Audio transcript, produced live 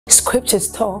Scriptures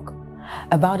talk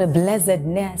about a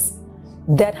blessedness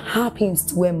that happens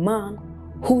to a man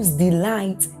whose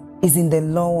delight is in the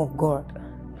law of God.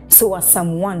 So as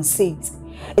Psalm 1 says,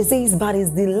 it says, but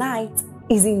his delight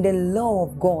is in the law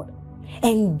of God,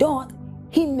 and doth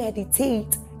he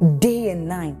meditate day and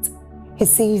night. He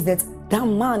says that that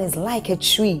man is like a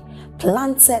tree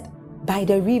planted by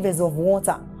the rivers of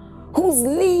water, whose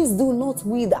leaves do not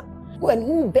wither, and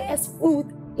who bears fruit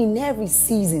in every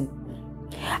season.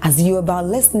 As you're about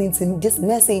listening to this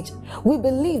message, we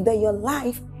believe that your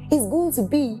life is going to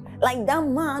be like that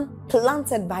man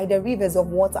planted by the rivers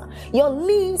of water. Your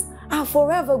leaves are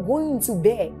forever going to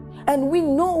bear. And we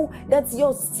know that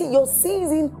your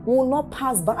season will not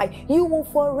pass by. You will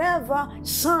forever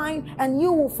shine and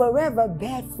you will forever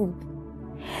bear fruit.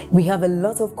 We have a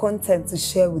lot of content to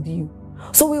share with you.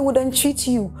 So we would entreat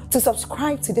you to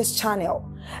subscribe to this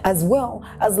channel, as well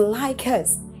as like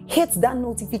us. Hit that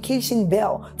notification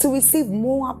bell to receive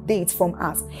more updates from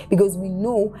us, because we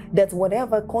know that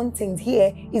whatever content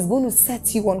here is going to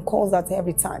set you on course at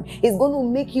every time. It's going to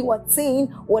make you attain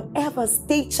whatever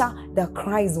stature that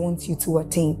Christ wants you to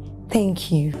attain. Thank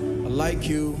you. I'd like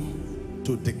you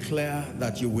to declare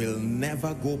that you will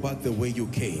never go back the way you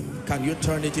came. Can you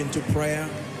turn it into prayer?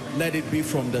 Let it be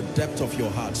from the depth of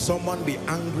your heart. Someone be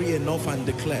angry enough and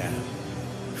declare,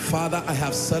 Father, I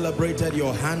have celebrated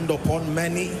your hand upon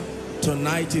many.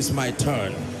 Tonight is my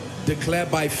turn. Declare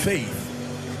by faith.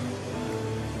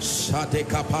 Someone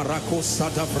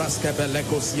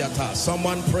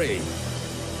pray.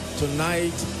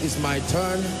 Tonight is my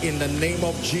turn in the name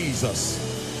of Jesus.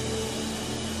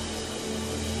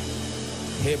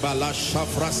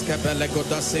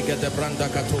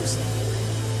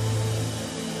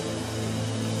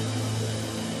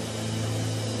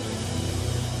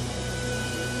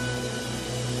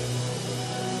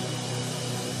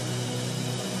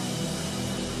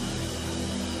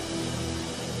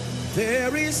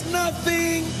 There is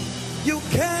nothing you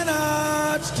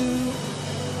cannot do.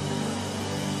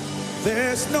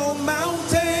 There's no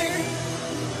mountain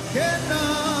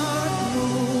cannot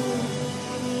move.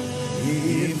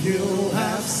 If you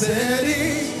have said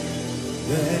it,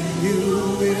 then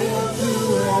you will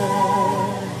do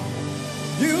it.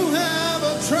 You have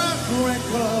a track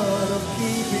record of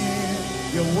keeping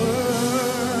your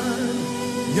word.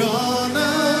 You're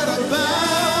not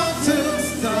about to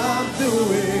stop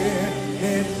doing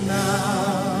it now.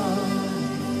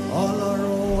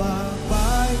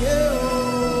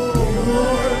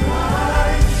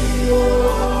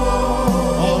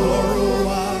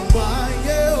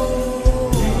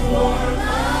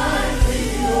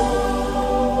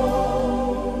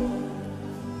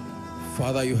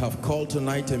 Father, you have called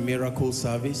tonight a miracle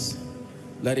service.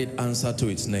 Let it answer to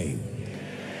its name.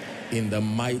 In the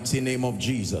mighty name of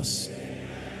Jesus.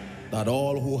 That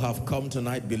all who have come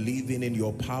tonight believing in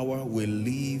your power will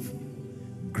leave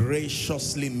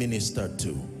graciously ministered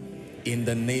to. In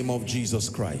the name of Jesus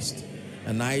Christ.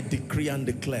 And I decree and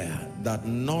declare that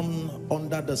none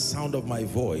under the sound of my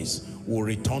voice will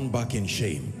return back in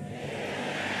shame.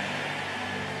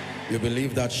 You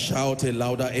believe that? Shout a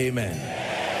louder amen.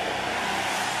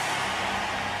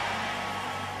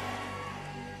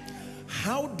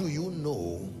 How do you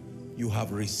know you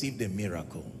have received a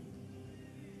miracle?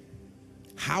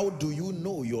 How do you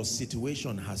know your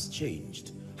situation has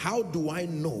changed? How do I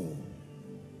know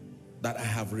that I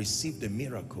have received a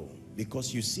miracle?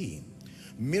 Because you see,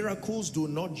 miracles do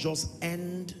not just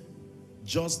end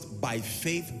just by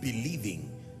faith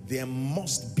believing. There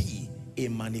must be a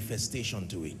manifestation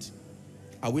to it.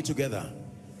 Are we together?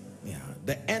 Yeah.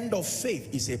 The end of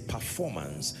faith is a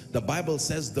performance. The Bible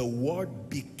says the word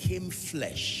became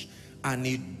flesh and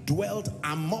it dwelt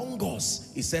among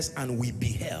us. It says, and we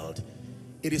beheld.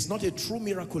 It is not a true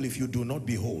miracle if you do not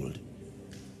behold.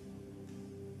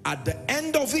 At the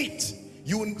end of it,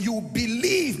 you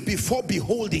believe before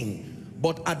beholding,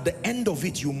 but at the end of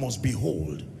it, you must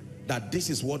behold that this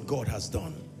is what God has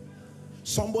done.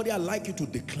 Somebody, I'd like you to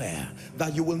declare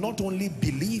that you will not only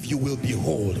believe, you will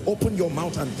behold. Open your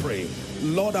mouth and pray.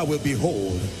 Lord, I will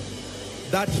behold.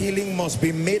 That healing must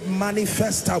be made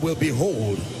manifest. I will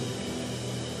behold.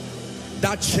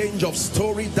 That change of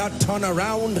story, that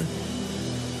turnaround,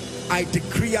 I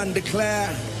decree and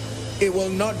declare it will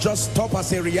not just stop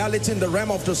as a reality in the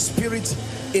realm of the spirit.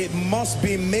 It must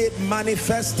be made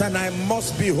manifest and I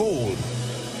must behold.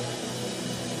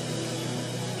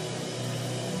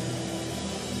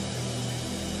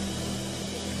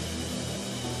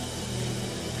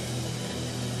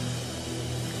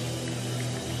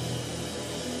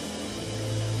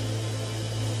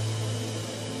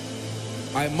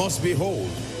 I must behold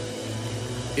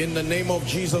in the name of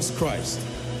Jesus Christ.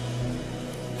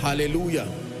 Hallelujah.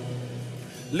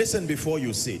 Listen before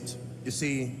you sit. You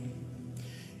see,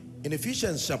 in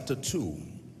Ephesians chapter 2,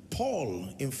 Paul,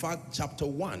 in fact, chapter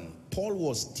 1, Paul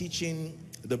was teaching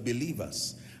the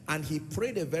believers, and he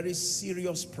prayed a very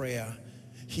serious prayer.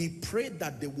 He prayed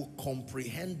that they would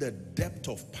comprehend the depth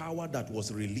of power that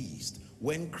was released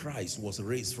when Christ was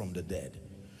raised from the dead.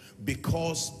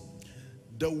 Because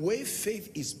the way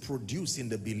faith is produced in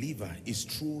the believer is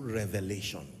through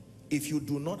revelation. If you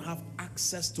do not have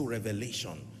access to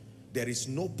revelation, there is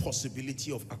no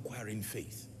possibility of acquiring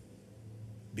faith,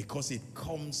 because it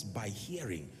comes by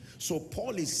hearing. So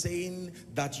Paul is saying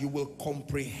that you will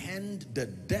comprehend the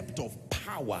depth of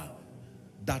power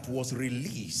that was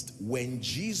released when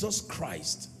Jesus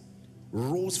Christ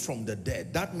rose from the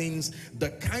dead. That means the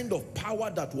kind of power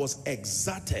that was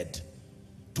exerted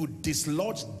to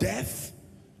dislodge death,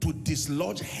 to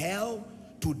dislodge hell,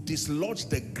 to dislodge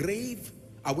the grave.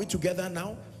 Are we together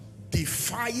now?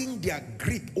 Defying their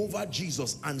grip over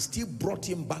Jesus, and still brought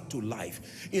him back to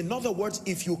life. In other words,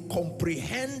 if you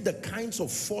comprehend the kinds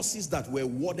of forces that were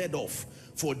warded off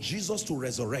for Jesus to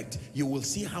resurrect, you will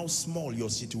see how small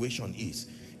your situation is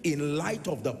in light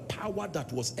of the power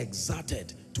that was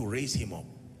exerted to raise him up.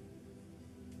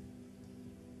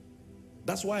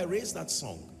 That's why I raised that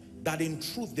song, that in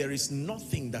truth there is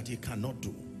nothing that he cannot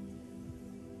do.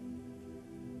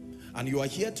 And you are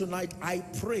here tonight. I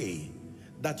pray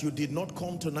that you did not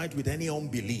come tonight with any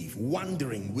unbelief,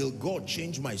 wondering, will God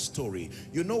change my story?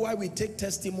 You know why we take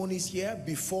testimonies here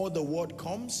before the word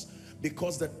comes?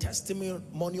 Because the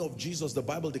testimony of Jesus, the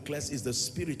Bible declares, is the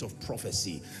spirit of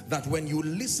prophecy. That when you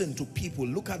listen to people,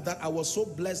 look at that. I was so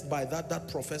blessed by that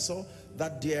professor,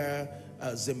 that dear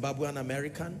Zimbabwean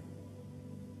American,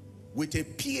 with a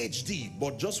PhD,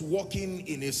 but just working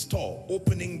in a store,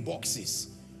 opening boxes.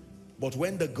 But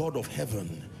when the God of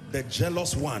heaven, the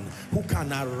jealous one who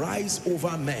can arise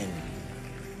over men,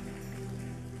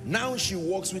 now she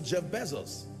works with Jeff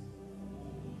Bezos.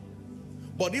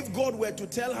 But if God were to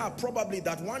tell her probably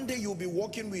that one day you'll be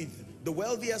working with the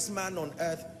wealthiest man on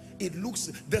earth, it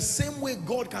looks the same way.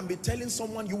 God can be telling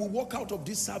someone, you will walk out of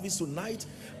this service tonight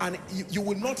and you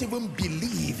will not even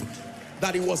believe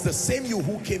that it was the same you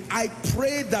who came. I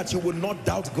pray that you will not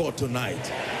doubt God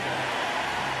tonight.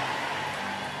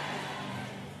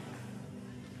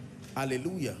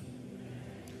 Hallelujah.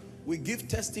 We give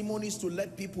testimonies to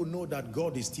let people know that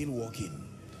God is still working,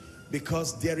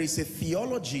 because there is a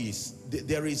theology,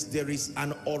 there is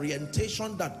an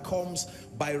orientation that comes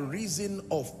by reason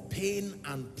of pain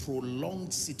and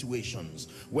prolonged situations.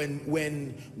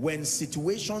 When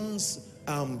situations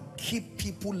keep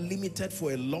people limited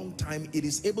for a long time, it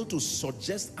is able to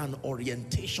suggest an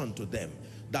orientation to them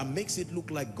that makes it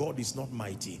look like God is not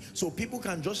mighty. So people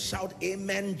can just shout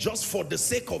amen just for the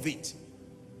sake of it.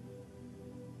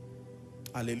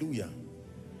 Hallelujah.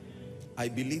 I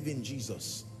believe in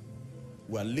Jesus.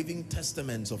 We are living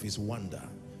testaments of his wonder.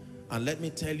 And let me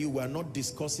tell you, we are not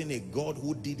discussing a God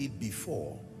who did it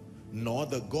before, nor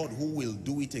the God who will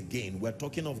do it again. We're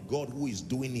talking of God who is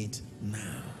doing it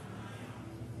now.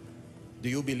 Do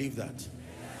you believe that?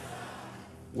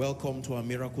 Welcome to our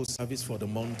miracle service for the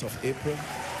month of April.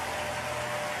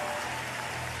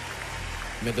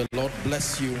 May the Lord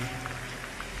bless you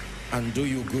and do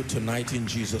you good tonight in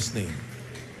Jesus' name.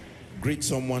 Greet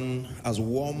someone as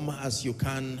warm as you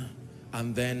can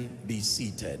and then be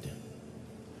seated.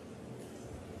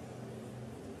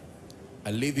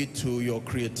 I leave it to your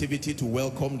creativity to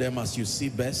welcome them as you see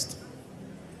best.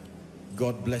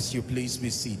 God bless you. Please be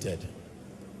seated.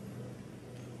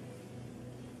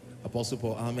 Apostle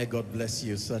Paul Ahmed, God bless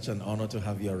you. Such an honor to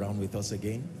have you around with us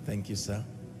again. Thank you, sir.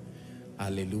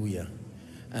 Hallelujah.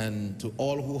 And to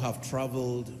all who have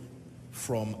traveled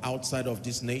from outside of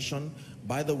this nation,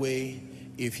 by the way,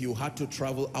 if you had to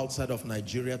travel outside of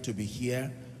Nigeria to be here,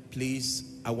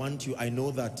 please, I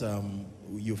know that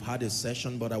you've had a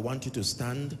session, but I want you to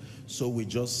stand, so we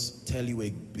just tell you a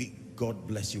big God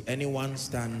bless you. Anyone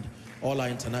stand? All our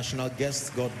international guests,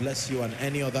 God bless you, and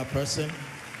any other person.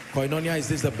 Koinonia, is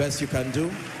this the best you can do?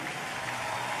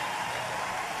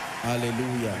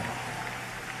 Hallelujah.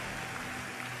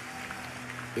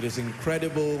 It is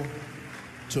incredible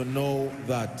to know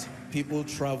that people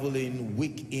traveling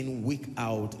week in, week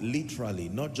out, literally,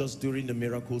 not just during the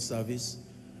miracle service,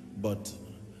 but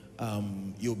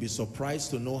you'll be surprised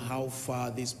to know how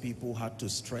far these people had to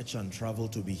stretch and travel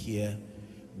to be here.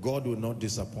 God will not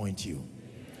disappoint you.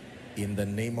 In the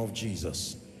name of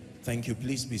Jesus. Thank you.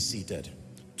 Please be seated.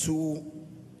 Two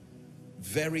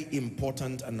very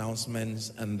important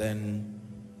announcements, and then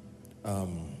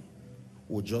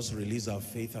we'll just release our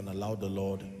faith and allow the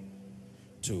Lord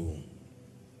to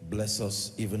bless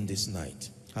us even this night.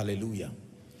 Hallelujah.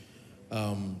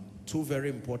 Two very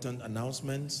important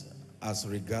announcements as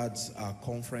regards our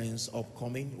conference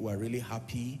upcoming. We're really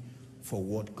happy for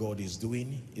what God is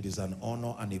doing. It is an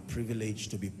honor and a privilege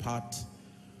to be part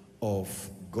of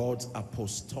God's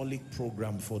apostolic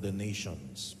program for the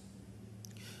nations.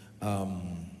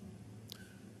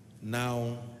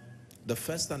 Now, the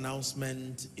first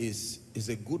announcement is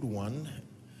a good one.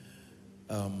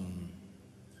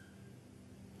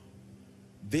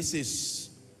 This is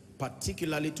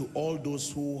particularly to all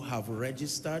those who have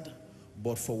registered,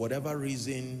 but for whatever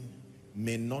reason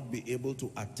may not be able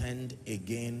to attend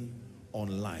again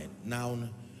online. Now,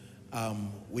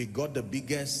 we got the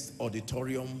biggest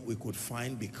auditorium we could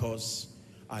find because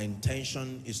our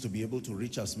intention is to be able to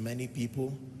reach as many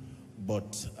people,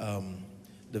 but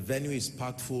the venue is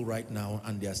packed full right now,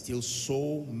 and there are still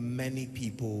so many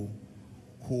people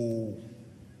who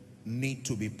need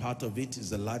to be part of it.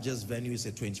 It's the largest venue. It's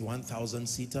a 21,000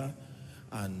 seater,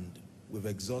 and we've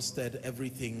exhausted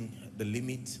everything, the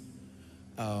limit,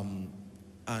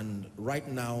 and right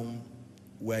now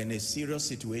we're in a serious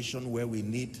situation where we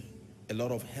need a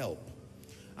lot of help.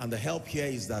 And the help here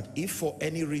is that if for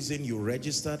any reason you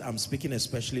registered, I'm speaking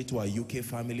especially to our UK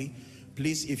family,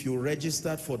 please, if you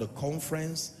registered for the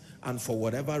conference and for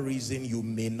whatever reason you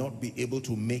may not be able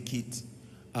to make it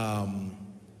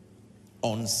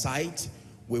on site,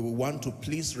 we will want to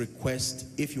please request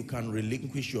if you can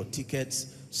relinquish your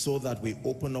tickets so that we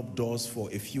open up doors for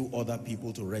a few other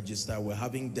people to register. We're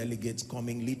having delegates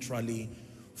coming literally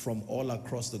from all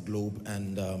across the globe,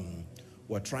 and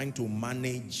we're trying to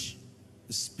manage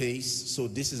space. So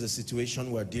this is a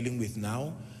situation we're dealing with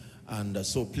now. And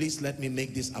so please let me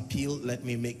make this appeal, let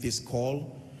me make this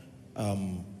call,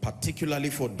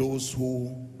 particularly for those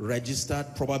who registered,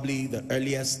 probably the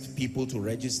earliest people to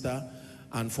register,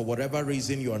 and for whatever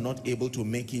reason you are not able to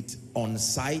make it on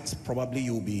site, probably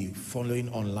you'll be following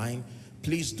online.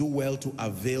 Please do well to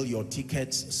avail your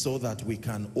tickets so that we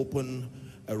can open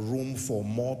a room for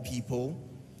more people.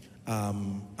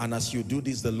 And as you do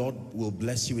this, the Lord will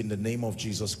bless you in the name of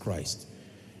Jesus Christ.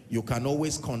 You can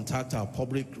always contact our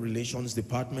public relations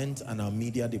department and our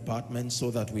media department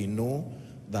so that we know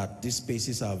that these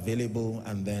spaces are available,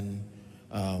 and then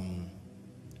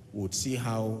we'll see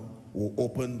how we'll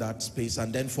open that space.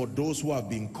 And then for those who have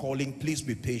been calling, please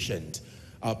be patient.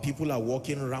 Our people are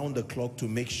working around the clock to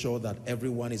make sure that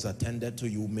everyone is attended to.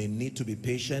 You may need to be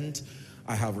patient.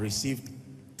 I have received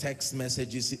text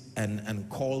messages and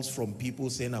calls from people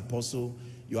saying, Apostle,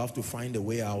 you have to find a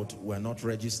way out. We're not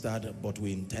registered, but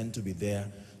we intend to be there.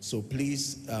 So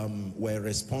please, we're a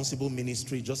responsible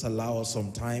ministry. Just allow us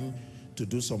some time to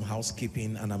do some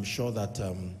housekeeping, and I'm sure that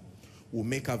we'll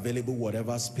make available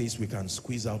whatever space we can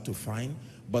squeeze out to find.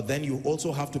 But then you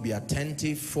also have to be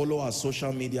attentive, follow our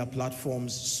social media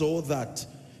platforms, so that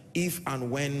if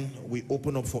and when we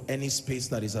open up for any space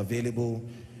that is available,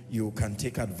 you can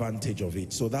take advantage of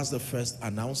it. So that's the first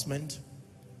announcement.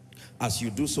 As you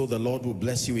do so, the Lord will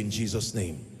bless you in Jesus'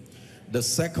 name. The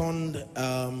second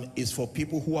is for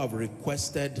people who have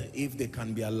requested if they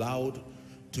can be allowed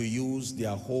to use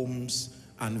their homes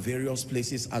and various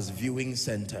places as viewing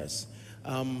centers.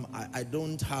 I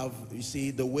don't have, you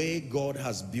see, the way God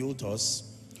has built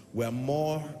us, we're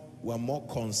more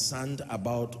concerned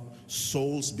about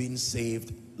souls being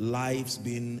saved, lives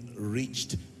being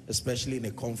reached, especially in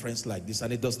a conference like this.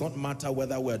 And it does not matter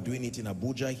whether we're doing it in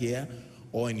Abuja here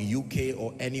or in UK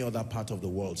or any other part of the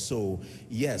world. So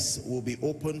yes, we'll be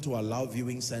open to allow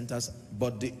viewing centers,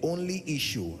 but the only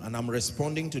issue, and I'm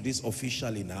responding to this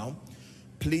officially now,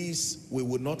 please, we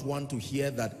would not want to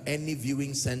hear that any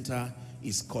viewing center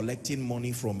is collecting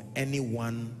money from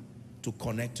anyone to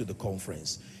connect to the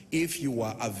conference. If you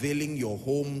are availing your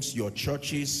homes, your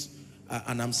churches,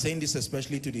 and I'm saying this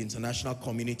especially to the international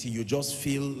community, you just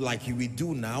feel like we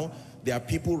do now. There are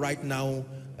people right now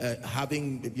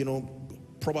having, you know,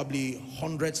 probably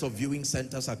hundreds of viewing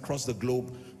centers across the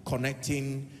globe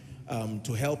connecting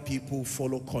to help people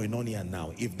follow Koinonia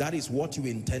now. If that is what you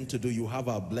intend to do, you have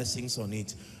our blessings on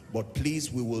it. But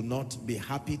please, we will not be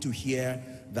happy to hear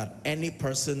that any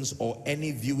persons or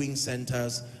any viewing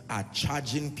centers are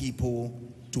charging people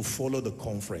to follow the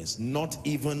conference. Not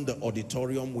even the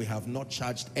auditorium. We have not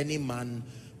charged any man.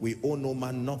 We owe no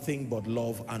man nothing but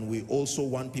love, and we also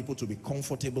want people to be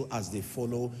comfortable as they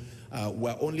follow.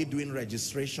 We're only doing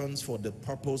registrations for the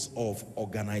purpose of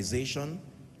organization.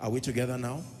 Are we together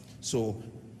now? So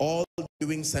all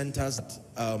viewing centers that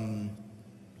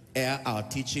air our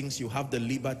teachings, you have the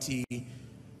liberty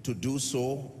to do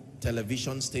so.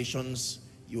 Television stations,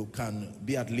 you can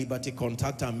be at liberty.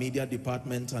 Contact our media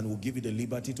department and we'll give you the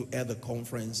liberty to air the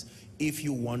conference if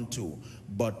you want to.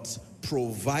 But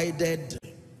provided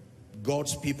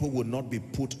God's people will not be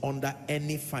put under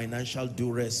any financial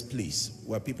duress, please.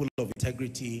 We're people of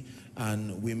integrity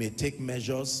and we may take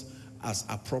measures as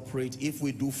appropriate if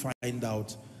we do find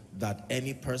out that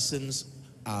any persons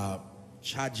are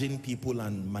charging people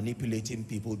and manipulating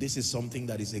people. This is something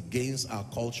that is against our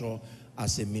culture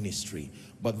as a ministry.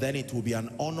 But then it will be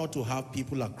an honor to have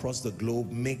people across the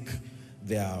globe make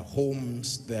their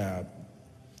homes, their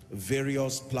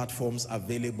various platforms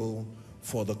available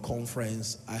for the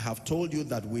conference. I have told you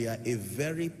that we are a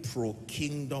very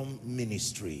pro-kingdom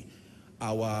ministry.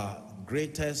 Our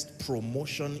greatest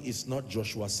promotion is not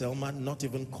Joshua Selman, not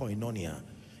even Koinonia.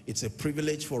 It's a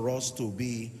privilege for us to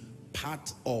be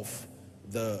part of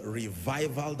the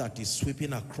revival that is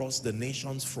sweeping across the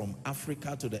nations from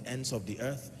Africa to the ends of the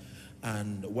earth.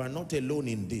 And we're not alone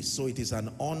in this. So it is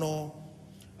an honor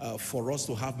for us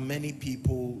to have many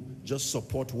people just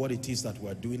support what it is that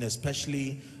we're doing,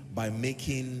 especially by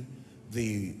making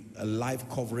the live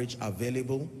coverage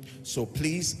available. So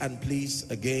please, and please,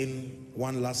 again,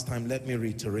 one last time, let me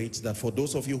reiterate that for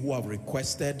those of you who have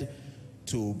requested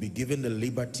to be given the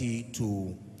liberty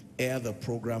to air the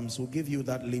programs, we'll give you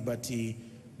that liberty.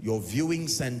 Your viewing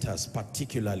centers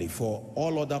particularly. For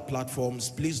all other platforms,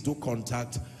 please do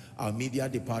contact our media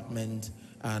department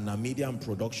and our media and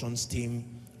productions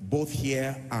team, both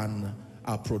here and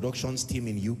our productions team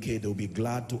in UK. They'll be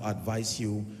glad to advise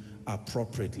you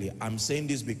appropriately. I'm saying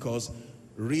this because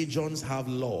regions have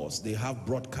laws, they have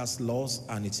broadcast laws,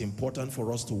 and it's important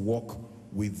for us to work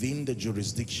within the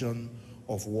jurisdiction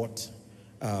of what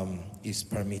is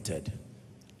permitted.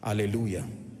 Hallelujah.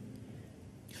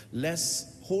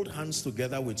 Let's hold hands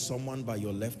together with someone by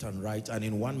your left and right, and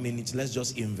in 1 minute let's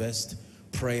just invest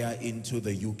prayer into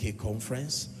the UK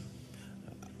conference.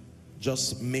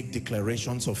 Just make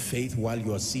declarations of faith while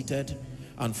you are seated.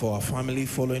 And for our family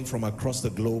following from across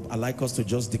the globe, I'd like us to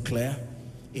just declare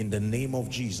in the name of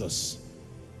Jesus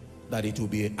that it will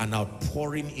be an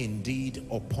outpouring indeed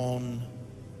upon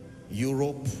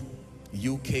Europe,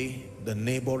 UK, the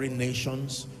neighboring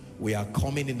nations. We are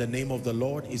coming in the name of the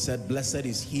Lord. He said, blessed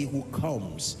is he who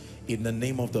comes in the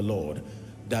name of the Lord.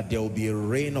 That there will be a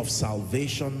reign of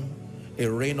salvation, a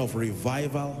reign of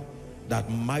revival, that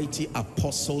mighty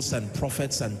apostles and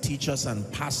prophets and teachers and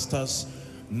pastors,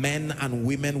 men and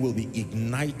women will be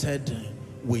ignited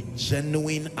with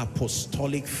genuine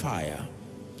apostolic fire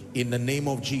in the name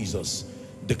of Jesus.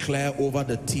 Declare over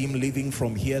the team leaving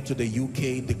from here to the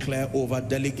UK, declare over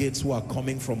delegates who are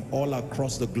coming from all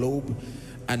across the globe,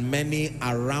 and many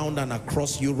around and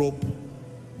across Europe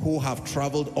who have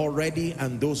traveled already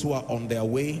and those who are on their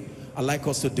way. I'd like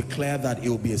us to declare that it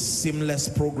will be a seamless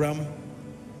program.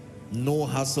 No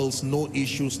hassles, no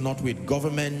issues, not with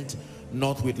government,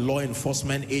 not with law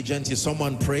enforcement agents. Is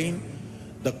someone praying?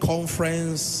 The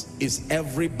conference is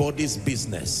everybody's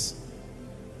business.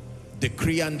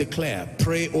 Decree and declare.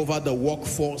 Pray over the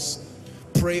workforce.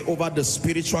 Pray over the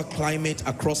spiritual climate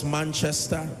across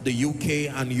Manchester, the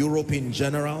UK and Europe in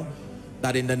general,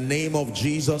 that in the name of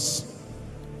Jesus,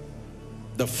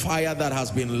 the fire that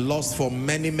has been lost for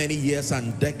many, many years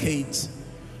and decades,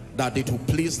 that it will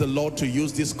please the Lord to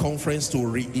use this conference to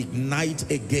reignite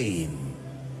again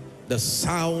the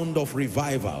sound of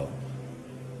revival.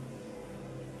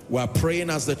 We're praying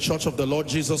as the Church of the Lord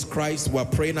Jesus Christ. We're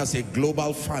praying as a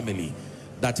global family,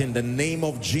 that in the name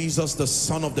of Jesus, the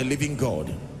Son of the living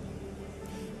God,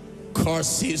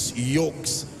 curses,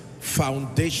 yokes,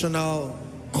 foundational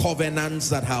covenants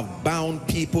that have bound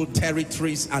people,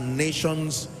 territories, and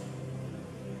nations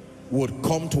would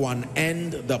come to an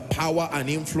end. The power and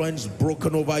influence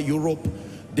broken over Europe.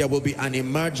 There will be an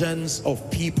emergence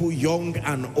of people, young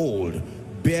and old,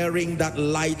 bearing that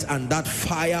light and that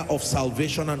fire of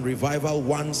salvation and revival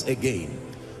once again.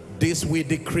 This we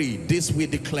decree, this we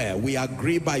declare. We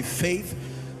agree by faith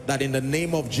that in the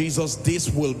name of Jesus, this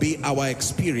will be our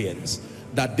experience,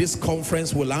 that this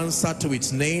conference will answer to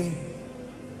its name.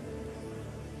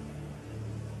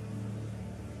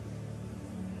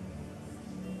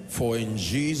 For in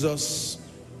Jesus'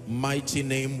 mighty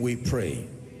name we pray.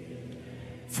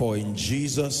 For in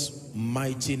Jesus'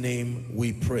 mighty name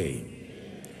we pray.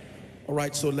 All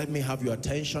right, so let me have your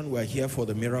attention. We're here for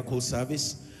the miracle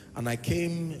service, and I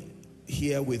came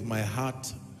here with my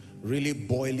heart really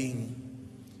boiling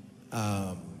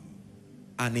and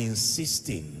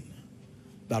insisting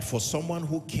that for someone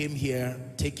who came here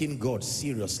taking God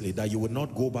seriously, that you would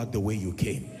not go back the way you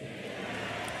came.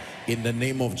 In the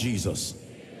name of Jesus.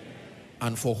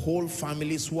 And for whole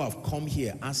families who have come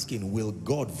here asking, will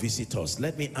God visit us?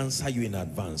 Let me answer you in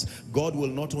advance. God will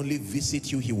not only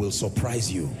visit you, he will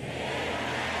surprise you.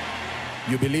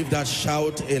 You believe that?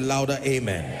 Shout a louder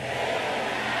amen.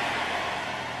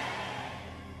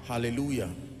 Hallelujah.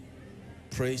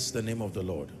 Praise the name of the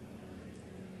Lord.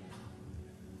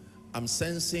 I'm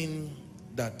sensing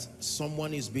that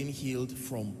someone is being healed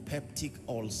from peptic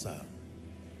ulcer.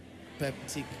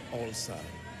 Peptic ulcer.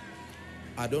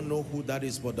 I don't know who that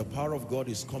is, but the power of God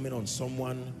is coming on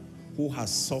someone who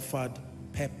has suffered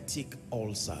peptic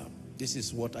ulcer. This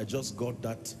is what I just got,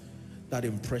 that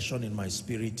impression in my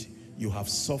spirit. You have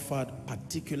suffered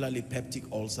particularly peptic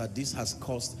ulcer. This has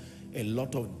caused a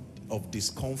lot of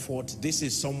discomfort. This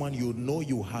is someone, you know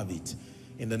you have it.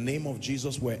 In the name of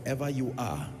Jesus, wherever you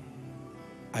are,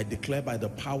 I declare by the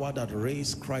power that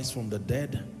raised Christ from the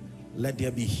dead, let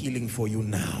there be healing for you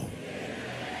now.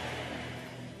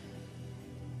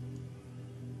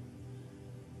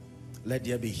 Let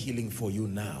there be healing for you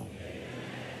now.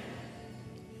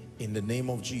 In the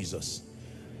name of Jesus.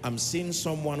 I'm seeing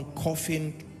someone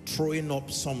coughing, throwing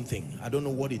up something. I don't know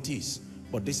what it is,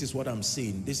 but this is what I'm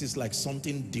seeing. This is like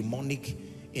something demonic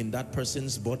in that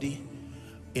person's body.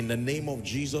 In the name of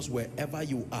Jesus, wherever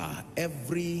you are,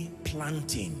 every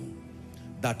planting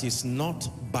that is not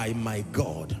by my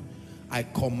God, I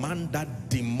command that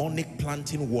demonic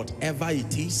planting, whatever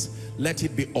it is, let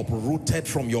it be uprooted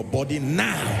from your body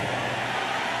now.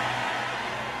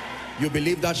 You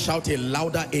believe that? Shout a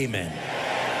louder amen.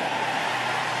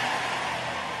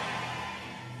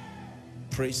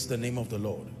 Praise the name of the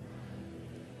Lord.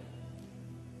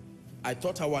 I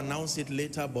thought I would announce it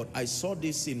later, but I saw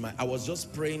this I was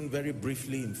just praying very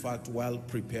briefly, in fact, while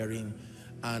preparing,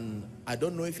 and I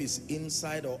don't know if it's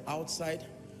inside or outside,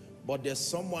 but there's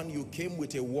someone, you came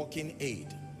with a walking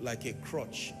aid, like a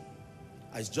crutch.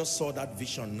 I just saw that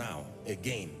vision now,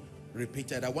 again,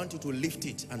 repeated. I want you to lift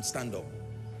it and stand up.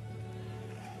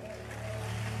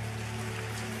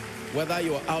 Whether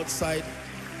you're outside,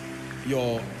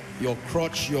 your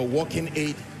crutch, your walking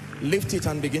aid, lift it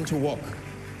and begin to walk.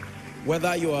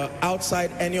 Whether you are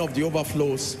outside any of the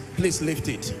overflows, please lift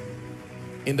it.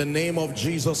 In the name of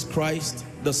Jesus Christ,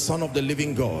 the Son of the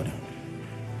living God.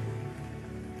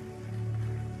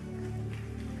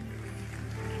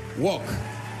 Walk.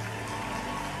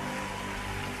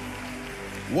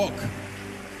 Walk.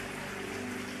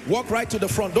 Walk right to the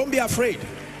front. Don't be afraid.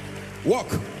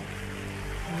 Walk.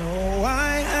 No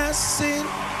eye has seen,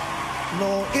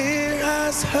 no ear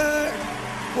has heard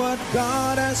what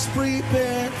God has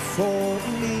prepared for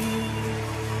me.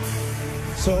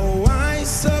 So I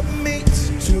submit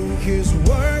to his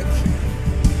work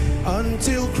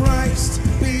until Christ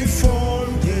be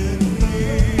formed in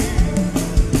me.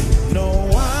 No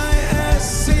eye has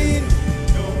seen,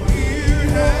 no ear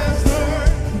has heard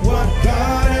what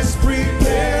God has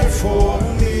prepared for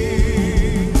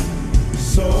me.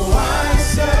 So I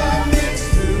submit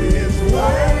to his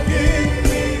work in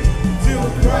me till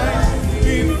Christ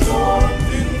be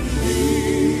formed in me.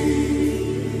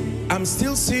 I'm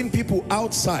still seeing people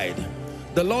outside.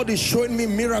 The Lord is showing me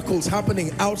miracles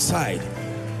happening outside.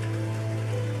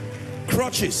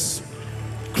 Crutches,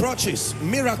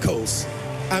 miracles.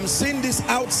 I'm seeing this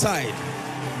outside.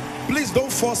 Please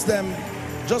don't force them.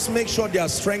 Just make sure they are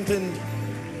strengthened.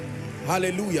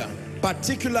 Hallelujah.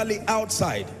 Particularly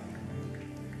outside.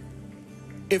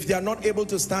 If they are not able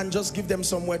to stand, just give them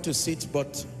somewhere to sit.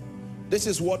 But this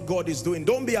is what God is doing.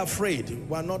 Don't be afraid.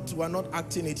 We're not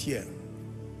acting it here.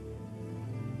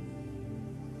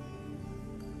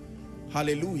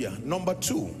 Hallelujah. Number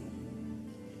two,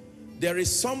 there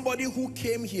is somebody who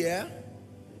came here.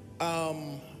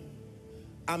 I'm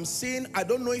seeing, I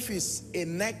don't know if it's a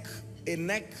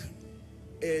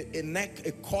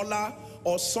collar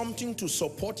or something to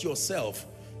support yourself.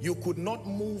 You could not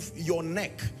move your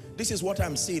neck. This is what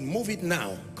I'm seeing. Move it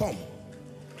now. Come.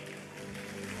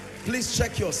 Please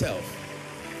check yourself.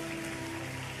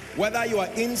 Whether you are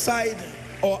inside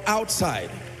or outside.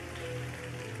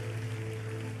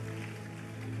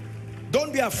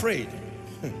 Don't be afraid.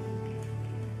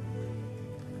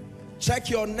 Check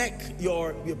your neck.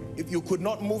 If you could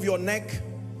not move your neck,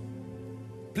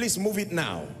 please move it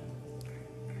now.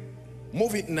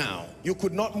 Move it now. You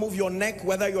could not move your neck,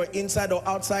 whether you're inside or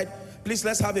outside. Please,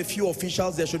 let's have a few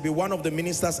officials. There should be one of the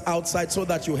ministers outside so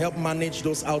that you help manage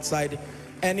those outside.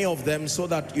 Any of them, so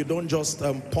that you don't just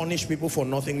punish people for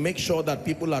nothing. Make sure that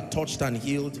people are touched and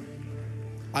healed.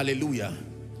 Hallelujah.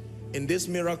 In this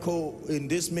miracle, in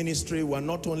this ministry, we're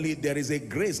not only, there is a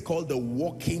grace called the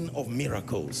walking of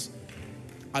miracles.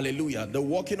 Hallelujah. The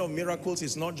walking of miracles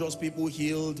is not just people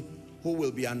healed who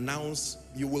will be announced.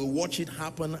 You will watch it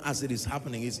happen as it is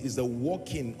happening. Is the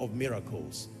working of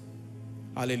miracles.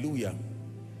 Hallelujah.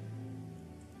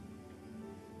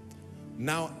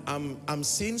 Now I'm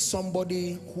seeing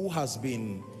somebody who has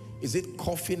been, is it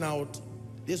coughing out?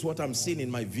 This is what I'm seeing in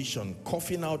my vision,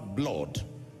 coughing out blood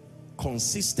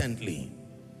consistently.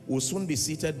 Will soon be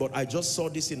seated, but I just saw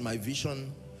this in my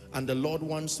vision, and the Lord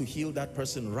wants to heal that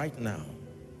person right now.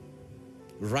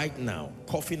 Right now,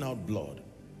 coughing out blood.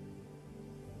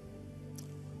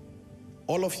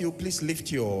 All of you, please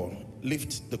lift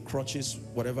the crutches,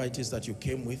 whatever it is that you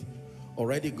came with.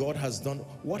 Already God has done.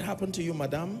 What happened to you,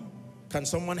 madam? Can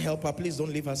someone help her? Please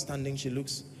don't leave her standing. She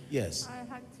looks, yes. I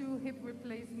had 2 hip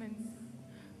replacements.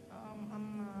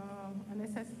 I'm an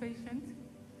SS patient,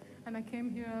 and I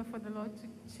came here for the Lord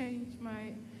to change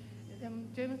my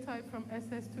genotype from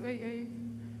SS to AA,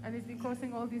 and it's been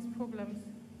causing all these problems.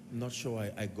 Not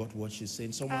sure I got what she's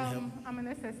saying. Someone help. I'm an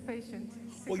SS patient.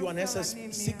 Oh, you're an SS,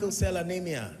 sickle cell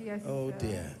anemia. Yes. Oh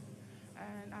dear.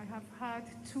 And I have had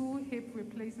 2 hip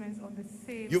replacements on the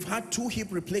same. You've had 2 hip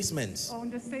replacements? On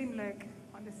the same leg,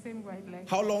 on the same right leg.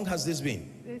 How long has this been?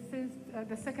 This is,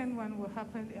 the second one will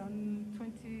happen on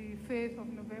 25th of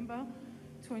November,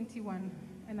 21.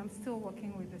 And I'm still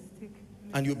working with the stick.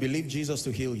 And you believe Jesus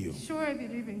to heal you? Sure, I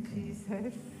believe in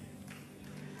Jesus.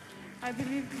 I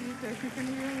believe Jesus. You can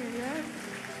hear me, yes?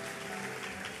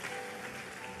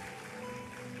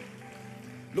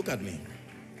 Look at me.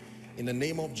 In the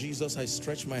name of Jesus, I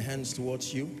stretch my hands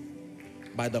towards you.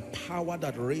 By the power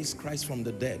that raised Christ from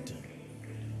the dead,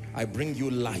 I bring you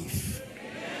life.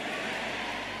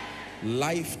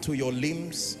 Life to your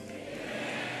limbs.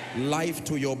 Life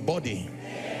to your body.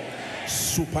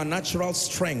 Supernatural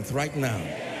strength right now.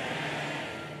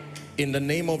 In the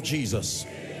name of Jesus.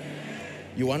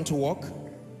 You want to walk?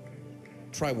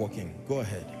 Try walking. Go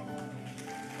ahead.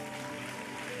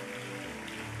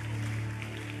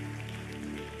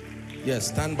 Yes,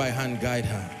 stand by hand, guide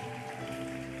her.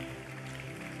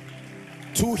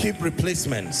 2 hip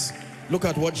replacements. Look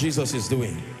at what Jesus is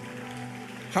doing.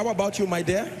 How about you, my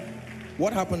dear?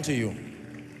 What happened to you?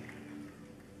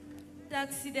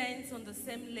 Accidents on the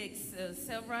same legs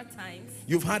several times.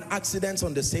 You've had accidents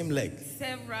on the same leg?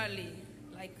 Severally,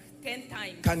 like 10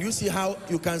 times. Can you see how,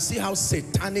 you can see how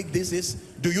satanic this is?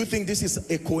 Do you think this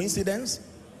is a coincidence?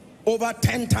 Over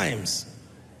 10 times.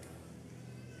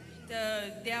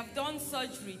 They have done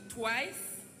surgery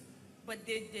twice, but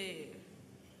the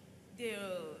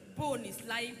bone is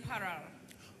lying parallel.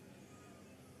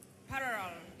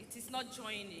 Parallel. It is not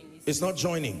joining. It's not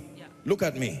joining. Yeah. Look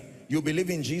at me. You believe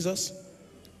in Jesus?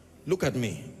 Look at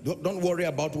me. Don't worry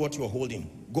about what you're holding.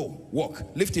 Go, walk.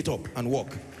 Lift it up and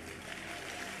walk.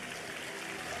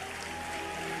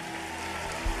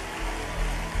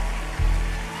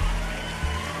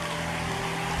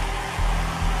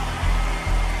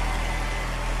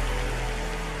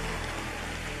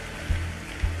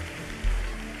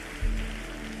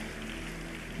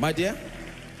 My dear,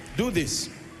 do this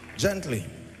gently,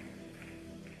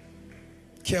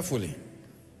 carefully.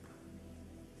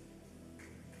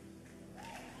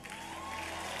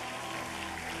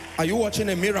 Are you watching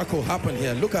a miracle happen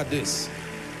here? Look at this.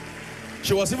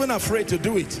 She was even afraid to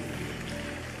do it.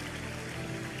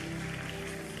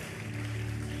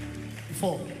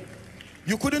 Before.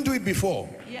 You couldn't do it before?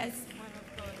 Yes, man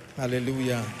of God.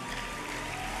 Hallelujah.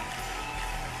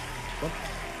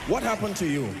 What happened to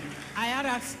you? I had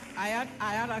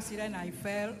accident. I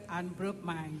fell and broke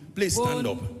my Please stand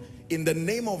bone. up. In the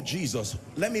name of Jesus,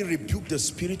 let me rebuke the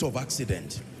spirit of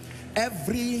accident.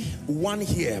 Everyone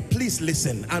here, please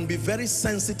listen and be very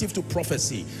sensitive to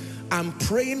prophecy. I'm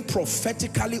praying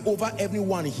prophetically over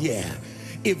everyone here.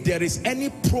 If there is any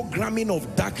programming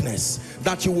of darkness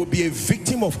that you will be a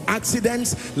victim of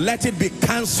accidents, let it be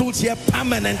cancelled here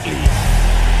permanently.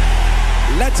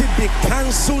 Let it be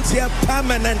cancelled here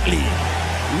permanently.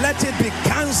 Let it be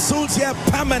cancelled here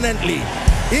permanently.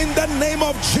 In the name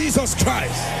of Jesus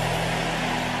Christ.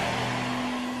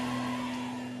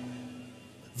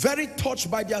 Very touched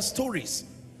by their stories.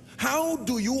 How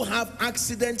do you have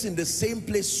accidents in the same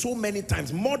place so many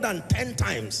times? More than 10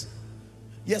 times.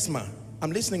 Yes, ma'am.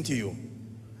 I'm listening to you.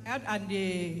 And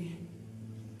the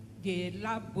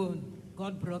lap bone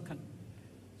got broken.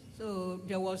 So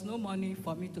there was no money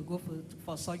for me to go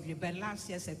for surgery. But last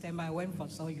year, September, I went for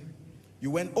surgery. You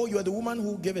went, oh, you are the woman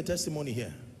who gave a testimony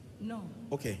here? No.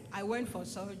 Okay. I went for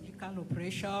surgical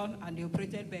operation and they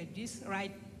operated, but this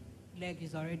right leg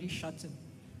is already shortened.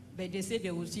 But they said they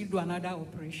will still do another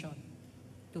operation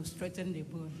to straighten the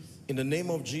bones. In the name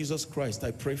of Jesus Christ,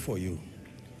 I pray for you.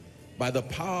 By the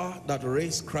power that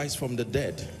raised Christ from the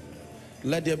dead,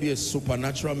 let there be a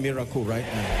supernatural miracle right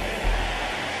now.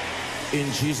 In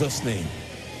Jesus' name.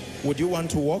 Would you want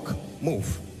to walk?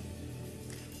 Move.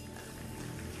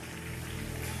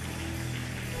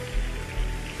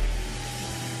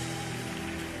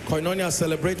 Koinonia,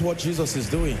 celebrate what Jesus is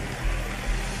doing.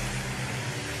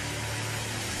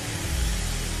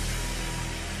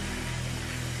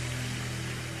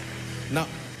 Now,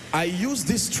 I use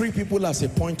these three people as a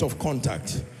point of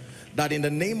contact, that in the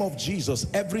name of Jesus,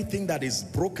 everything that is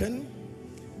broken,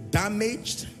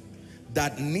 damaged,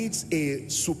 that needs a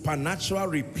supernatural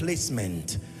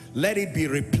replacement, let it be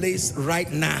replaced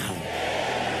right now.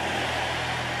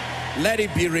 Let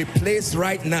it be replaced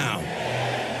right now.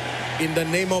 In the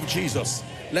name of Jesus.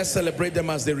 Let's celebrate them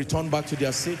as they return back to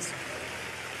their seats.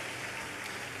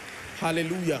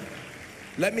 Hallelujah.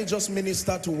 Let me just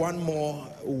minister to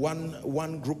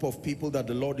one group of people that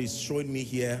the Lord is showing me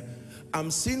here. I'm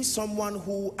seeing someone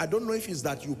who, I don't know if it's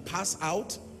that you pass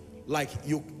out, like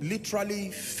you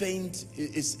literally faint.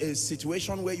 It's a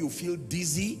situation where you feel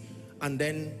dizzy, and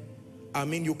then, I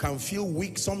mean, you can feel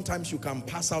weak. Sometimes you can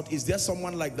pass out. Is there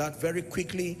someone like that? Very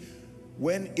quickly,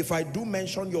 if I do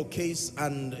mention your case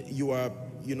and you are,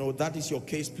 that is your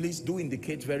case, please do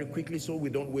indicate very quickly so we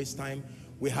don't waste time.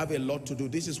 We have a lot to do.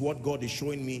 This is what God is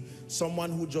showing me.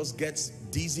 Someone who just gets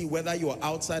dizzy, whether you're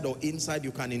outside or inside,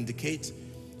 you can indicate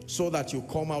so that you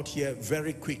come out here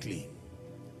very quickly.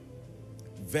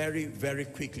 Very, very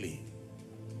quickly.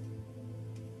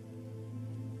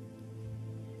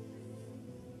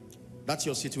 That's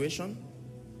your situation?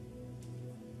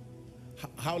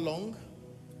 How long?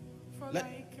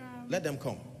 Let them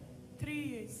come. 3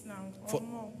 years now or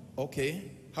more.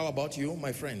 Okay. How about you,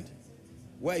 my friend?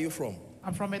 Where are you from?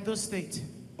 I'm from Edo State.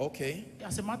 Okay.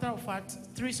 As a matter of fact,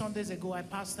 3 Sundays ago, I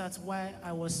passed out while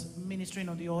I was ministering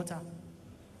on the altar.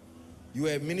 You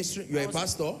were ministering? You were a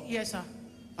pastor? Yes, sir.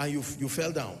 And you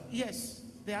fell down? Yes.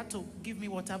 They had to give me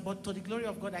water, but to the glory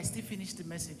of God, I still finished the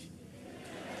message.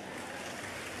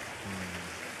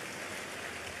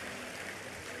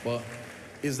 But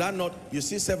is that not, you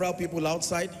see several people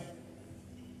outside?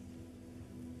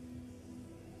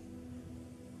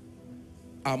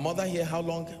 Our mother here, how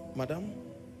long, madam?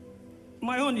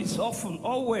 My own is often,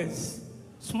 always.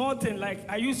 Small thing, like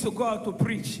I used to go out to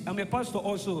preach. I'm a pastor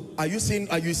also. Are you seeing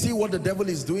what the devil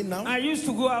is doing now? I used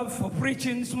to go out for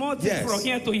preaching, small thing from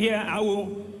here to here.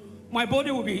 My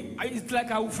body will be, it's like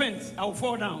I will faint, I will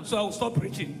fall down. So I will stop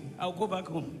preaching. I will go back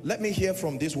home. Let me hear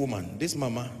from this woman, this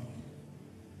mama.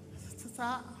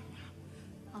 Sir,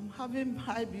 I'm having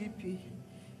high BP,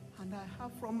 and I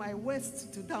have from my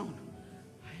waist to down.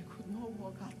 I could not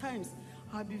walk at times.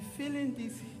 I'll be feeling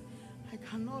dizzy. I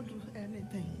cannot do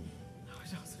anything.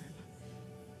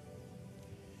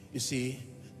 You see,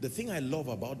 the thing I love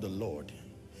about the Lord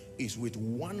is with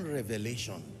one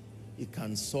revelation, it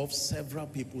can solve several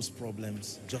people's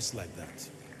problems just like that.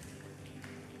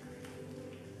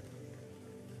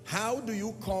 How do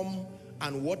you come,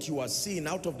 and what you are seeing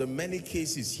out of the many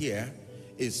cases here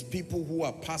is people who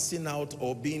are passing out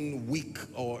or being weak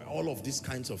or all of these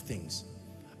kinds of things.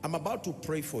 I'm about to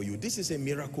pray for you. This is a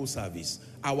miracle service.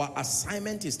 Our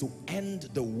assignment is to end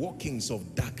the workings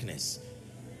of darkness.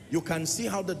 You can see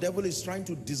how the devil is trying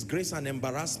to disgrace and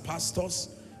embarrass pastors,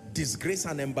 disgrace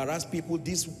and embarrass people.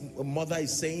 This mother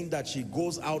is saying that she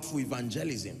goes out for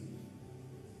evangelism.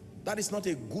 That is not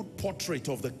a good portrait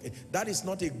of that is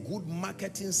not a good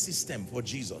marketing system for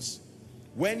Jesus.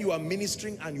 When you are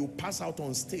ministering and you pass out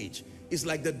on stage, it's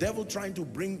like the devil trying to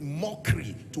bring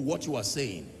mockery to what you are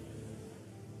saying.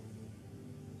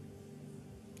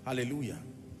 Hallelujah.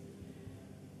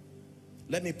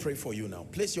 Let me pray for you now.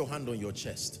 Place your hand on your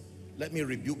chest. Let me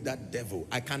rebuke that devil.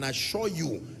 I can assure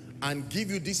you and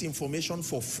give you this information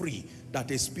for free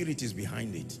that a spirit is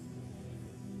behind it.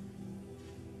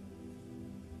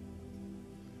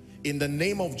 In the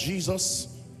name of Jesus,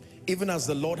 even as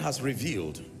the Lord has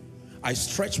revealed, I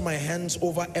stretch my hands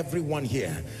over everyone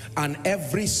here, and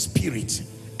every spirit,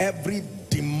 every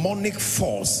demonic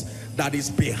force that is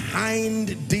behind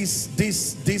this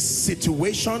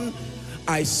situation,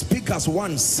 I speak as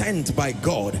one sent by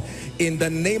God. In the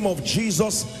name of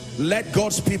Jesus, let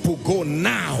God's people go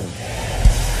now.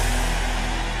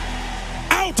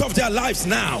 Out of their lives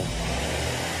now.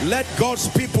 Let God's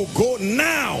people go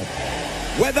now.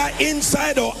 Whether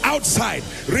inside or outside,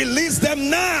 release them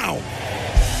now.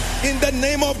 In the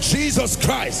name of Jesus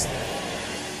Christ.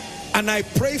 And I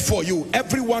pray for you,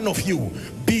 every one of you,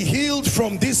 be healed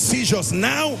from these seizures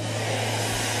now.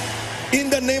 In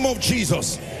the name of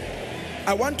Jesus.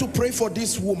 I want to pray for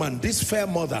this woman, this fair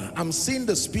mother. I'm seeing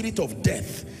the spirit of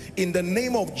death. In the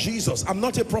name of Jesus. I'm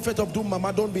not a prophet of doom,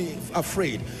 mama, don't be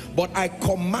afraid. But I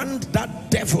command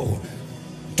that devil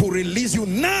to release you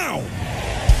now.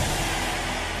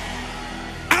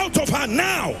 her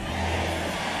now.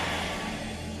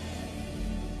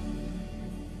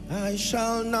 I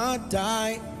shall not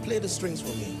die. Play the strings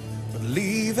for me. But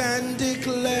live and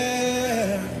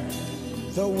declare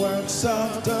the works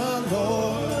of the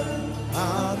Lord.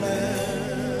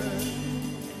 Amen.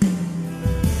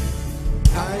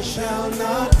 I shall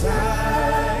not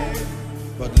die,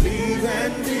 but live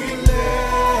and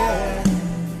declare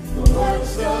the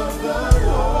works of the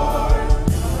Lord.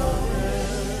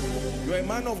 Amen. You're a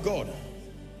man of God,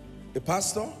 a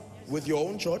pastor with your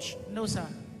own church? No, sir.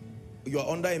 You are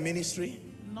under a ministry?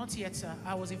 Not yet, sir.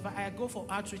 I go for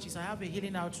outreaches. I have a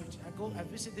healing outreach. I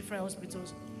visit different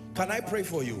hospitals. Can I pray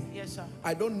for you? Yes, sir.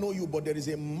 I don't know you, but there is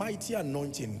a mighty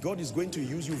anointing. God is going to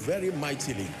use you very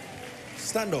mightily.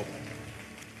 Stand up.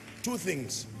 Two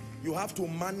things. You have to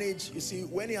manage. You see,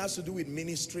 when it has to do with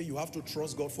ministry, you have to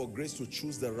trust God for grace to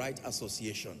choose the right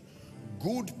association.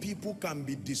 Good people can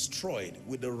be destroyed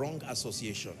with the wrong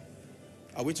association.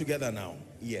 Are we together now?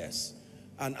 Yes.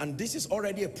 And this is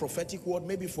already a prophetic word,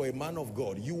 maybe for a man of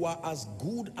God. You are as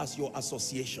good as your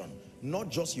association, not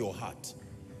just your heart.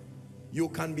 You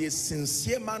can be a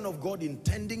sincere man of God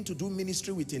intending to do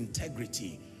ministry with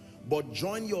integrity, but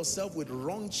join yourself with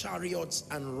wrong chariots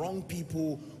and wrong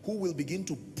people who will begin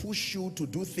to push you to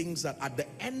do things that at the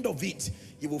end of it,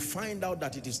 you will find out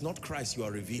that it is not Christ you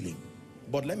are revealing.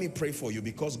 But let me pray for you,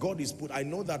 because God is put, I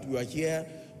know that we are here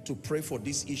to pray for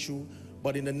this issue,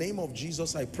 but in the name of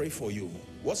Jesus, I pray for you.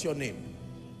 What's your name?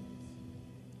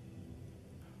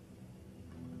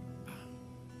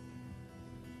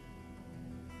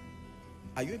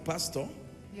 Are you a pastor?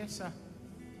 Yes, sir.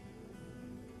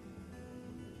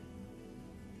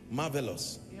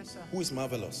 Marvelous. Yes, sir. Who is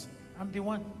Marvelous? I'm the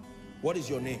one. What is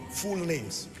your name? Full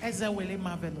names. Ezewele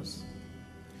Marvelous.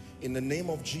 In the name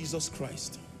of Jesus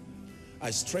Christ,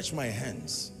 I stretch my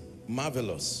hands.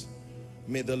 Marvelous.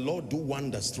 May the Lord do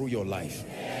wonders through your life.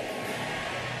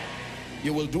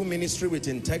 You will do ministry with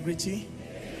integrity,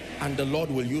 and the Lord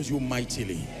will use you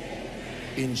mightily.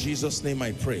 In Jesus' name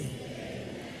I pray.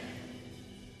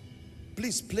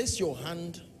 Please place your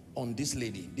hand on this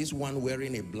lady, this one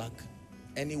wearing a black.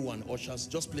 Anyone, ushers,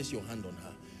 just place your hand on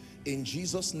her. In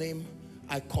Jesus' name,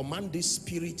 I command this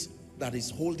spirit that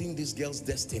is holding this girl's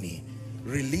destiny,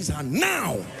 release her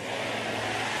now.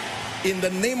 In the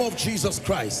name of Jesus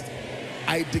Christ,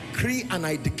 I decree and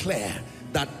I declare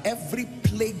that every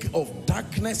plague of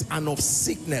darkness and of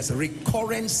sickness,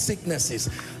 recurrent sicknesses,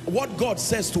 what God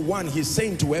says to one, he's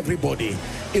saying to everybody.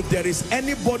 If there is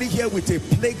anybody here with a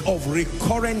plague of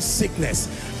recurrent sickness,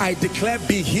 I declare,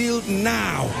 be healed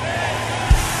now.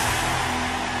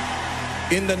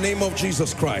 In the name of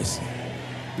Jesus Christ.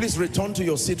 Please return to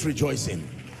your seat rejoicing.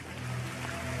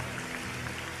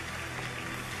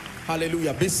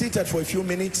 Hallelujah. Be seated for a few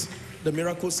minutes. The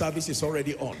miracle service is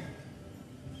already on.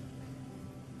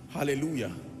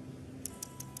 Hallelujah.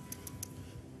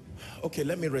 Okay,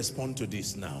 let me respond to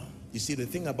this now. You see, the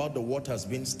thing about the waters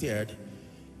being stirred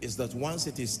is that once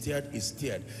it is stirred, it's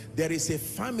stirred. There is a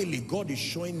family God is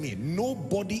showing me.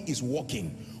 Nobody is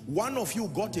working. One of you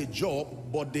got a job,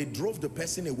 but they drove the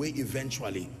person away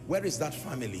eventually. Where is that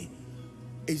family?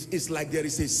 It's like there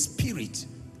is a spirit.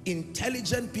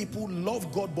 Intelligent people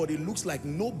love God, but it looks like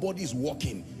nobody is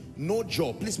working. No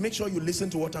job. Please make sure you listen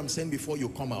to what I'm saying before you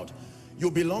come out.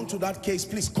 You belong to that case.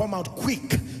 Please come out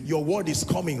quick. Your word is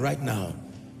coming right now.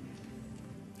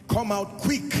 Come out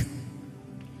quick.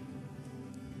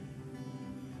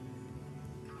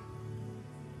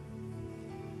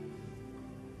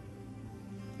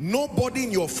 Nobody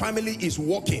in your family is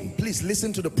working. Please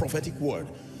listen to the prophetic word.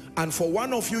 And for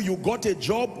one of you, you got a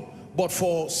job, but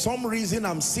for some reason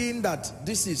I'm seeing that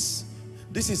this is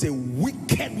a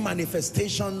wicked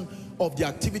manifestation of the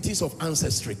activities of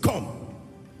ancestry. Come.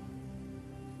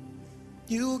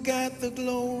 You get the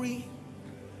glory.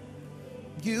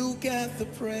 You get the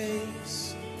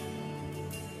praise.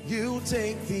 You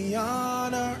take the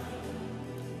honor.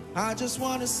 I just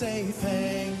want to say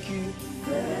thank you.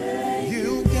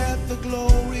 You get the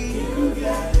glory. You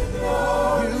get the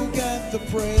glory. You get the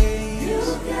praise.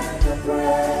 You get the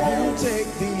praise. You take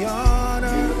the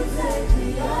honor. You take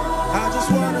the honor. I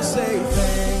just want to say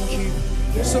thank you.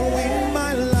 So in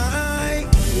my life,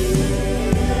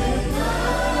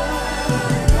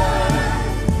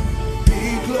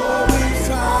 be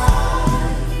glorified.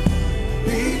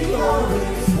 Be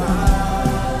glorified.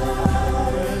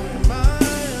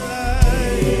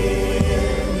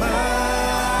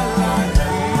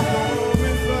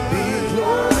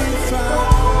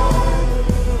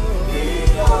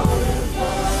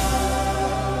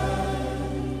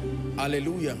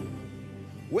 Hallelujah.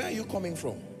 Where are you coming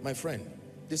from, my friend?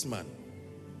 This man.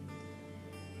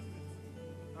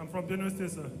 I'm from Benue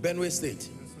State, sir. Benue State.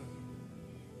 Yes, sir.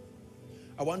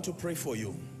 I want to pray for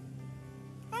you.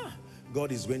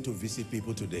 God is going to visit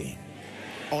people today.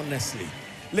 Honestly.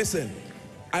 Listen,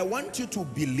 I want you to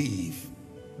believe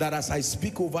that as I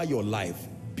speak over your life,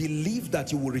 believe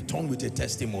that you will return with a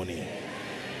testimony.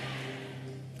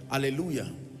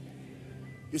 Hallelujah.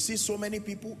 You see so many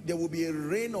people, there will be a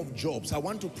rain of jobs. I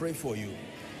want to pray for you.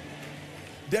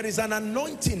 There is an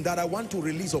anointing that I want to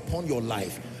release upon your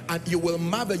life, and you will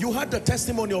marvel. You heard the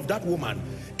testimony of that woman.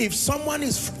 If someone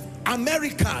is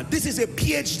America, this is a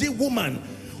PhD woman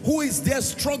who is there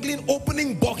struggling,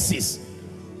 opening boxes,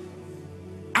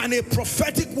 and a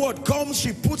prophetic word comes,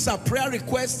 she puts her prayer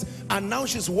request, and now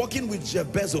she's working with Jeff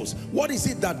Bezos. What is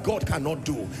it that God cannot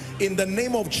do? In the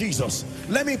name of Jesus,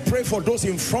 let me pray for those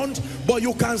in front, but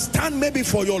you can stand maybe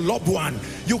for your loved one.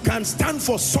 You can stand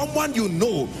for someone you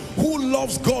know who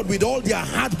loves God with all their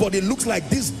heart, but it looks like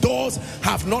these doors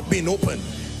have not been opened.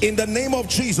 In the name of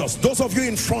Jesus, those of you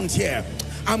in front here,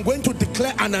 I'm going to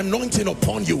declare an anointing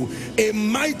upon you. A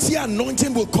mighty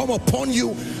anointing will come upon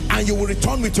you, and you will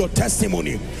return with your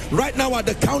testimony. Right now, at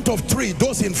the count of 3,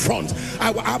 those in front,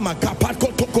 I want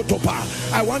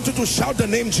you to shout the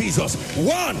name Jesus.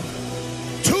 1,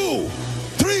 2,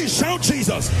 3, shout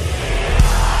Jesus.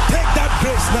 Take that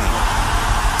grace now.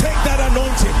 Take that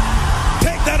anointing.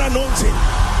 Take that anointing.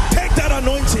 Take that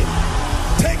anointing.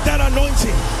 Take that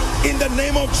anointing. In the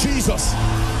name of Jesus,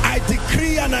 I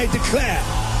decree and I declare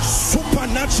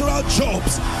supernatural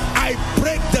jobs. I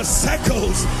break the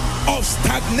circles of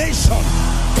stagnation,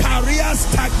 career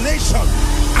stagnation.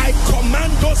 I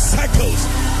command those circles,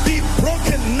 be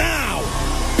broken now,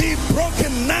 be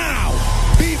broken now,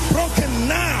 be broken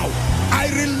now.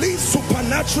 I release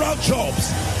supernatural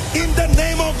jobs in the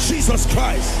name of Jesus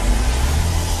Christ.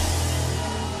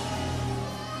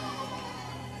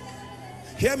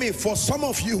 Hear me, for some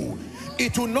of you,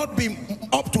 it will not be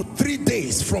up to 3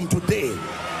 days from today.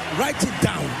 Write it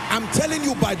down. I'm telling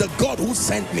you by the God who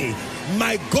sent me,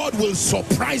 my God will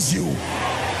surprise you.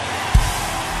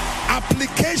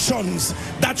 Applications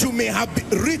that you may have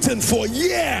written for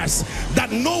years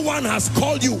that no one has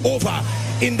called you over,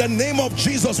 in the name of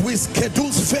Jesus, we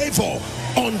schedule favor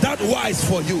on that wise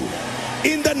for you.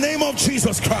 In the name of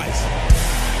Jesus Christ.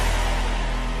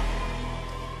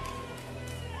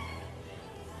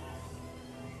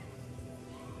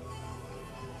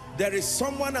 There is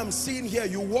someone I'm seeing here,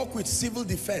 you work with civil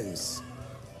defense.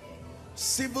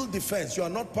 Civil defense, you are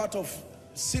not part of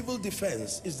civil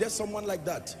defense. Is there someone like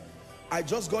that? I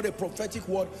just got a prophetic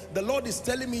word. The Lord is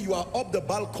telling me you are up the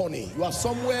balcony. You are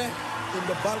somewhere in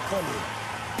the balcony.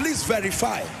 Please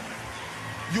verify.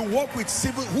 You work with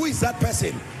civil. Who is that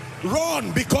person?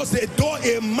 Run, because the door,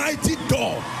 a mighty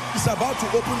door, is about to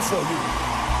open for you.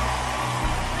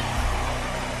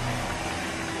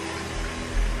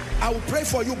 I will pray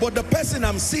for you, but the person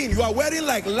I'm seeing, you are wearing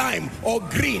like lime or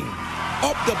green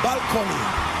up the balcony.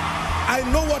 I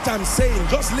know what I'm saying.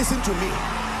 Just listen to me.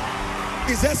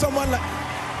 Is there someone like...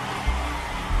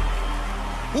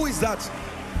 Who is that?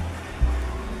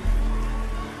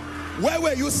 Where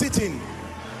were you sitting?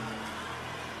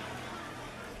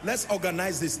 Let's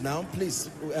organize this now, please.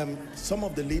 Some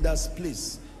of the leaders,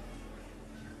 please.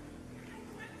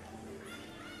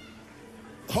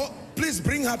 Please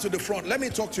bring her to the front. Let me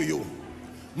talk to you.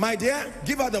 My dear,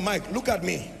 give her the mic. Look at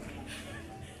me.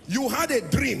 You had a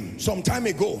dream some time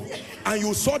ago, and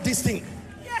you saw this thing.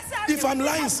 Yes, sir. If I'm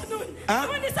lying,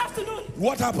 Even this afternoon.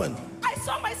 What happened? I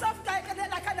saw myself like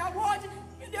an award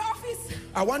in the office.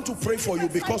 I want to pray for you,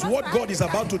 because what God is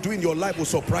about to do in your life will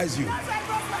surprise you. That's why I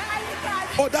brought my ID card.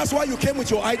 Oh, that's why you came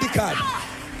with your ID card.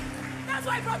 That's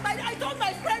why I told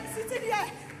my friend sitting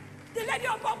here, the lady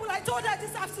on purple, I told her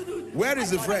this afternoon. Where is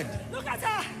the friend? Look at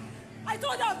her. I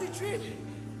told her of the dream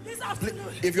this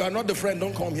afternoon. If you are not the friend,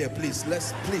 don't come here, please.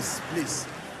 Please.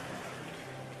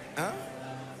 Huh?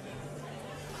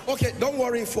 Okay, don't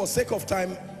worry, for sake of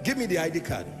time, give me the ID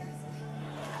card.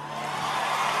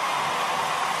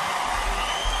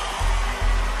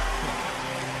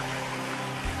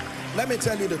 Let me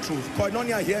tell you the truth.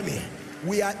 Koinonia, hear me.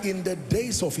 We are in the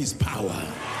days of his power.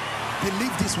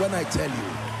 Believe this when I tell you.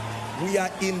 We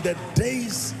are in the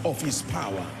days of his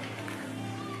power.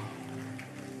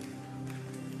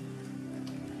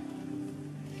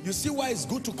 You see why it's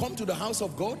good to come to the house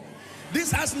of God?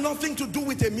 This has nothing to do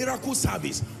with a miracle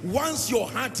service. Once your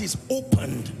heart is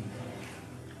opened,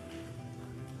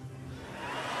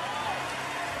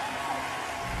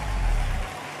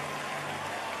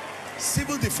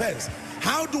 civil defense.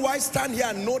 How do I stand here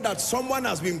and know that someone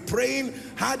has been praying,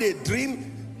 had a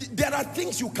dream? There are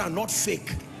things you cannot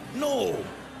fake. No.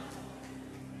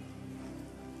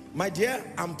 My dear,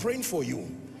 I'm praying for you.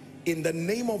 in the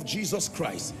name of Jesus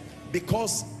Christ,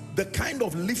 because the kind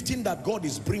of lifting that God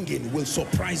is bringing will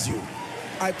surprise you.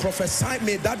 I prophesy,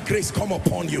 may that grace come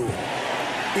upon you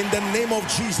in the name of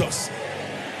Jesus.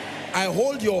 I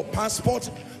hold your passport.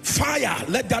 Fire,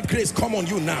 let that grace come on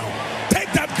you now.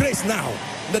 Take that grace now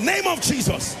in the name of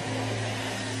Jesus.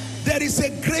 There is a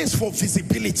grace for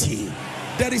visibility.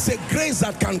 There is a grace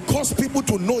that can cause people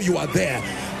to know you are there.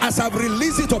 As I've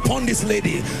released it upon this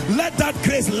lady, let that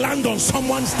grace land on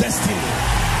someone's destiny.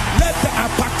 Let the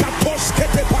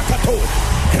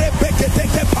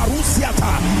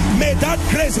may that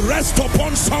grace rest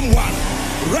upon someone,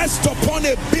 rest upon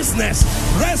a business,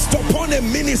 rest upon a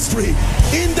ministry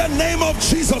in the name of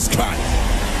Jesus Christ.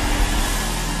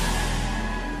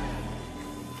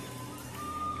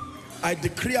 I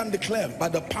decree and declare by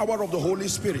the power of the Holy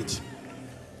Spirit,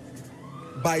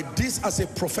 by this as a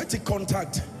prophetic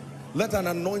contact, let an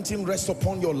anointing rest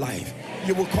upon your life.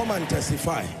 You will come and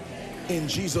testify in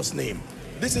Jesus' name.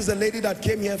 This is the lady that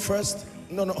came here first.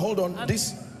 No, hold on.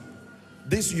 This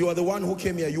you are the one who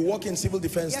came here. You work in civil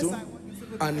defense too? I work in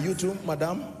civil defense. And you too,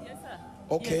 madam? Yes, sir.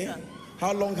 Okay. Yes, sir.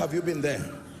 How long have you been there?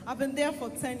 I've been there for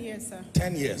 10 years, sir.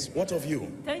 10 years. What of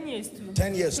you? 10 years too.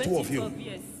 10 years, two of you.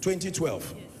 Years.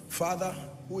 2012. Yes. Father,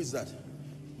 who is that?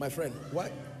 My friend.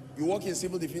 Why? You work in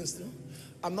civil defense too?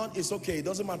 I'm not, it's okay. It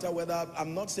doesn't matter whether,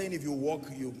 I'm not saying if you work,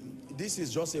 this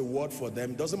is just a word for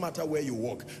them. It doesn't matter where you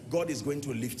work. God is going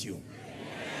to lift you.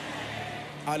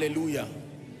 Hallelujah.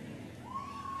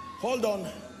 Hold on.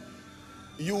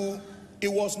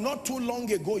 It was not too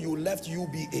long ago you left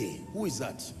UBA. Who is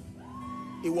that?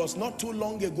 It was not too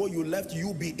long ago you left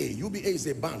UBA. UBA is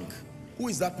a bank. Who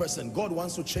is that person? God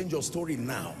wants to change your story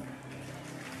now.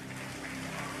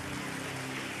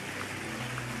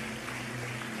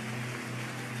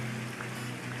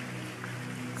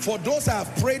 For those I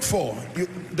have prayed for,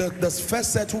 the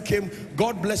first set who came,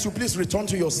 God bless you. Please return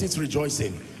to your seats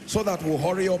rejoicing, so that we'll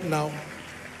hurry up now.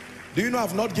 Do you know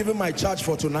I've not given my charge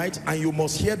for tonight, and you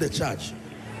must hear the charge?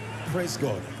 Praise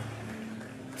God.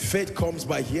 Faith comes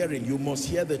by hearing. You must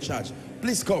hear the charge.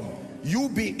 Please come.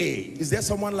 UBA. Is there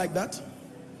someone like that?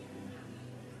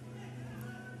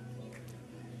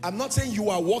 I'm not saying you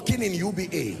are working in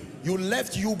UBA. You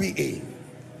left UBA.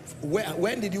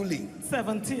 When did you leave?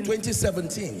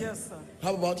 2017. Yes, sir.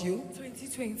 How about you?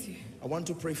 2020. I want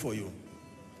to pray for you.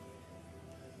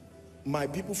 My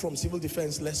people from civil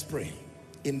defense, let's pray.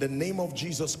 In the name of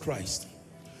Jesus Christ.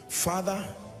 Father,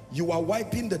 you are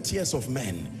wiping the tears of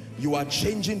men. You are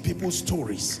changing people's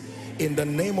stories. In the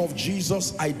name of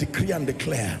Jesus, I decree and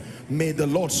declare, may the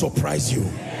Lord surprise you.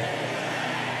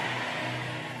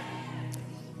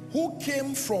 Who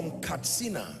came from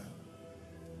Katsina?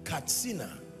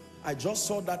 Katsina. I just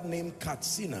saw that name,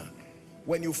 Katsina.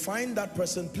 When you find that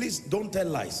person, please don't tell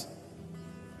lies.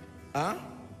 Huh?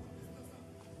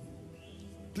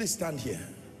 Please stand here.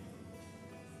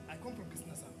 I come from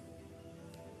business, sir.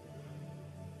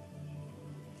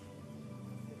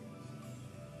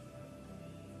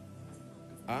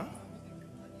 Huh?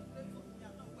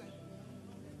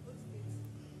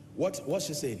 What's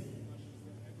she saying?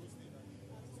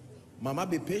 Mama,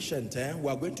 be patient. We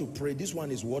are going to pray. This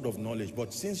one is word of knowledge.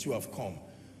 But since you have come,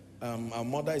 our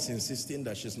mother is insisting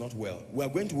that she's not well.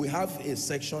 We have a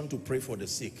section to pray for the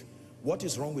sick. What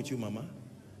is wrong with you, Mama?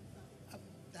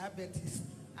 Diabetes.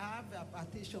 I have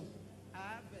hypertension. I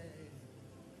have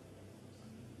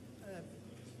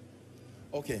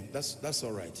Okay, that's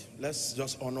all right. Let's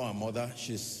just honor our mother.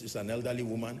 She's an elderly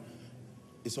woman.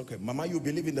 It's okay. Mama, you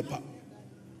believe in the power.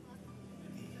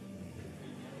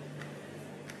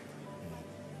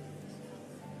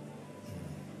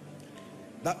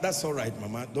 That's all right,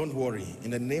 Mama. Don't worry.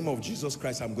 In the name of Jesus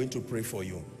Christ, I'm going to pray for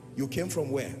you. You came from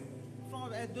where?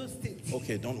 From Edo State.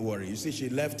 Okay, don't worry. You see, she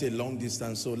left a long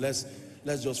distance, so let's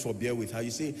just forbear with her. You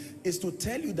see, it's to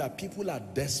tell you that people are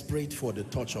desperate for the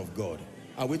touch of God.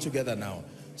 Are we together now?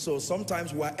 So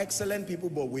sometimes we're excellent people,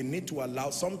 but we need to allow,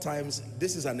 sometimes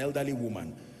this is an elderly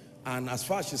woman. And as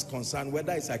far as she's concerned,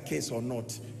 whether it's a case or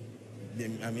not,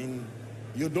 I mean,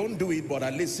 you don't do it, but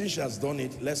at least since she has done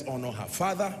it, let's honor her.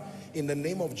 Father, in the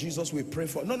name of Jesus, we pray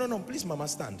for... No, please, Mama,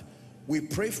 stand. We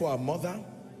pray for our mother.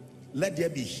 Let there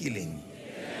be healing.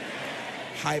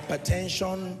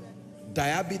 Hypertension,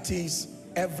 diabetes,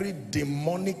 every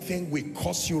demonic thing we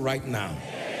curse you right now.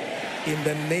 In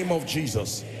the name of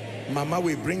Jesus. Mama,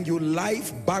 we bring you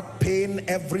life, back pain,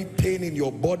 every pain in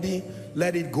your body.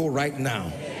 Let it go right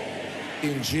now.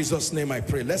 In Jesus' name I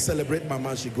pray. Let's celebrate Mama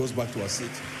as she goes back to her seat.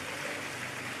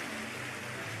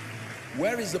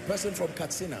 Where is the person from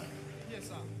Katsina? Yes,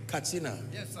 sir. Katsina.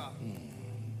 Yes, sir.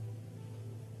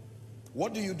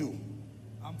 What do you do?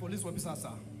 I'm police officer,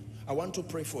 sir. I want to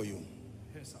pray for you.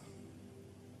 Yes, sir.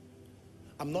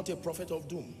 I'm not a prophet of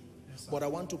doom, Yes, but I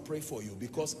want to pray for you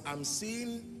because I'm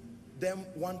seeing them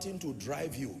wanting to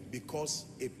drive you because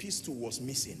a pistol was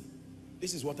missing.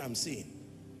 This is what I'm seeing.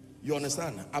 You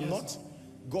understand? I'm not,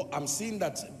 I'm seeing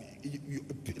that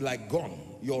like gun,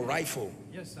 your rifle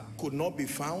could not be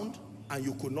found and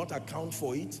you could not account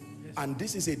for it. And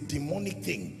this is a demonic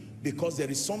thing because there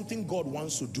is something God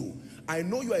wants to do. I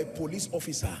know you are a police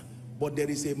officer, but there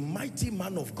is a mighty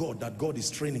man of God that God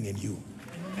is training in you.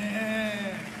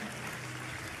 Amen.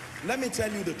 Let me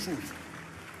tell you the truth.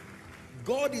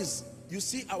 God is, you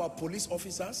see our police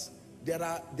officers, there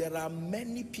are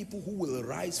many people who will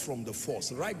rise from the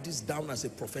force. Write this down as a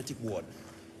prophetic word.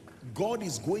 God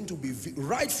is going to be,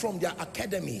 right from their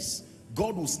academies,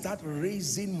 God will start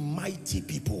raising mighty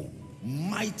people.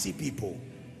 Mighty people.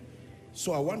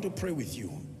 So I want to pray with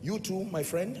you. You too, my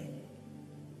friend.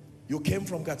 You came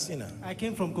from Katsina. I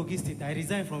came from Kogi State. I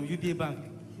resigned from UBA Bank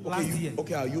last year.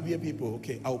 Okay, our UBA people.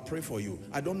 Okay, I'll pray for you.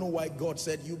 I don't know why God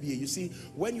said UBA. You see,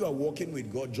 when you are walking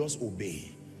with God, just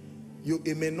obey.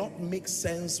 It may not make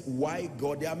sense why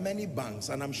God, there are many banks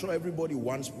and I'm sure everybody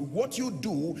wants, what you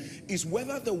do is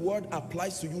whether the word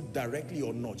applies to you directly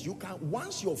or not, you can,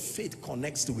 once your faith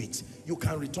connects to it, you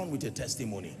can return with a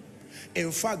testimony.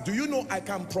 In fact, do you know I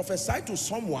can prophesy to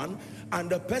someone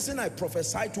and the person I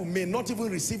prophesy to may not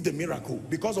even receive the miracle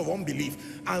because of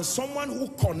unbelief, and someone who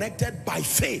connected by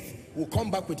faith will come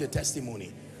back with a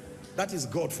testimony. That is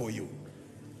God for you.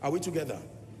 Are we together?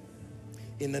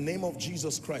 In the name of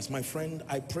Jesus Christ, my friend,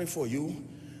 I pray for you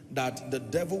that the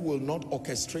devil will not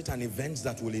orchestrate an event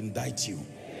that will indict you.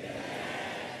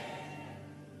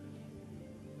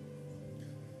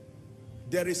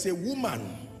 There is a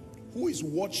woman who is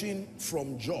watching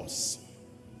from Jos.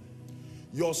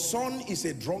 Your son is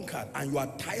a drunkard and you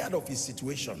are tired of his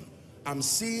situation. I'm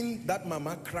seeing that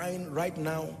mama crying right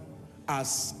now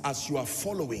as you are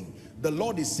following. The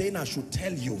Lord is saying I should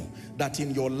tell you that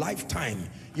in your lifetime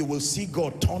you will see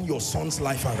God turn your son's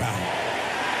life around.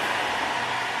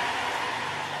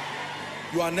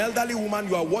 You are an elderly woman,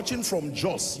 you are watching from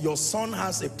Jos. Your son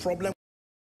has a problem,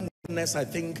 I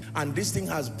think, and this thing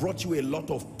has brought you a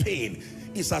lot of pain.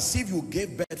 It's as if you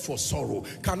gave birth for sorrow.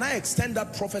 Can I extend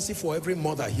that prophecy for every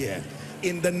mother here?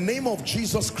 In the name of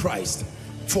Jesus Christ,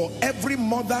 for every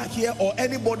mother here or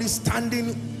anybody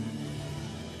standing,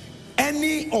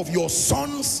 any of your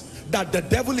sons that the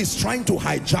devil is trying to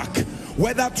hijack,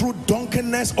 whether through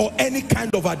drunkenness or any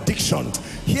kind of addiction,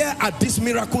 here at this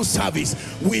miracle service,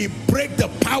 we break the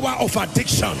power of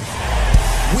addiction.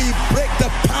 We break the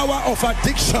power of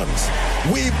addictions.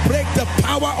 We break the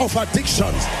power of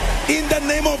addictions in the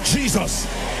name of Jesus.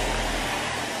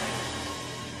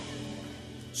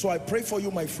 So I pray for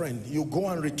you, my friend. You go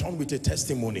and return with a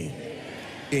testimony.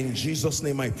 In Jesus'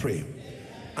 name I pray.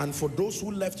 And for those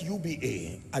who left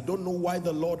UBA, I don't know why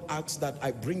the Lord asked that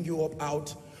I bring you up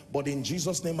out, but in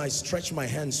Jesus' name I stretch my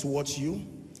hands towards you.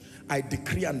 I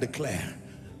decree and declare,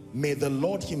 may the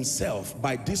Lord himself,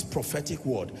 by this prophetic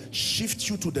word, shift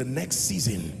you to the next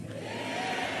season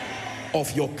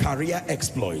of your career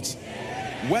exploits.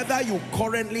 Whether you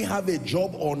currently have a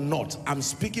job or not, I'm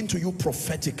speaking to you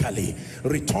prophetically.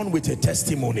 Return with a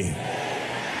testimony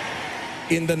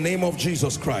in the name of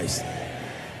Jesus Christ.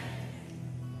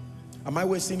 Am I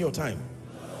wasting your time?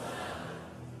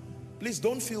 Please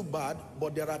don't feel bad,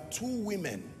 but there are two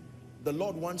women the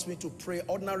Lord wants me to pray.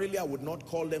 Ordinarily, I would not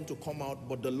call them to come out,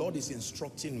 but the Lord is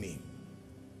instructing me.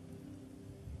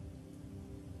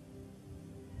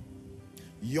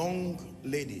 Young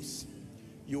ladies,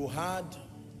 you had,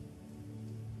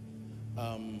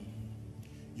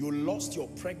 you lost your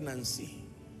pregnancy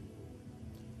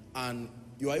and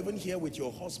you are even here with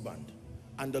your husband,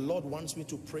 and the Lord wants me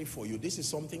to pray for you. This is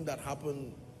something that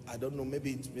happened, I don't know,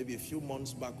 maybe a few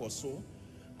months back or so,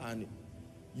 and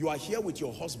you are here with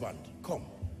your husband. Come.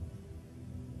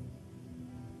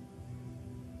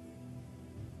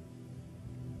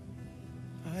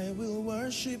 I will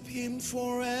worship him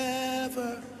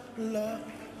forever, love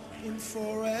him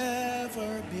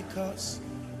forever, because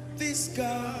this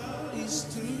God is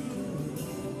too good.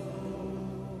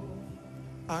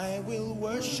 I will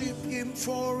worship him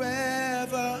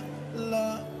forever,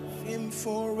 love him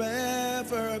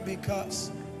forever,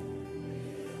 because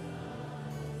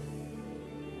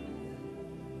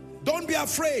don't be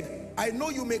afraid. I know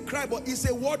you may cry, but it's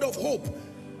a word of hope.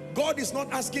 God is not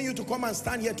asking you to come and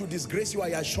stand here to disgrace you, I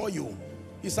assure you.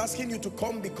 He's asking you to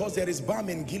come because there is balm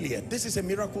in Gilead. This is a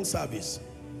miracle service.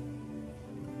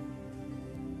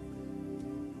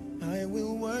 I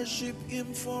will worship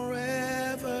him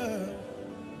forever.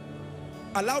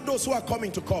 Allow those who are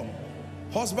coming to come.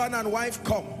 Husband and wife,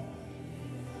 come.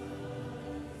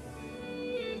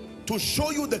 to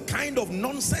show you the kind of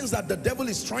nonsense that the devil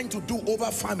is trying to do over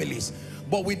families.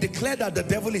 But we declare that the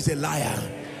devil is a liar.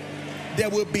 There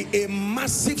will be a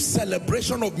massive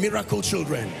celebration of miracle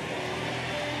children.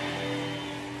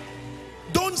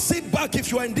 Don't sit back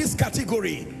if you are in this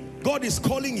category. God is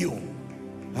calling you.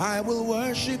 I will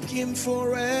worship him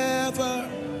forever,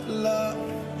 love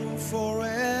him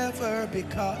forever,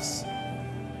 because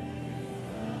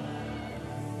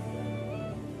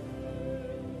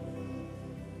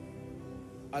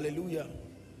hallelujah.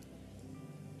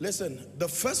 Listen, the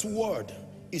first word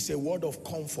is a word of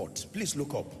comfort. Please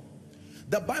look up.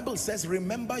 The Bible says,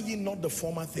 remember ye not the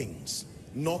former things,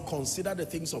 nor consider the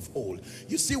things of old.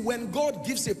 You see, when God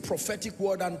gives a prophetic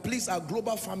word, and please, our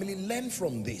global family, learn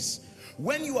from this.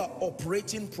 When you are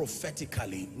operating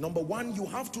prophetically, number one, you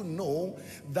have to know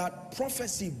that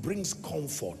prophecy brings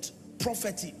comfort.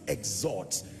 Prophecy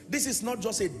exhorts. This is not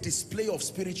just a display of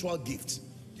spiritual gifts.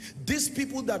 These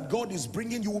people that God is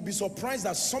bringing, you will be surprised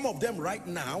that some of them right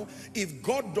now, if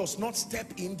God does not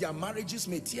step in, their marriages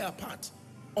may tear apart.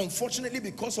 Unfortunately,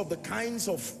 because of the kinds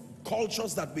of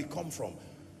cultures that we come from.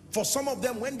 For some of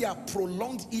them, when there are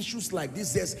prolonged issues like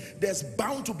this, there's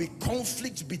bound to be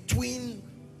conflict between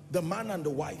the man and the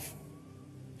wife.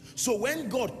 So when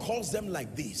God calls them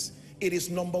like this, it is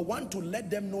number one to let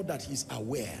them know that he's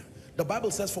aware. The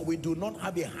Bible says, for we do not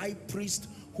have a high priest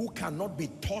who cannot be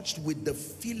touched with the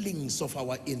feelings of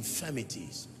our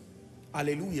infirmities.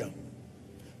 Hallelujah.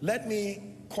 Let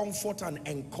me comfort and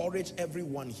encourage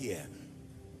everyone here.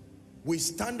 We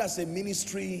stand as a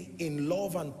ministry in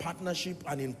love and partnership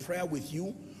and in prayer with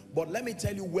you. But let me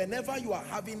tell you, whenever you are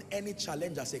having any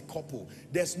challenge as a couple,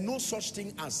 there's no such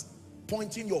thing as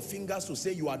pointing your fingers to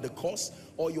say you are the cause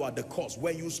or you are the cause.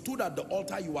 When you stood at the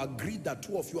altar, you agreed that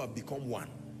two of you have become one.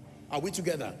 Are we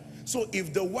together? So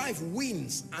if the wife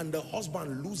wins and the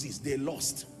husband loses, they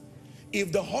lost.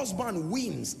 If the husband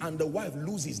wins and the wife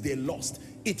loses, they lost.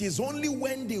 It is only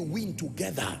when they win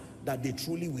together that they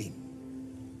truly win.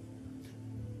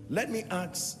 Let me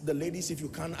ask the ladies, if you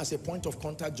can, as a point of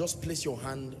contact, just place your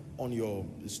hand on your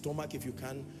stomach if you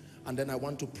can, and then I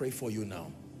want to pray for you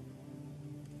now.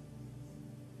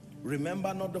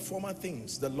 Remember not the former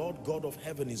things. The Lord God of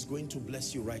heaven is going to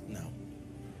bless you right now.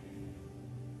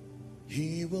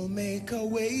 He will make a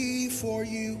way for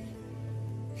you.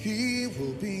 He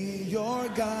will be your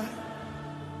guide.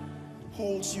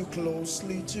 Holds you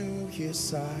closely to his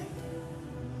side.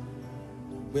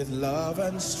 With love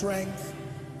and strength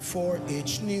for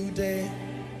each new day.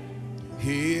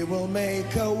 He will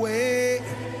make a way.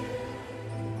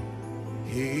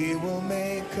 He will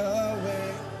make a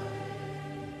way.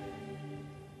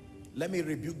 Let me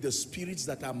rebuke the spirits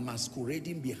that are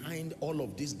masquerading behind all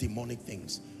of these demonic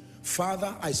things.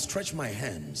 Father, I stretch my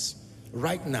hands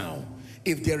right now.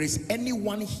 If there is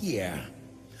anyone here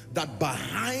that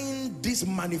behind these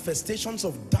manifestations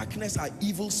of darkness are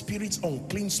evil spirits,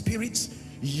 unclean spirits,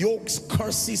 yokes,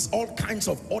 curses, all kinds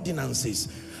of ordinances,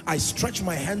 I stretch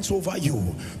my hands over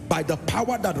you. By the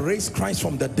power that raised Christ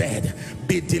from the dead,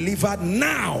 be delivered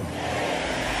now.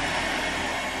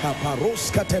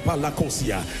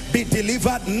 Be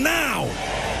delivered now.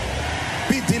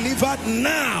 Be delivered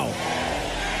now.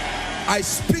 I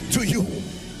speak to you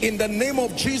in the name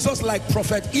of Jesus, like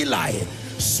Prophet Eli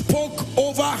spoke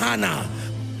over Hannah.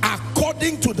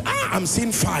 According to I'm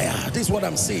seeing fire. This is what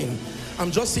I'm seeing. I'm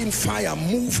just seeing fire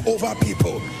move over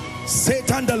people.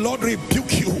 Satan, the Lord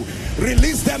rebuke you.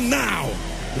 Release them now.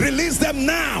 Release them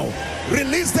now.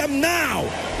 Release them now.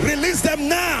 Release them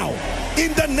now.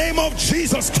 In the name of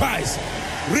Jesus Christ.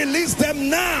 Release them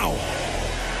now.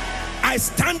 I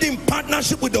stand in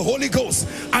partnership with the Holy Ghost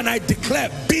and I declare,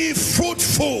 be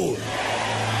fruitful.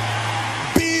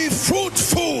 Be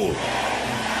fruitful.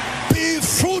 Be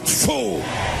fruitful.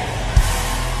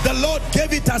 The Lord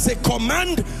gave it as a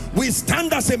command. We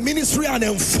stand as a ministry and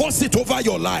enforce it over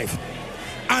your life.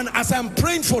 And as I'm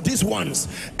praying for these ones,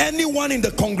 anyone in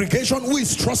the congregation who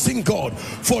is trusting God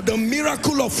for the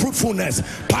miracle of fruitfulness,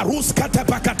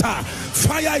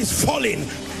 fire is falling.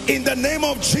 In the name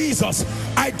of Jesus,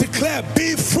 I declare,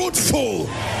 be fruitful.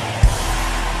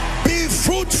 Be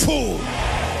fruitful.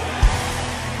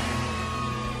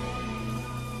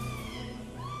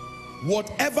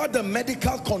 Whatever the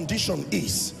medical condition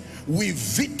is, we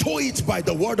veto it by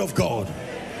the word of God.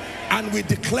 And we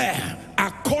declare,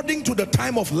 according to the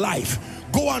time of life,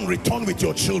 go and return with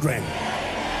your children.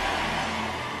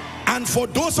 And for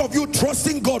those of you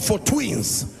trusting God for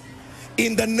twins,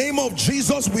 in the name of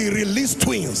Jesus, we release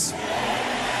twins.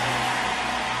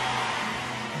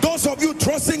 Those of you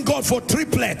trusting God for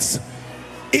triplets,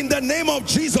 in the name of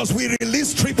Jesus, we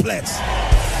release triplets.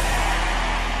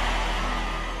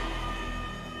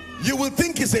 You will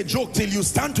think it's a joke till you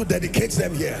stand to dedicate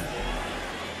them here.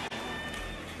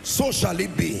 So shall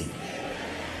it be.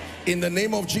 In the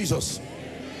name of Jesus.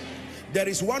 There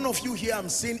is one of you here, I'm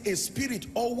seeing a spirit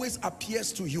always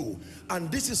appears to you, and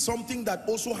this is something that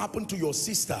also happened to your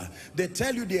sister. They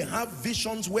tell you they have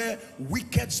visions where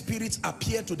wicked spirits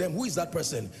appear to them. Who is that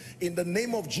person? In the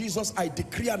name of Jesus, I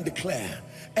decree and declare,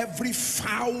 every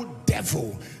foul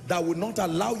devil that will not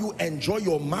allow you enjoy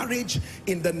your marriage,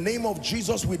 in the name of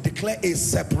Jesus, we declare a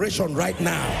separation right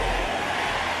now.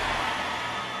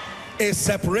 A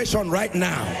separation right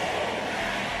now.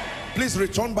 Please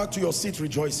return back to your seat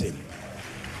rejoicing.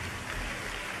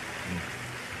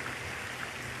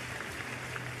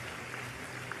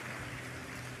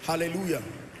 Hallelujah.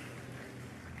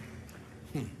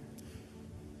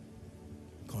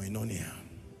 Koinonia.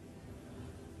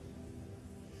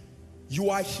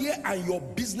 You are here and your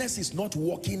business is not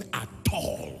working at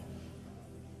all.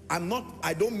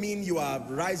 I don't mean you are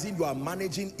rising, you are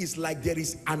managing. It's like there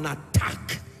is an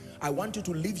attack. I want you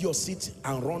to leave your seat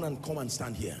and run and come and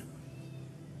stand here.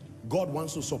 God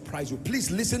wants to surprise you.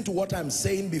 Please listen to what I'm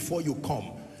saying before you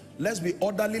come. Let's be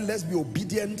orderly, let's be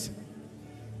obedient.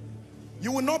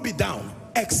 You will not be down.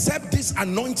 Accept this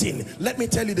anointing. Let me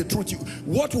tell you the truth.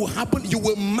 What will happen? You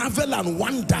will marvel and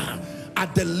wonder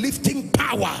at the lifting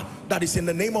power that is in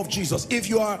the name of Jesus. If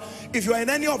you are in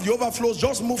any of the overflows,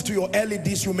 just move to your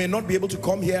LEDs. You may not be able to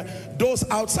come here. Those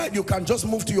outside, you can just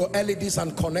move to your LEDs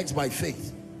and connect by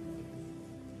faith.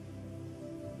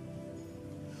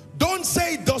 Don't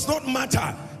say it does not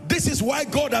matter. This is why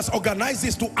God has organized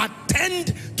this, to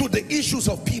attend to the issues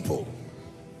of people.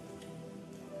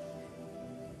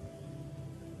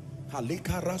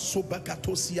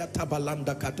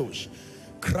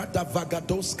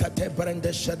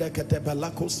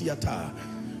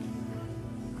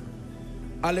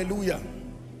 Hallelujah.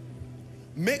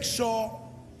 Make sure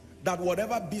that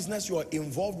whatever business you are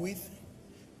involved with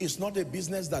is not a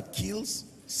business that kills,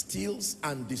 steals,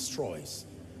 and destroys.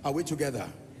 Are we together?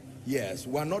 Yes.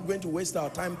 We are not going to waste our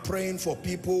time praying for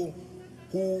people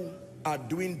who are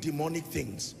doing demonic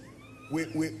things.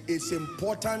 It's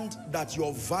important that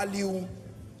your value,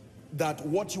 that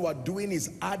what you are doing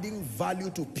is adding value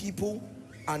to people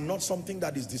and not something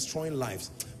that is destroying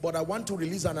lives. But I want to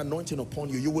release an anointing upon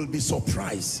you. You will be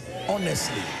surprised,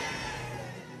 honestly.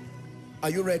 Are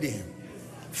you ready?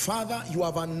 Father, you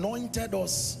have anointed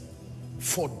us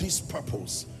for this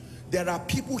purpose. There are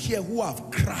people here who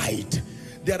have cried.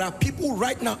 There are people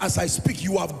right now, as I speak,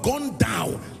 you have gone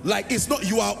down. Like it's not,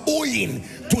 you are owing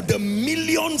to the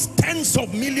millions, tens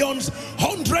of millions,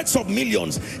 hundreds of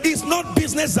millions. It's not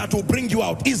business that will bring you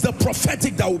out. It's the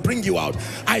prophetic that will bring you out.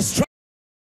 I stretch,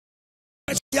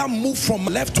 move from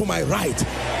left to my right.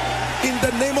 In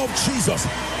the name of Jesus,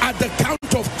 at the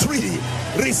count of 3,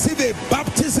 receive a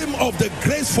baptism of the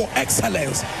grace for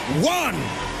excellence. 1,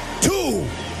 2,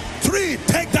 3.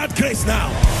 Take that grace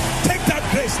now. Take that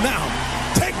grace now.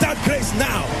 Take that grace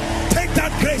now. Take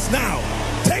that grace now.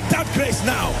 Take that grace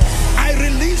now. I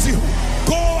release you.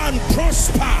 Go and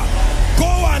prosper. Go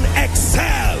and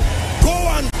excel. Go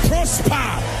and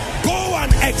prosper. Go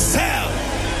and excel.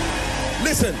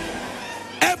 Listen.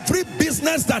 Every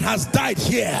business that has died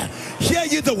here, hear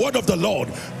ye the word of the Lord.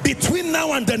 Between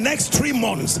now and the next 3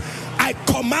 months, I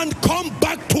command, come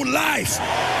back to life.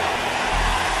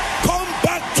 Come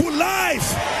back to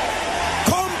life.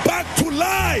 Come back to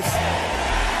life.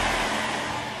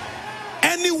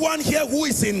 Anyone here who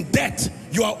is in debt,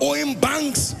 you are owing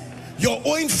banks, you're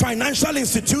owing financial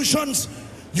institutions,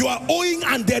 you are owing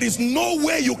and there is no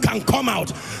way you can come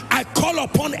out. I call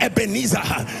upon Ebenezer,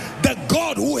 the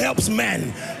God who helps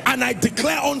men, and I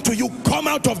declare unto you, come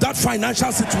out of that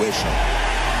financial situation.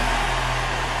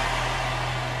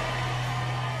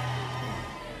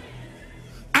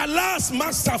 Alas,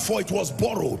 master, for it was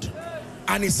borrowed.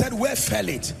 And he said, where fell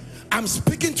it? I'm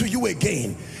speaking to you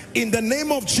again. In the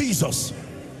name of Jesus,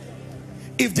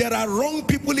 if there are wrong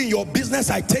people in your business,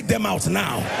 I take them out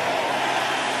now.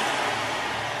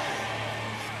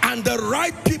 And the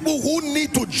right people who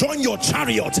need to join your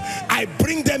chariot, I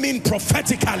bring them in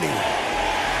prophetically.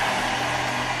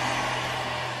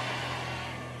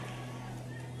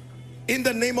 In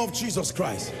the name of Jesus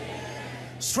Christ.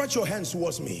 Stretch your hands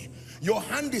towards me. Your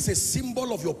hand is a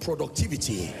symbol of your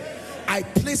productivity. I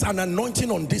place an anointing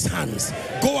on these hands.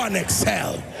 Go and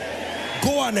excel.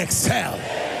 Go and excel.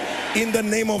 In the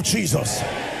name of Jesus.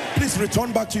 Please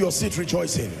return back to your seat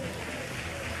rejoicing.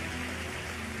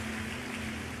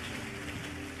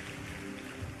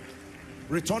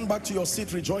 Return back to your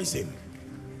seat rejoicing.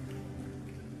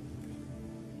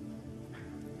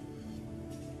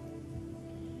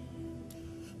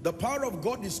 The power of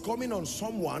God is coming on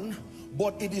someone,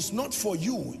 but it is not for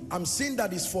you. I'm saying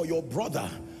that it's for your brother,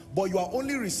 but you are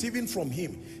only receiving from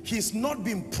him. He's not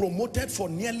been promoted for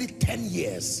nearly 10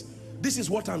 years. This is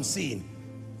what I'm saying.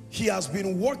 He has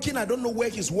been working, I don't know where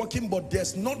he's working, but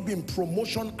there's not been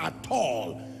promotion at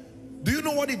all. Do you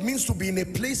know what it means to be in a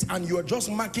place and you're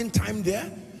just marking time there?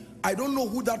 I don't know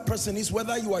who that person is,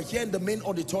 whether you are here in the main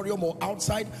auditorium or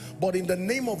outside, but in the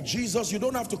name of Jesus, you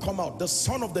don't have to come out. The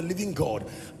Son of the living God,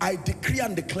 I decree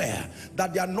and declare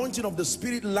that the anointing of the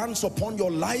Spirit lands upon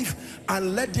your life,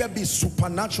 and let there be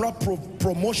supernatural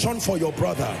promotion for your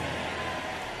brother.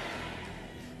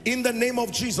 In the name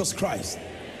of Jesus Christ.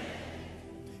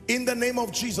 In the name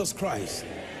of Jesus Christ.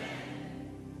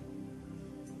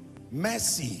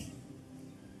 Mercy.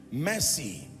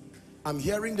 Mercy. I'm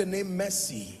hearing the name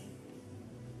Mercy.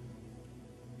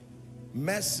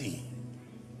 Mercy.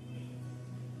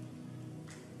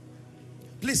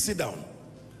 Please sit down.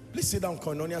 Please sit down,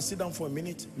 Koinonia. Sit down for a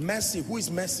minute. Mercy. Who is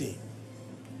Mercy?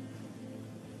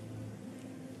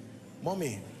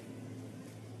 Mommy.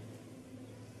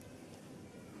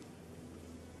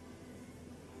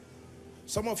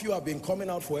 Some of you have been coming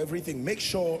out for everything. Make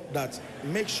sure that,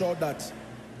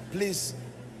 please,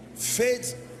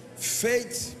 faith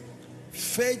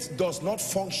does not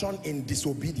function in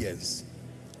disobedience.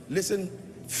 Listen,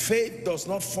 faith does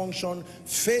not function.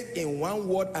 Faith, in one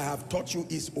word I have taught you,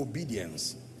 is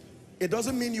obedience. It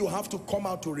doesn't mean you have to come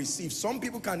out to receive. Some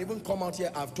people can even come out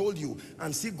here, I've told you,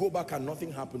 and see, go back and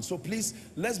nothing happens. So please,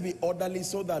 let's be orderly,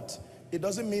 so that it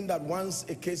doesn't mean that once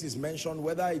a case is mentioned,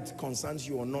 whether it concerns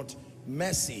you or not.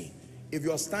 Mercy. If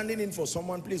you are standing in for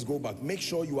someone, please go back. Make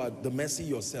sure you are the mercy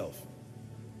yourself.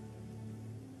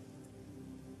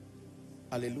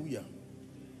 Hallelujah.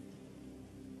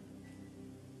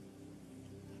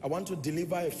 I want to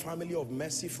deliver a family of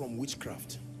mercy from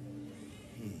witchcraft.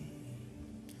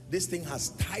 This thing has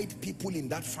tied people in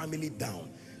that family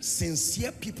down.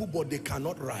 Sincere people, but they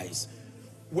cannot rise.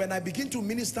 When I begin to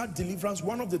minister deliverance,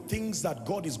 one of the things that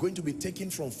God is going to be taking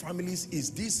from families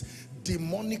is this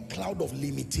demonic cloud of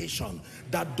limitation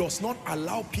that does not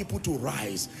allow people to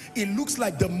rise. It looks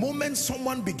like the moment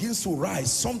someone begins to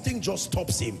rise, something just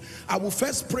stops him. I will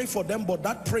first pray for them, but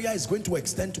that prayer is going to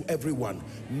extend to everyone.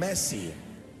 Mercy.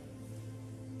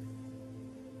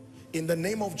 In the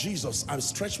name of Jesus, I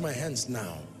stretch my hands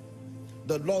now.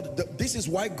 The Lord, this is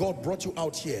why God brought you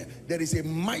out here. There is a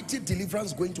mighty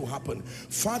deliverance going to happen.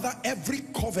 Father, every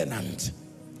covenant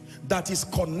that is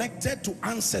connected to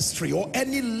ancestry or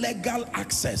any legal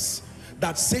access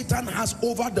that Satan has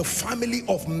over the family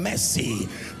of mercy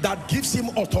that gives him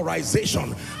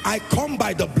authorization, I come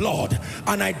by the blood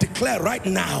and I declare right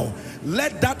now,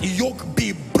 let that yoke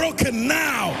be broken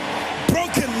now,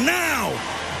 broken now,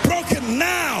 broken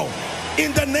now,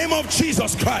 in the name of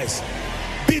Jesus Christ.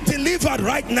 Be delivered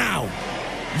right now.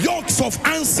 Yokes of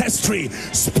ancestry,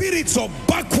 spirits of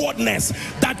backwardness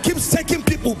that keeps taking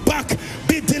people back,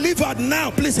 be delivered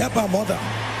now. Please help our mother.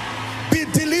 Be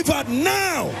delivered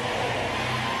now.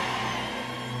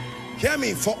 Hear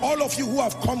me, for all of you who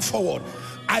have come forward,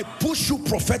 I push you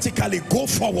prophetically, go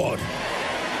forward.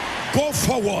 Go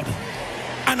forward.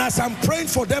 And as I'm praying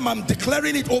for them, I'm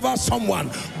declaring it over someone.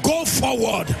 Go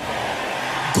forward.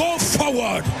 Go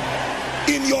forward.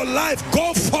 In your life,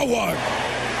 go forward.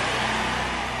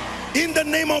 In the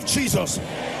name of Jesus.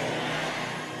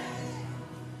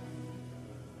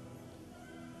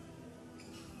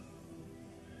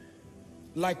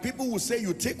 Like people will say,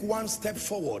 you take one step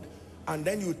forward and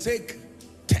then you take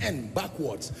 10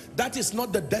 backwards. That is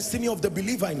not the destiny of the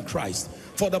believer in Christ.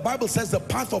 For the Bible says the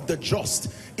path of the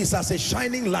just is as a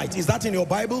shining light. Is that in your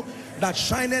Bible? That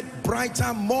shineth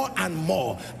brighter more and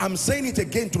more. I'm saying it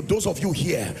again to those of you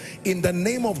here. In the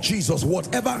name of Jesus,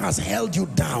 whatever has held you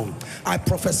down, I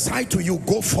prophesy to you,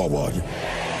 go forward.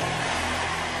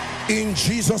 In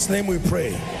Jesus' name we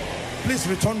pray. Please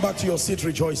return back to your seat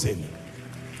rejoicing.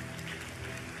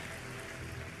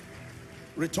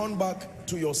 Return back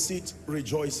to your seat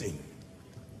rejoicing.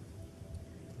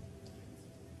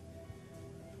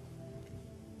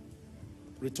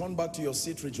 Return back to your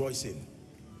seat rejoicing.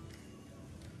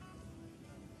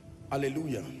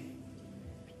 Hallelujah.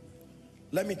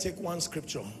 Let me take one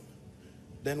scripture,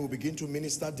 then we'll begin to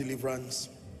minister deliverance,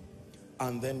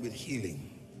 and then with healing.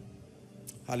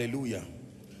 Hallelujah.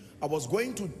 I was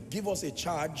going to give us a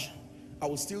charge. I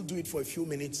will still do it for a few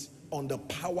minutes on the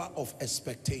power of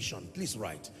expectation. Please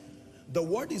write. The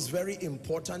word is very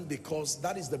important because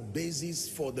that is the basis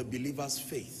for the believer's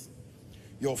faith.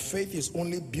 Your faith is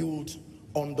only built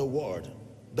on the word.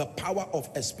 The power of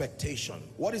expectation.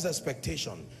 What is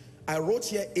expectation? I wrote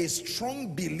here a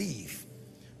strong belief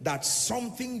that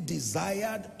something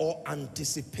desired or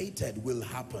anticipated will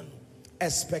happen.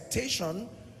 Expectation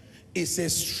is a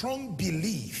strong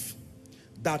belief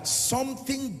that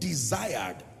something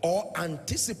desired or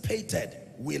anticipated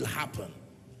will happen.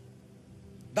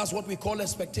 That's what we call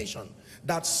expectation.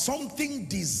 That something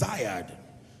desired,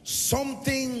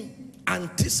 something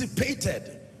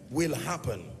anticipated will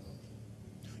happen.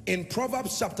 In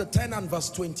Proverbs chapter 10 and verse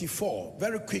 24,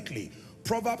 very quickly,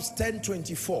 Proverbs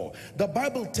 10:24, the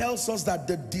Bible tells us that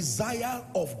the desire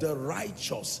of the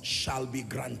righteous shall be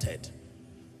granted.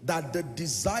 That the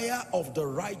desire of the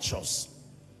righteous,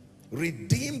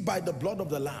 redeemed by the blood of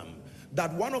the Lamb,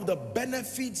 that one of the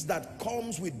benefits that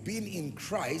comes with being in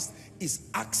Christ is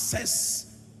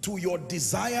access to your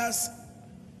desires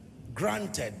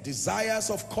granted. Desires,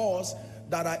 of course,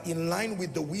 that are in line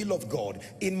with the will of God.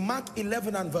 In Mark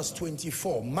 11 and verse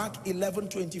 24, Mark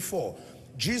 11:24,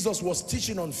 Jesus was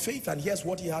teaching on faith, and here's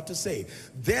what he had to say.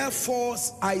 Therefore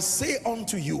I say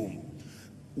unto you,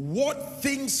 what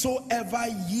things soever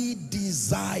ye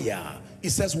desire,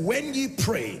 it says, when ye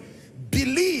pray,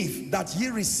 believe that ye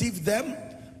receive them,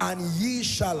 and ye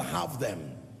shall have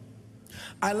them.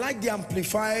 I like the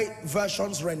Amplified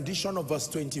Version's rendition of verse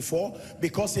 24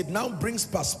 because it now brings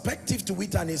perspective to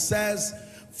it, and it says,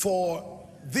 for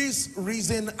this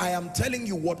reason I am telling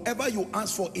you, whatever you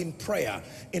ask for in prayer.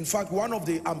 In fact, one of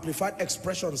the Amplified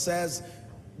expressions says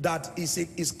that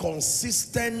is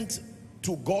consistent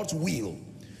to God's will.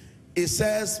 It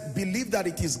says, believe that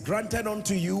it is granted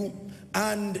unto you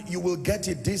and you will get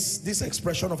it. This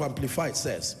expression of Amplified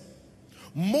says,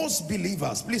 most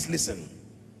believers, please listen,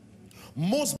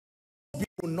 most people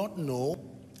do not know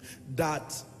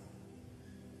that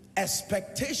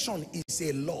expectation is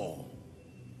a law.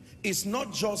 It's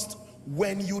not just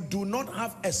when you do not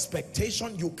have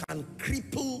expectation, you can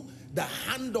cripple the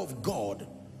hand of God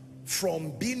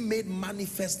from being made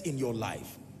manifest in your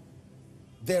life.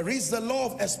 There is the law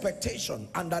of expectation,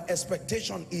 and that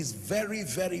expectation is very,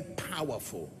 very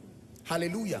powerful.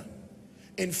 Hallelujah.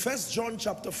 In 1 John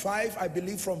chapter 5, I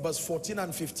believe from verse 14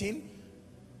 and 15,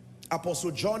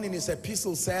 Apostle John in his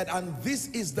epistle said, and this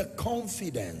is the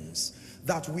confidence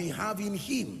that we have in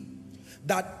him,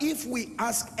 that if we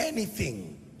ask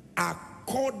anything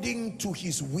according to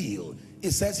his will,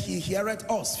 it says he heareth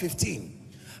us. 15.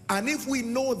 And if we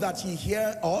know that he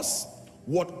hears us,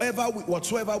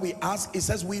 whatsoever we ask, it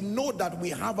says we know that we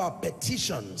have our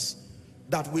petitions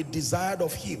that we desired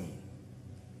of him.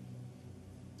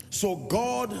 So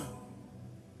God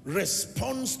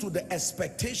responds to the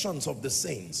expectations of the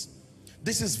saints.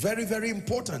 This is very, very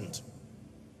important.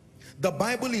 The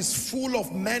Bible is full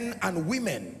of men and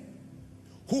women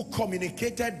who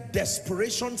communicated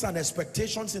desperations and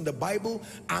expectations in the Bible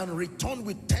and returned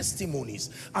with testimonies.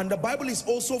 And the Bible is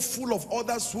also full of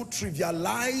others who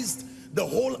trivialized the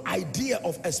whole idea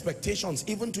of expectations,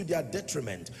 even to their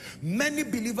detriment. Many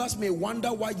believers may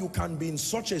wonder why you can be in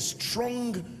such a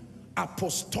strong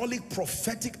apostolic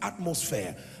prophetic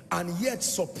atmosphere and yet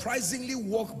surprisingly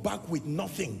walk back with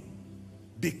nothing,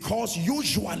 because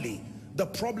usually the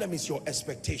problem is your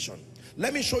expectation.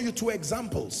 Let me show you two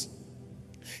examples.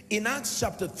 In Acts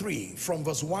chapter 3 from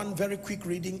verse 1, very quick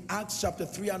reading, Acts chapter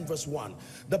 3 and verse 1,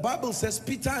 the Bible says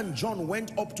Peter and John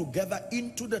went up together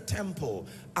into the temple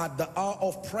at the hour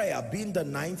of prayer, being the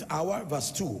 9th hour.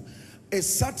 Verse 2, a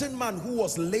certain man who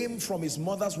was lame from his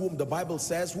mother's womb, the Bible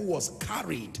says, who was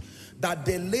carried, that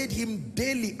they laid him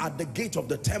daily at the gate of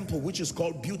the temple, which is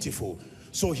called Beautiful,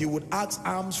 so he would ask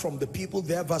alms from the people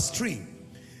there. Verse 3,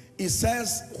 it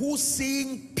says, who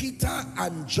seeing Peter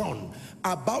and John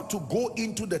about to go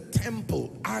into the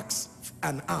temple asked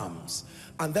an alms.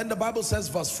 And then the Bible says,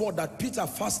 verse 4, that Peter,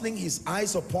 fastening his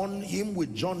eyes upon him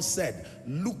with John, said,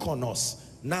 look on us.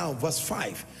 Now verse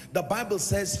 5, the Bible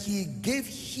says he gave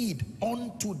heed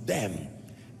unto them,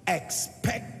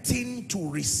 expecting to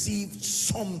receive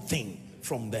something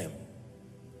from them.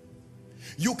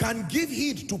 You can give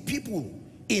heed to people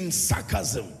in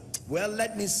sarcasm. Well,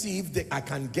 let me see if I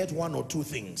can get one or two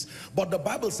things. But the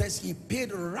Bible says he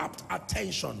paid rapt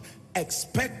attention,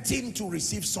 expecting to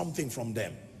receive something from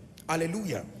them.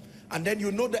 Hallelujah. And then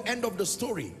you know the end of the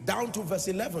story, down to verse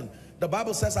 11. The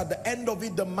Bible says at the end of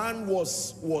it, the man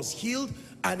was healed,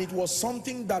 and it was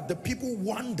something that the people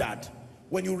wondered.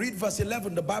 When you read verse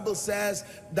 11, the Bible says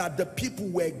that the people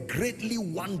were greatly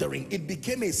wondering. It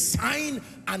became a sign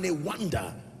and a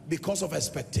wonder because of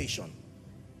expectation.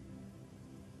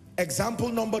 Example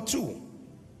number 2.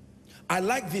 I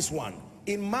like this one.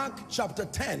 In Mark chapter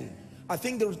 10, I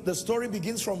think the story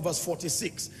begins from verse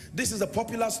 46. This is a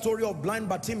popular story of blind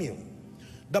Bartimaeus.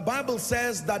 The Bible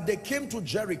says that they came to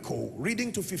Jericho,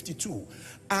 reading to 52.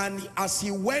 And as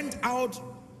he went out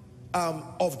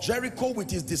of Jericho with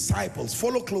his disciples,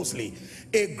 follow closely,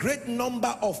 a great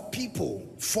number of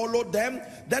people followed them.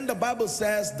 Then the Bible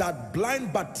says that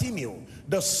blind Bartimaeus,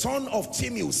 the son of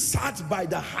Timaeus, sat by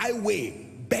the highway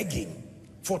begging.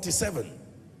 47.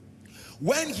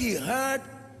 When he heard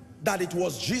that it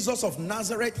was Jesus of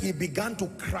Nazareth, he began to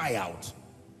cry out.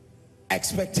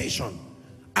 Expectation.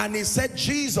 And he said,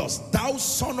 Jesus, thou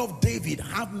son of David,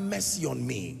 have mercy on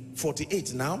me.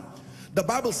 48 now. The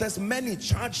Bible says many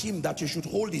charged him that you should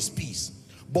hold his peace,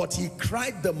 but he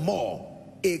cried the more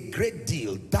a great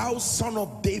deal, thou son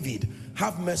of David,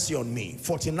 have mercy on me.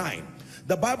 49.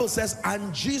 The Bible says,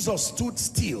 and Jesus stood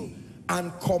still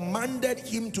and commanded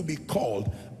him to be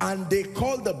called, and they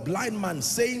called the blind man,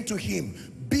 saying to him,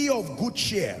 be of good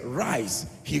cheer, rise,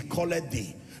 he calleth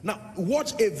thee. Now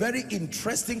watch a very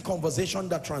interesting conversation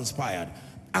that transpired.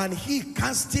 And he,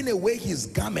 casting away his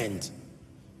garment,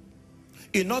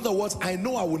 in other words, I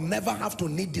know I will never have to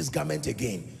need this garment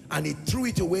again, and he threw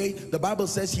it away. The Bible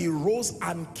says he rose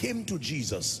and came to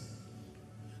Jesus.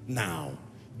 Now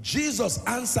Jesus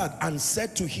answered and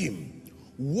said to him,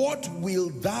 what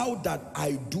wilt thou that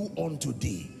I do unto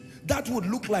thee? That would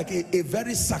look like a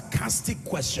very sarcastic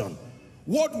question.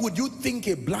 What would you think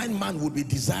a blind man would be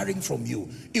desiring from you?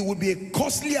 It would be a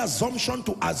costly assumption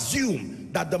to assume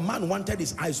that the man wanted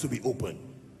his eyes to be open.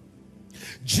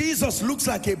 Jesus looks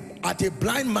like at a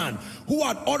blind man who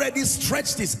had already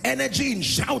stretched his energy in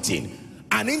shouting,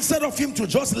 and instead of him to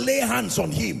just lay hands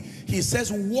on him, he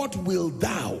says, what wilt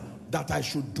thou that I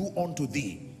should do unto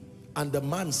thee? And the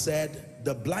man said,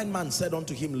 the blind man said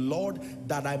unto him, Lord,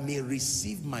 that I may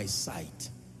receive my sight.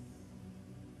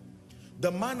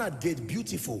 The man at Gate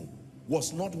Beautiful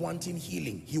was not wanting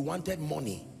healing, he wanted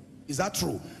money. Is that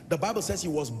true? The Bible says he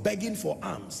was begging for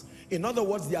alms. In other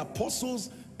words, the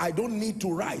apostles, I don't need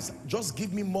to rise, just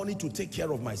give me money to take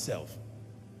care of myself.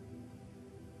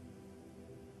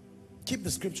 Keep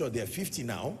the scripture there, 50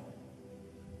 now.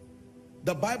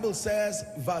 The Bible says,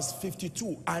 verse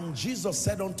 52, and Jesus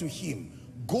said unto him,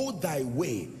 go thy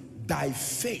way, thy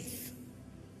faith,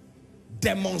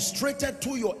 demonstrated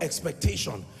to your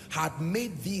expectation, had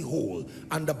made thee whole.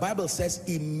 And the Bible says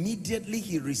immediately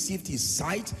he received his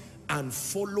sight and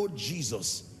followed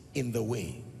Jesus in the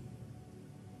way.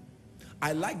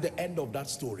 I like the end of that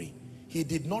story. He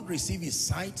did not receive his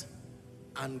sight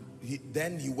and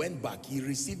then he went back. He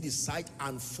received his sight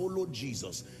and followed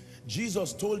Jesus.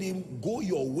 Jesus told him, go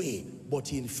your way, but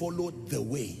he followed the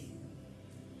way.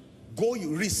 Go,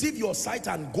 you receive your sight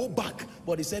and go back.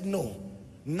 But he said, no,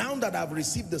 now that I've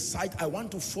received the sight, I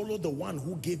want to follow the one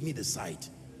who gave me the sight.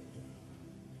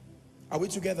 Are we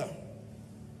together?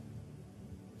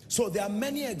 So there are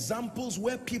many examples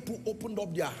where people opened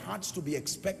up their hearts to be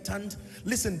expectant.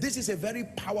 Listen, this is a very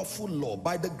powerful law.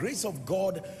 By the grace of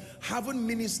God, having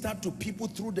ministered to people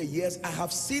through the years, I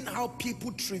have seen how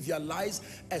people trivialize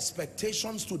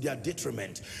expectations to their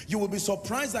detriment. You will be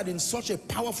surprised that in such a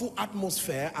powerful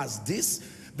atmosphere as this,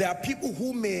 there are people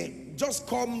who may just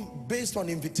come based on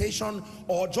invitation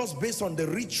or just based on the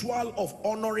ritual of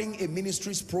honoring a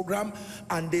ministry's program,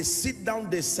 and they sit down,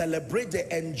 they celebrate, they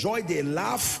enjoy, they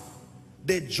laugh,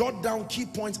 they jot down key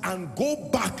points and go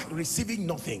back receiving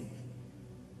nothing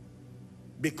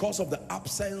because of the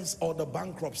absence or the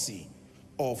bankruptcy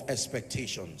of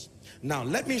expectations. Now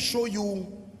let me show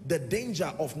you the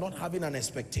danger of not having an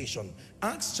expectation.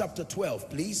 Acts chapter 12,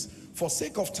 please. For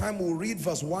sake of time, we'll read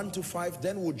verse 1 to 5,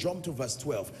 then we'll jump to verse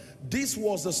 12. This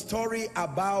was the story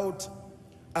about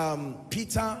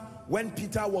Peter, when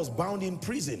Peter was bound in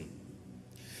prison.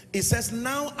 It says,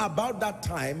 now about that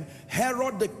time,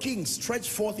 Herod the king stretched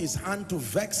forth his hand to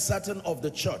vex certain of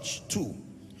the church. 2.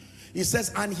 It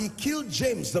says, and he killed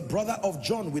James, the brother of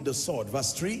John, with the sword.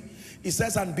 Verse 3. It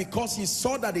says, and because he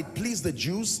saw that it pleased the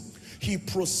Jews, he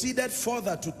proceeded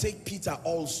further to take Peter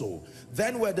also.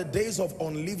 Then were the days of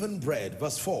unleavened bread.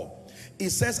 Verse 4.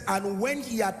 It says, and when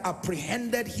he had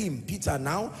apprehended him, Peter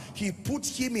now, he put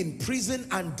him in prison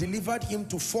and delivered him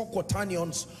to 4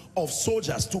 quaternions of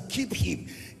soldiers to keep him,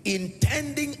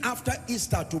 intending after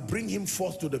Easter to bring him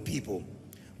forth to the people.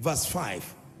 Verse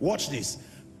 5. Watch this.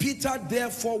 Peter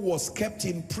therefore was kept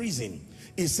in prison.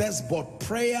 It says, but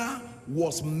prayer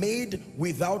was made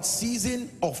without ceasing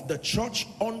of the church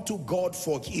unto God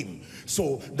for him.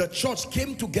 So the church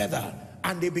came together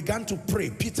and they began to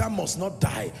pray. Peter must not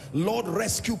die. Lord,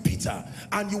 rescue Peter.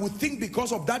 And you would think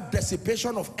because of that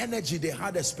dissipation of energy, they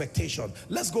had expectation.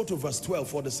 Let's go to verse 12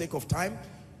 for the sake of time.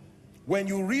 When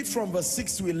you read from verse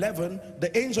 6 to 11,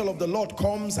 the angel of the Lord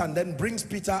comes and then brings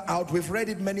Peter out. We've read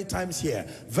it many times here.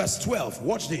 Verse 12,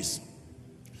 watch this.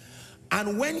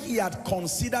 And when he had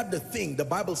considered the thing, the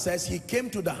Bible says he came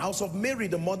to the house of Mary,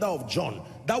 the mother of John.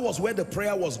 That was where the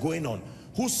prayer was going on,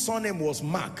 whose surname was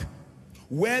Mark,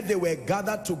 where they were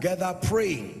gathered together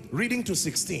praying. Reading to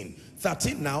 13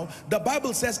 now, the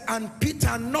Bible says, and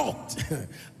Peter knocked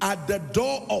at the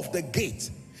door of the gate.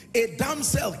 A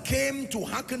damsel came to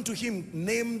hearken to him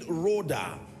named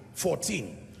Rhoda.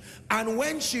 14. And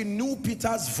when she knew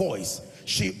Peter's voice,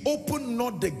 she opened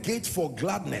not the gate for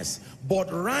gladness,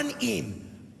 but ran in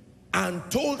and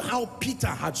told how Peter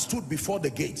had stood before the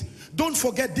gate. Don't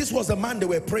forget, this was the man they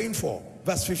were praying for.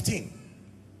 Verse 15.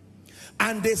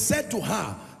 And they said to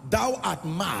her, thou art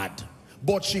mad.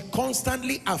 But she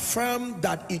constantly affirmed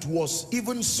that it was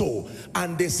even so.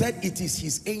 And they said, it is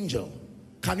his angel.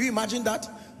 Can you imagine that?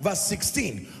 Verse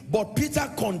 16. But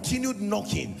Peter continued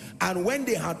knocking, and when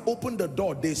they had opened the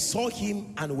door, they saw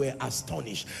him and were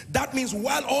astonished. That means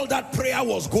while all that prayer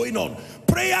was going on,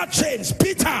 prayer changed.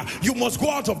 Peter, you must go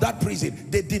out of that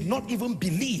prison. They did not even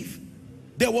believe.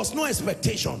 There was no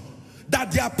expectation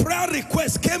that their prayer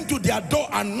request came to their door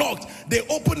and knocked. They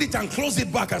opened it and closed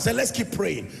it back and said, let's keep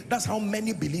praying. That's how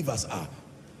many believers are.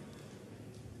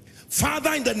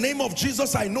 Father, in the name of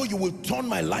Jesus, I know you will turn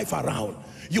my life around.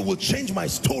 You will change my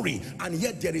story, and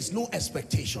yet there is no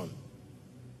expectation.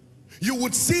 You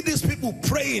would see these people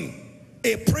praying,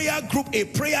 a prayer group, a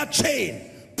prayer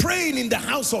chain, praying in the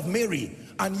house of Mary,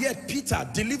 and yet Peter,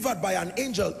 delivered by an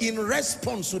angel in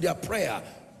response to their prayer,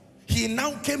 he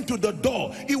now came to the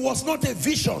door. It was not a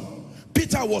vision.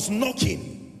 Peter was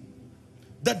knocking.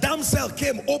 The damsel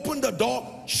came, opened the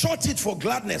door, shut it for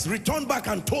gladness, returned back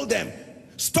and told them,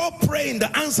 stop praying,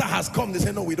 the answer has come. They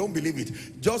said, no, we don't believe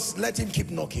it. Just let him keep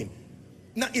knocking.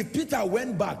 Now, if Peter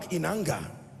went back in anger,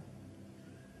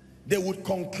 they would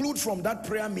conclude from that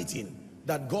prayer meeting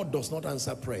that God does not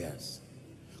answer prayers.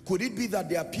 Could it be that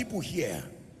there are people here,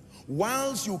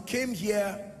 whilst you came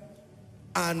here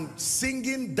and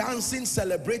singing, dancing,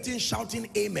 celebrating, shouting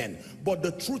amen, but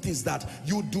the truth is that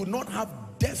you do not have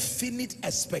definite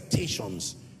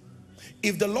expectations.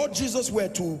 If the Lord Jesus were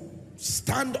to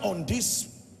stand on this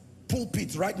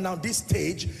pulpit right now, this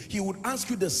stage, he would ask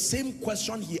you the same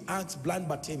question he asked blind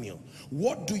Bartimaeus.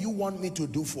 What do you want me to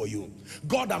do for you?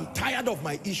 God, I'm tired of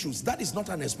my issues. That is not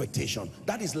an expectation.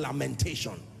 That is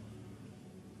lamentation.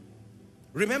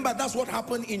 Remember, that's what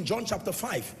happened in John chapter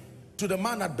 5 to the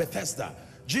man at Bethesda.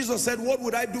 Jesus said, what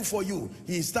would I do for you?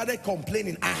 He started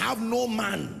complaining, I have no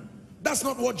man. That's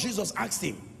not what Jesus asked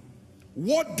him.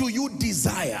 What do you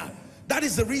desire? That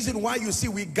is the reason why you see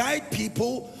we guide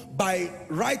people by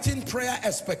writing prayer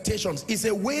expectations. It's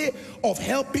a way of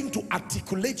helping to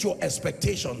articulate your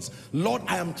expectations. Lord,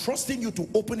 I am trusting you to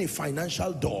open a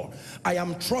financial door. I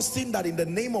am trusting that in the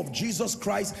name of Jesus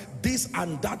Christ, this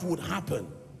and that would happen.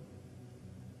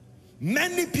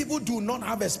 Many people do not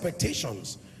have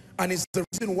expectations, and it's the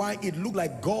reason why it looks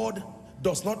like God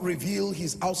does not reveal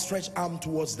his outstretched arm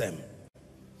towards them.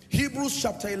 Hebrews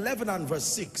chapter 11 and verse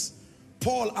 6.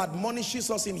 Paul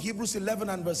admonishes us in Hebrews 11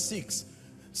 and verse 6,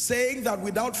 saying that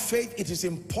without faith it is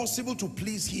impossible to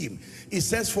please him. It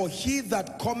says, for he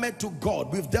that cometh to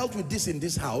God, we've dealt with this in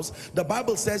this house, the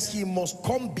Bible says he must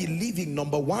come believing,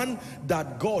 number one,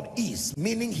 that God is,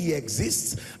 meaning he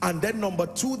exists, and then number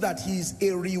two, that he is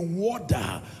a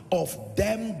rewarder of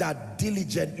them that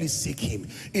diligently seek him.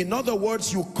 In other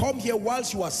words, you come here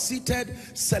whilst you are seated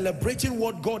celebrating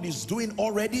what God is doing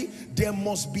already, there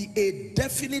must be a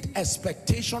definite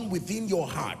expectation within your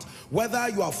heart. Whether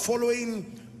you are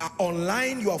following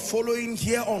online, you are following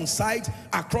here on site,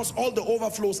 across all the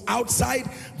overflows outside,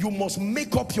 you must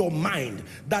make up your mind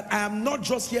that I am not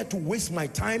just here to waste my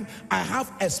time. I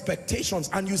have expectations.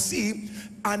 And you see,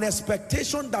 an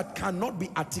expectation that cannot be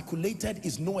articulated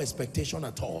is no expectation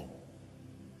at all.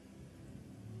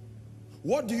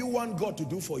 What do you want God to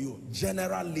do for you?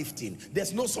 General lifting.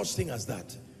 There's no such thing as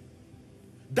that.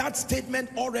 That statement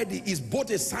already is both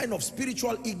a sign of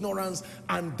spiritual ignorance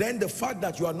and then the fact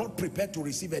that you are not prepared to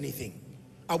receive anything.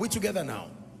 Are we together now?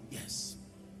 Yes.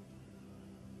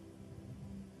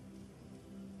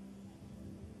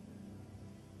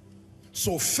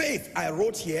 So faith, I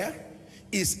wrote here,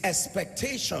 is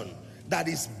expectation that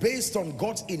is based on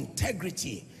God's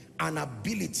integrity and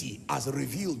ability as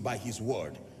revealed by his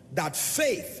word. That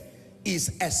faith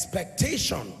is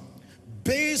expectation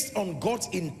based on God's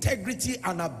integrity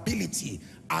and ability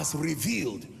as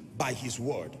revealed by his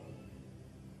word.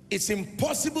 It's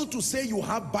impossible to say you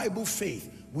have Bible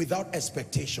faith without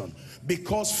expectation,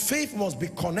 because faith must be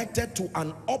connected to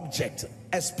an object,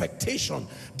 expectation.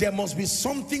 There must be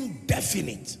something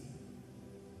definite.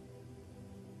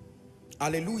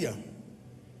 Hallelujah.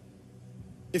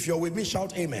 If you're with me,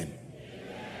 shout amen.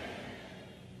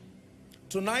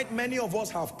 Tonight, many of us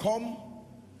have come,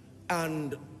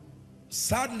 and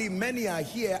sadly, many are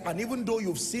here, and even though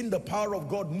you've seen the power of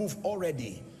God move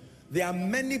already, there are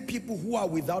many people who are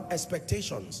without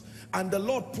expectations. And the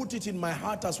Lord put it in my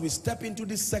heart as we step into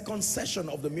this second session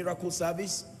of the miracle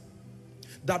service,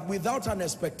 that without an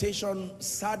expectation,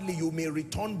 sadly, you may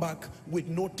return back with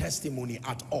no testimony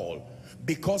at all.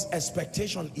 Because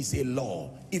expectation is a law.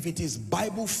 If it is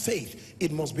Bible faith,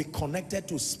 it must be connected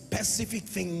to specific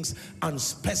things and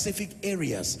specific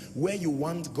areas where you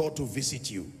want God to visit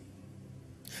you.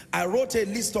 I wrote a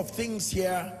list of things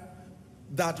here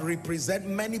that represent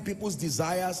many people's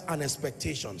desires and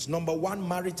expectations. Number one,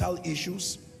 marital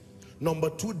issues. Number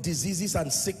two, diseases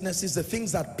and sicknesses, the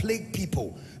things that plague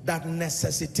people that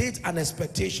necessitate an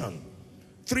expectation.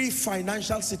 Three,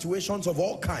 financial situations of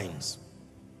all kinds.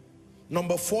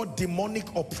 Number four,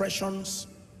 demonic oppressions.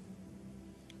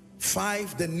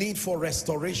 Five, the need for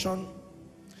restoration.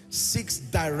 Six,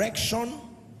 direction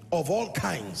of all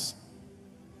kinds.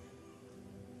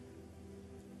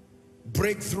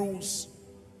 Breakthroughs.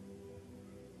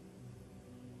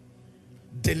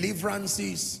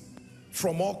 Deliverances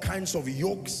from all kinds of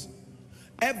yokes.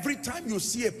 Every time you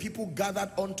see a people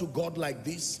gathered unto God like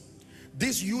this,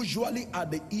 these usually are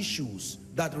the issues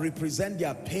that represent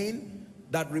their pain,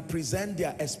 that represent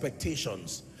their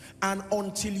expectations. And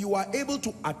until you are able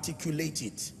to articulate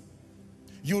it,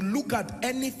 you look at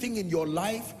anything in your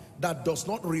life that does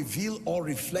not reveal or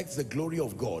reflect the glory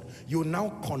of God, you now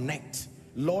connect.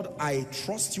 Lord, I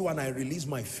trust you and I release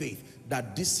my faith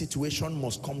that this situation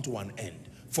must come to an end.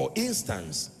 For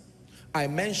instance, I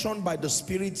mentioned by the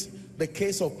Spirit the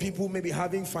case of people maybe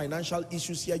having financial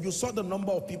issues here. You saw the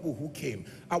number of people who came.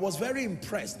 I was very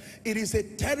impressed. It is a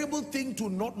terrible thing to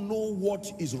not know what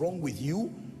is wrong with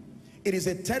you. It is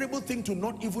a terrible thing to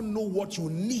not even know what you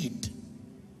need.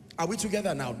 Are we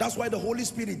together now? That's why the Holy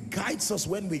Spirit guides us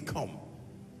when we come,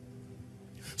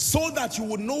 so that you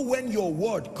will know when your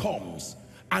word comes,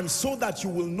 and so that you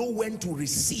will know when to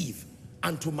receive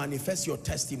and to manifest your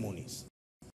testimonies.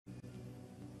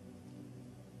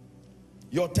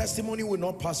 Your testimony will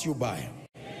not pass you by.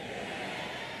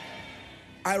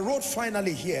 I wrote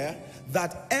finally here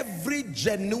that every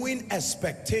genuine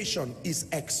expectation is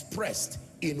expressed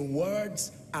in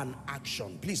words and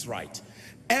action. Please write.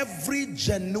 Every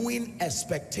genuine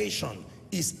expectation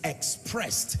is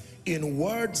expressed in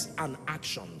words and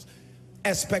actions.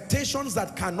 Expectations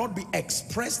that cannot be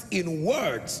expressed in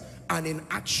words and in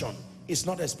action is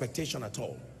not expectation at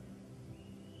all.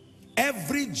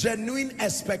 Every genuine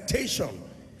expectation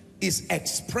is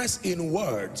expressed in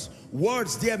words.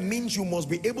 Words there means you must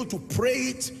be able to pray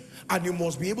it, and you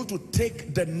must be able to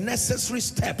take the necessary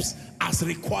steps as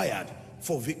required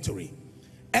for victory.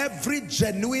 Every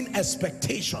genuine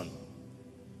expectation.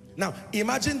 Now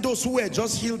imagine those who were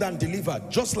just healed and delivered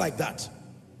just like that.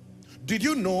 Did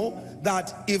you know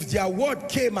that if their word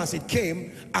came as it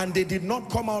came and they did not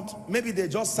come out, maybe they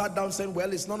just sat down saying,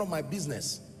 well, it's none of my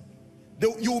business.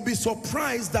 You will be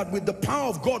surprised that with the power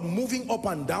of God moving up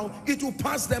and down, it will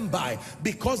pass them by,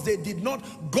 because they did not.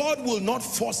 God will not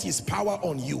force his power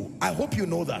on you. I hope you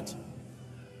know that.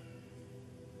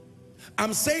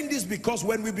 I'm saying this because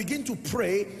when we begin to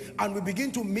pray and we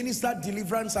begin to minister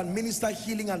deliverance and minister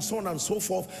healing and so on and so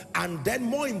forth, and then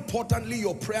more importantly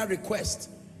your prayer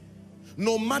request,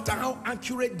 no matter how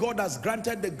accurate God has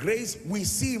granted the grace, we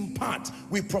see in part,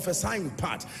 we prophesy in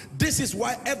part. This is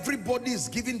why everybody is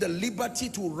given the liberty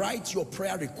to write your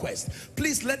prayer request.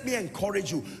 Please let me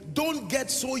encourage you, don't get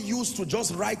so used to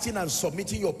just writing and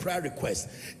submitting your prayer request.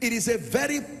 It is a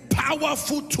very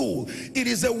powerful tool. It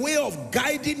is a way of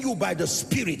guiding you by the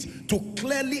Spirit to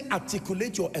clearly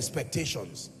articulate your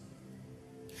expectations.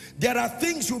 There are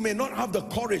things you may not have the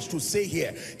courage to say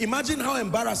here. Imagine how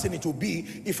embarrassing it will be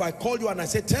if I call you and I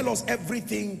say, tell us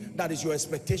everything that is your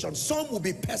expectation. Some will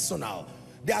be personal.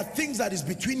 There are things that is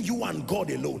between you and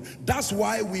God alone. That's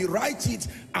why we write it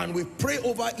and we pray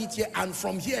over it here, and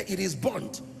from here it is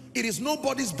burnt. It is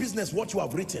nobody's business what you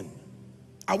have written.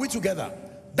 Are we together?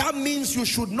 That means you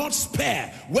should not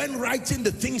spare when writing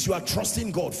the things you are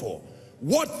trusting God for.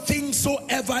 What things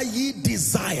soever ye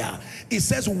desire, it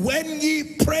says, when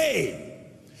ye pray.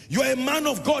 You're a man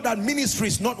of God and ministry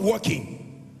is not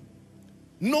working,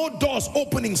 no doors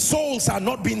opening, souls are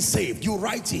not being saved, you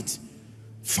write it.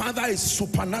 Father, is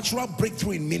supernatural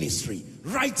breakthrough in ministry.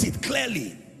 Write it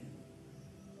clearly.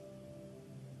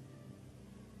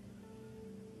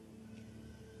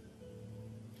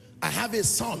 I have a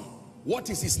son.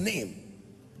 What is his name?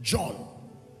 John.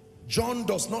 John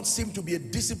does not seem to be a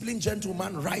disciplined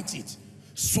gentleman. Write it.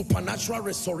 Supernatural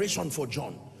restoration for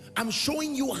John. I'm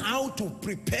showing you how to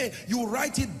prepare. You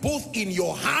write it both in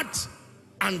your heart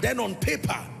and then on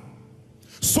paper,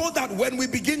 so that when we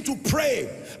begin to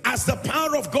pray, as the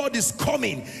power of God is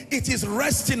coming, it is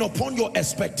resting upon your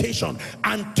expectation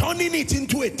and turning it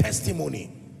into a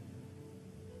testimony.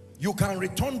 You can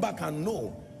return back and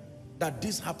know that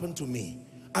this happened to me,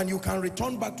 and you can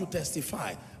return back to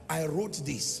testify, I wrote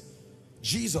this,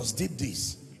 Jesus did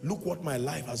this, look what my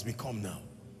life has become now.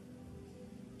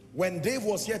 When Dave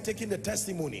was here taking the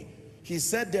testimony, he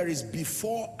said there is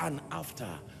before and after,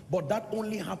 but that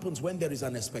only happens when there is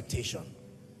an expectation.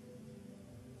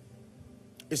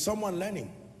 Is someone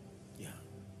learning? Yeah.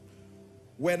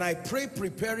 When I pray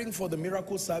preparing for the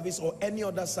miracle service or any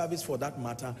other service for that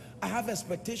matter, I have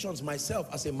expectations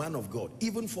myself as a man of God,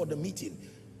 even for the meeting.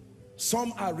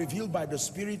 Some are revealed by the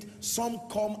Spirit, some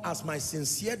come as my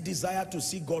sincere desire to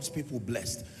see God's people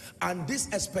blessed. And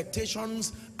these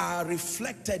expectations are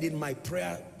reflected in my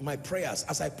prayers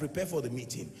as I prepare for the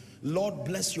meeting. Lord,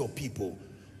 bless your people.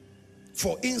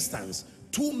 For instance,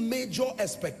 two major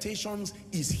expectations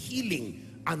is healing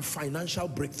and financial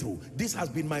breakthrough. This has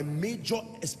been my major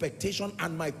expectation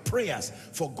and my prayers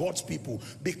for God's people,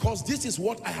 because this is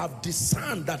what I have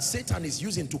discerned that Satan is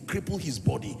using to cripple his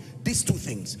body. These two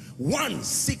things: one,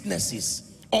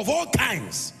 sicknesses of all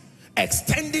kinds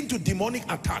extending to demonic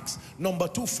attacks. Number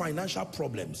two, financial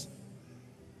problems.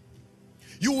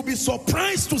 You will be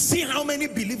surprised to see how many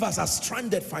believers are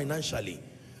stranded financially.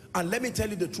 And let me tell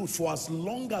you the truth, for as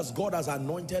long as God has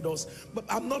anointed us, but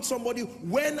I'm not somebody,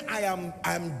 when I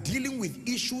am dealing with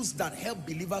issues that help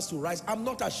believers to rise, I'm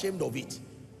not ashamed of it.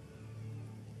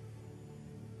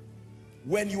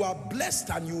 When you are blessed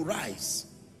and you rise,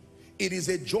 it is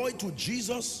a joy to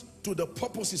Jesus, to the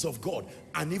purposes of God,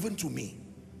 and even to me.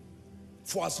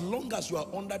 For as long as you are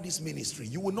under this ministry,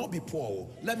 you will not be poor.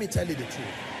 Let me tell you the truth.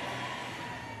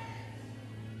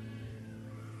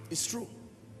 It's true.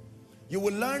 You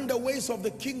will learn the ways of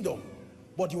the kingdom,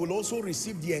 but you will also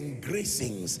receive the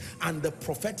engracings and the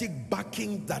prophetic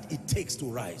backing that it takes to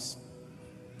rise.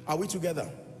 Are we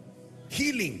together?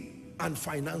 Healing and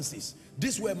finances.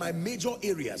 These were my major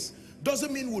areas.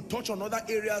 Doesn't mean we'll touch on other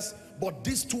areas, but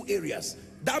these two areas.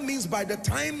 That means by the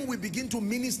time we begin to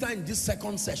minister in this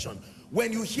second session,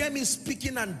 when you hear me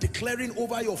speaking and declaring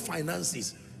over your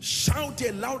finances, shout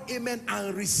a loud amen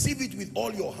and receive it with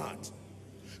all your heart.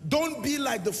 Don't be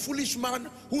like the foolish man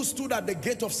who stood at the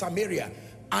gate of Samaria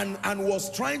and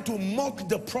was trying to mock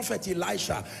the prophet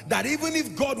Elisha, that even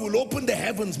if God will open the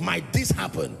heavens, might this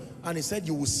happen? And he said,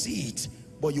 you will see it,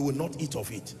 but you will not eat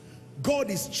of it. God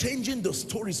is changing the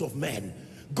stories of men.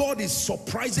 God is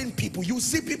surprising people. You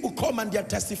see people come and they're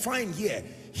testifying here,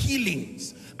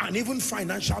 healings and even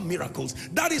financial miracles.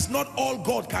 That is not all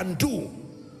God can do.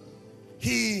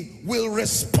 He will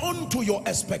respond to your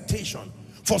expectation.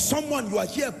 For someone, you are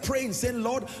here praying, saying,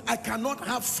 Lord, I cannot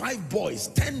have 5 boys,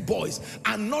 10 boys,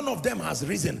 and none of them has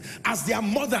risen. As their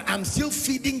mother, I'm still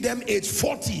feeding them age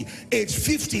 40, age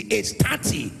 50, age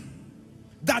 30.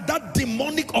 That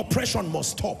demonic oppression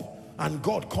must stop, and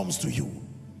God comes to you.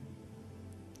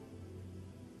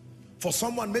 For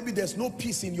someone, maybe there's no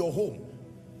peace in your home.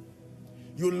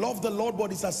 You love the Lord,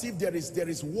 but it's as if there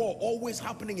is war always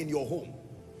happening in your home.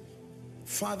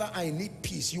 Father, I need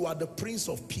peace. You are the Prince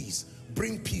of Peace.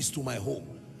 Bring peace to my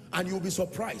home. And you'll be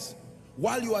surprised.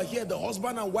 While you are here, the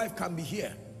husband and wife can be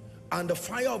here, and the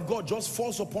fire of God just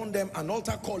falls upon them. An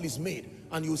altar call is made,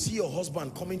 and you'll see your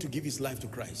husband coming to give his life to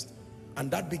Christ. And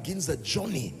that begins the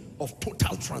journey of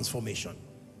total transformation.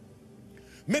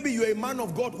 Maybe you're a man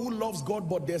of God who loves God,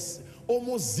 but there's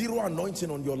almost zero anointing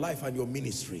on your life and your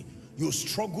ministry. You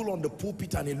struggle on the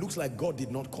pulpit and it looks like God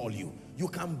did not call you. You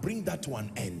can bring that to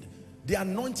an end. The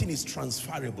anointing is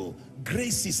transferable.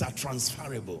 Graces are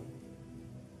transferable.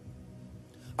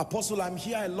 Apostle, I'm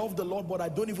here, I love the Lord, but I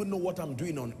don't even know what I'm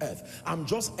doing on earth. I'm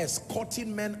just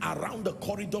escorting men around the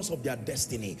corridors of their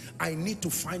destiny. I need to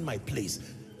find my place.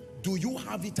 Do you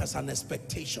have it as an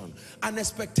expectation? An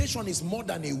expectation is more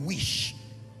than a wish.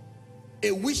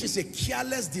 A wish is a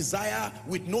careless desire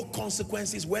with no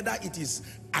consequences, whether it is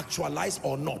actualized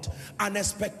or not. An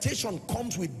expectation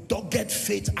comes with dogged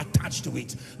faith attached to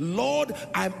it. Lord,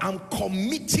 I'm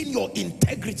committing your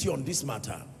integrity on this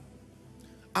matter.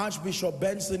 Archbishop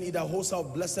Benson, in the host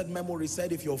of blessed memory,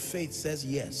 said, if your faith says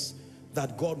yes,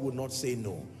 that God will not say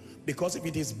no. Because if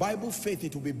it is Bible faith,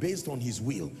 it will be based on his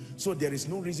will. So there is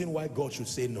no reason why God should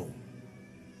say no.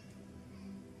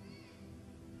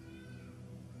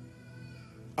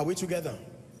 Are we together?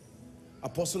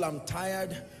 Apostle, I'm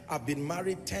tired. I've been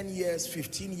married 10 years,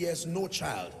 15 years, no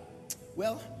child.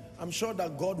 Well, I'm sure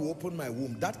that God will open my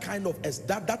womb. That kind of,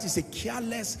 that is a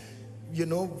careless, you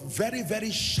know, very,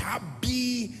 very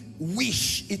shabby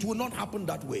wish. It will not happen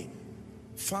that way.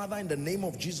 Father, in the name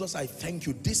of Jesus, I thank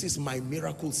you. This is my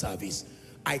miracle service.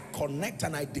 I connect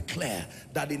and I declare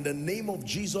that in the name of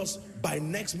Jesus, by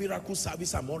next miracle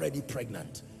service, I'm already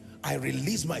pregnant. I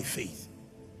release my faith.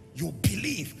 You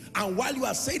believe, and while you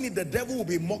are saying it, the devil will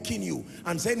be mocking you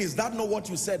and saying, is that not what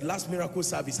you said last miracle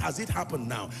service? Has it happened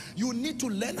now? You need to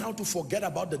learn how to forget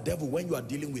about the devil when you are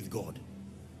dealing with God.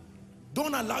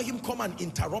 Don't allow him come and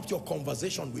interrupt your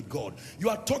conversation with God. You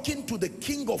are talking to the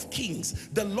King of Kings,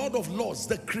 the Lord of Lords,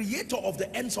 the creator of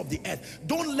the ends of the earth.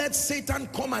 Don't let Satan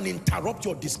come and interrupt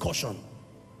your discussion.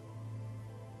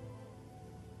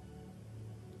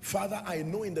 Father, I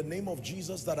know in the name of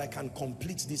Jesus that I can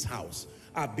complete this house.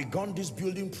 I've begun this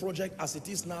building project. As it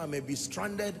is now, I may be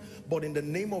stranded, but in the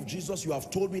name of Jesus, you have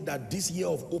told me that this year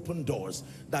of open doors,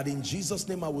 that in Jesus'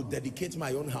 name I will dedicate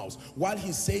my own house. While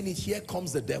he's saying it, here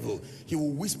comes the devil. He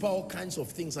will whisper all kinds of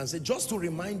things and say, just to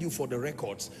remind you for the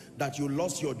records that you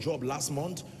lost your job last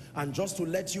month, and just to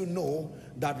let you know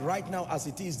that right now as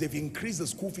it is, they've increased the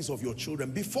school fees of your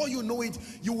children. Before you know it,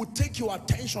 you will take your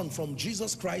attention from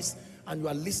Jesus Christ and you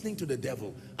are listening to the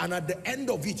devil. And at the end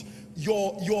of it,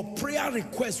 your prayer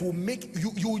request will make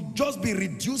you will just be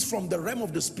reduced from the realm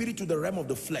of the spirit to the realm of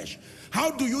the flesh.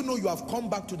 How do you know you have come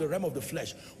back to the realm of the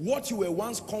flesh? What you were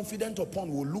once confident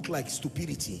upon will look like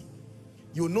stupidity.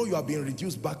 You know you have been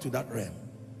reduced back to that realm.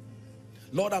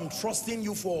 Lord, I'm trusting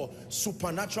you for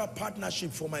supernatural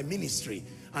partnership for my ministry.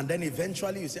 And then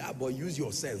eventually you say, ah, boy, use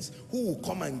your sense. Who will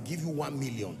come and give you 1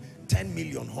 million, 10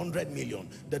 million, 100 million?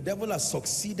 The devil has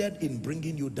succeeded in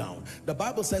bringing you down. The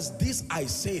Bible says, this I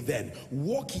say then,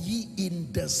 walk ye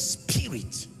in the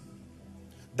spirit.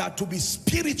 That to be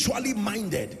spiritually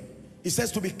minded, it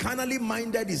says to be carnally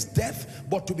minded is death,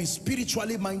 but to be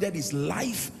spiritually minded is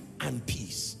life and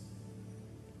peace.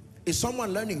 Is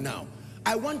someone learning now?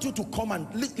 I want you to come and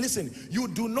listen. You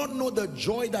do not know the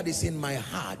joy that is in my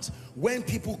heart when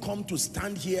people come to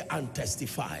stand here and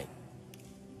testify.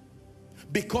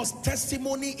 Because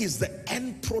testimony is the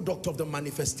end product of the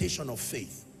manifestation of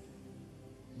faith.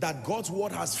 That God's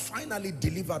word has finally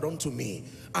delivered unto me.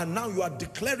 And now you are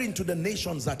declaring to the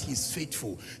nations that he's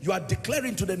faithful. You are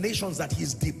declaring to the nations that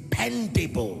he's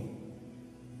dependable.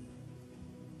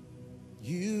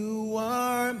 You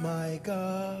are my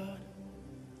God.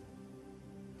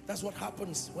 That's what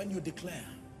happens when you declare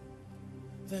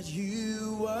that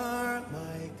you are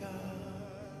my God.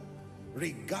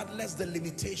 Regardless the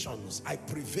limitations, I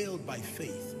prevailed by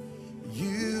faith.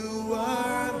 You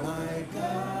are my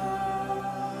God.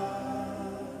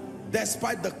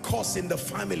 Despite the curse in the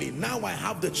family, now I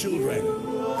have the children.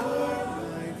 You are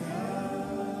my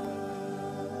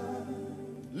God.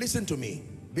 Listen to me,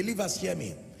 believers, hear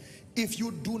me. If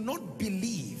you do not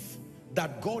believe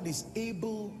that God is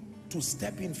able to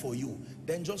step in for you,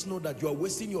 then just know that you are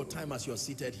wasting your time as you're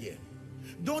seated here.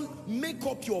 Don't make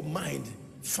up your mind,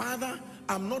 Father,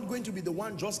 I'm not going to be the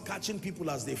one just catching people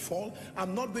as they fall.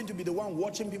 I'm not going to be the one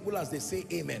watching people as they say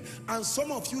amen. And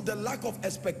some of you, the lack of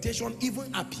expectation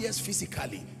even appears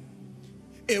physically.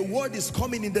 A word is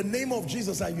coming in the name of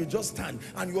Jesus and you just stand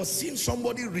and you're seeing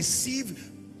somebody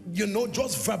receive, you know,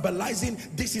 just verbalizing,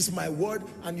 this is my word,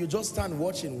 and you just stand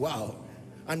watching. Wow.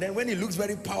 And then when it looks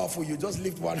very powerful, you just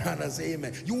lift one hand and say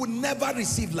amen. You will never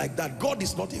receive like that. God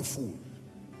is not a fool.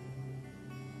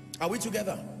 Are we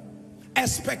together?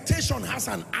 Expectation has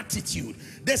an attitude.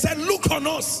 They said, look on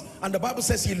us. And the Bible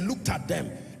says he looked at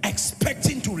them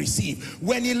expecting to receive.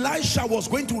 When Elisha was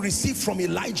going to receive from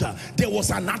Elijah, there was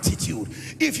an attitude.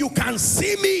 If you can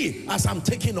see me as I'm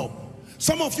taking up.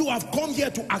 Some of you have come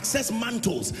here to access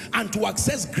mantles and to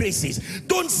access graces.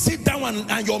 Don't sit down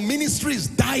and your ministry is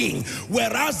dying,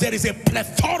 whereas there is a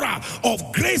plethora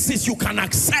of graces you can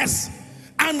access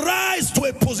and rise to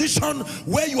a position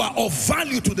where you are of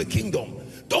value to the kingdom.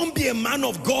 Don't be a man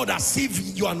of God as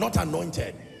if you are not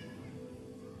anointed.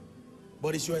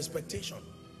 But it's your expectation.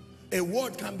 A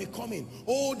word can be coming.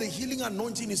 Oh, the healing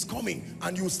anointing is coming,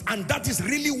 and that is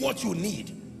really what you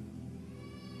need.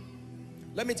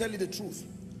 Let me tell you the truth.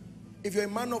 If you're a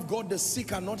man of God, the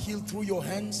sick are not healed through your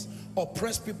hands.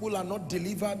 Oppressed people are not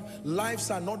delivered. Lives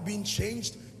are not being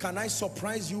changed. Can I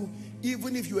surprise you?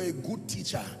 Even if you're a good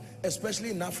teacher,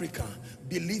 especially in Africa,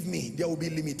 believe me, there will be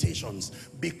limitations.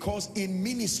 Because in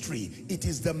ministry, it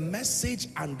is the message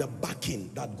and the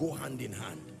backing that go hand in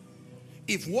hand.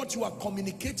 If what you are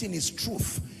communicating is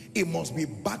truth, it must be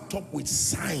backed up with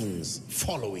signs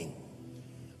following.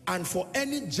 And for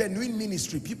any genuine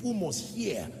ministry, people must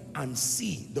hear and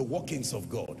see the workings of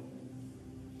God.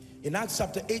 In Acts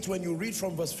chapter 8, when you read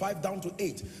from verse 5 down to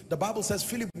 8, the Bible says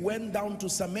Philip went down to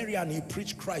Samaria and he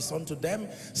preached Christ unto them.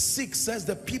 6 says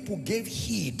the people gave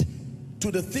heed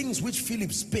to the things which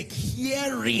Philip spake,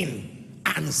 hearing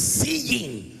and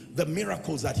seeing the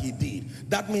miracles that he did.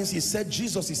 That means he said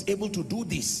Jesus is able to do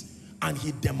this, and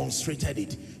he demonstrated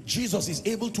it. Jesus is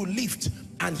able to lift,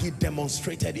 and he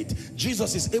demonstrated it.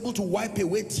 Jesus is able to wipe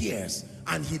away tears,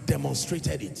 and he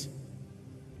demonstrated it.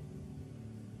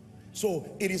 So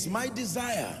it is my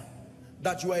desire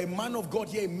that you are a man of God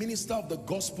here, a minister of the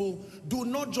gospel. Do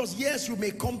not just, yes, you may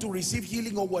come to receive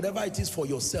healing or whatever it is for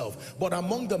yourself, but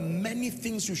among the many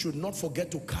things you should not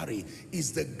forget to carry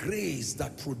is the grace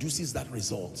that produces that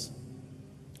result.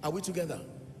 Are we together?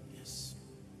 Yes.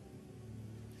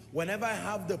 Whenever I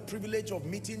have the privilege of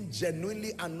meeting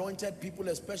genuinely anointed people,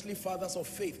 especially fathers of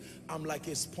faith, I'm like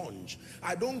a sponge.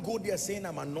 I don't go there saying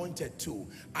I'm anointed too.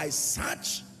 I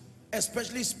search,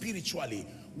 especially spiritually,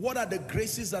 what are the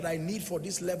graces that I need for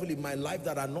this level in my life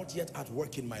that are not yet at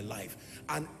work in my life?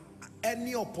 And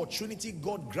any opportunity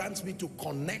God grants me to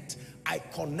connect, I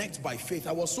connect by faith.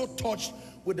 I was so touched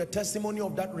with the testimony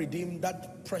of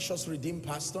that precious redeemed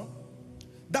pastor.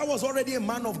 That was already a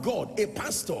man of God, a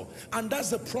pastor. And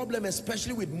that's the problem,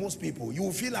 especially with most people. You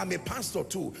will feel I'm a pastor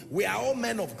too. We are all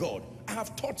men of God. I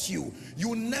have taught you,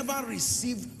 you never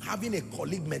receive having a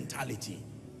colleague mentality.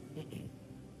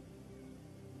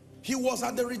 He was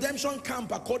at the redemption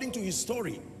camp according to his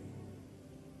story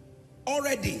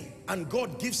already, and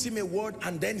God gives him a word,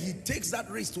 and then he takes that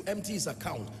risk to empty his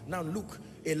account. Now look,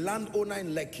 a landowner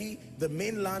in Lekki, the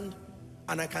mainland,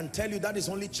 and I can tell you that is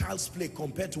only child's play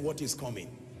compared to what is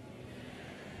coming.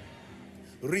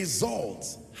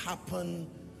 Results happen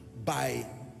by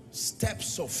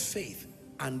steps of faith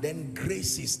and then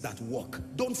graces that work.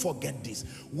 Don't forget this.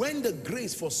 When the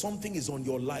grace for something is on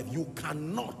your life, you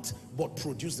cannot but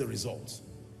produce the results.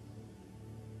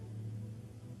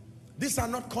 These are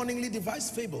not cunningly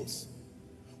devised fables.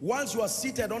 Once you are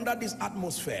seated under this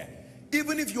atmosphere,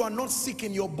 even if you are not sick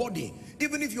in your body,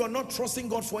 even if you are not trusting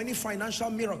God for any financial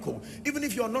miracle, even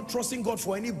if you are not trusting God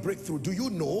for any breakthrough, do you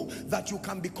know that you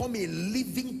can become a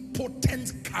living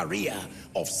potent carrier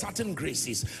of certain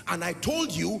graces? And I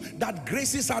told you that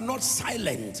graces are not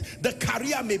silent. The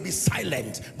carrier may be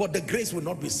silent, but the grace will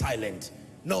not be silent.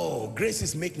 No,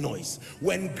 graces make noise.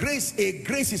 When a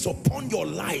grace is upon your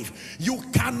life, you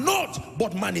cannot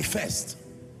but manifest.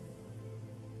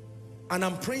 And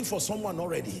I'm praying for someone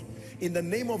already. In the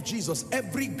name of Jesus,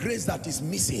 every grace that is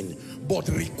missing but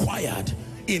required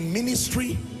in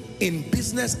ministry, in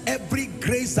business, every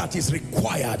grace that is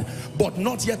required but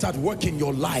not yet at work in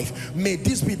your life, may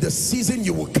this be the season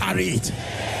you will carry it.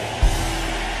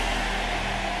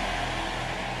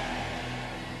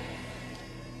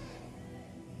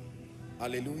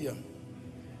 Hallelujah.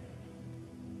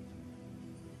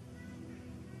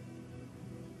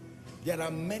 There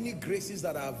are many graces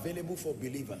that are available for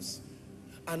believers.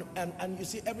 And you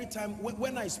see, every time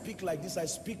when I speak like this, I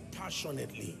speak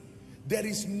passionately. There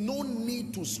is no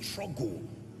need to struggle.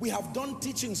 We have done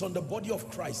teachings on the body of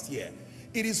Christ here.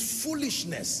 It is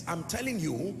foolishness, I'm telling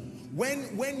you,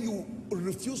 when you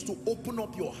refuse to open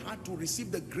up your heart to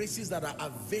receive the graces that are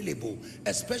available,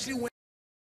 especially when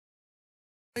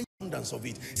abundance of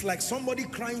it. It's like somebody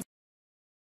crying.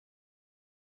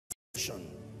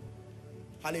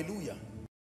 Hallelujah.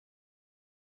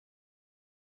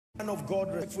 Man of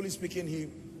God, respectfully speaking, he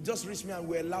just reached me and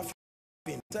we're laughing.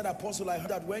 He said, Apostle, I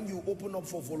heard that when you open up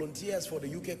for volunteers for the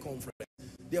UK conference,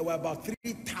 there were about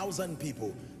 3,000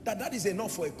 people. That is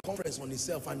enough for a conference on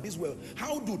itself. And this way,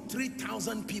 how do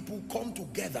 3,000 people come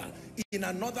together in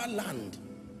another land?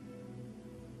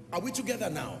 Are we together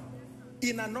now?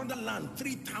 In another land,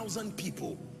 3,000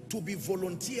 people to be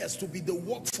volunteers, to be the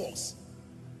workforce,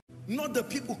 not the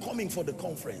people coming for the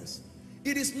conference.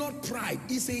 It is not pride,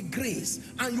 it's a grace,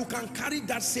 and you can carry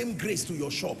that same grace to your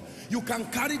shop. You can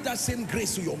carry that same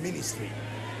grace to your ministry.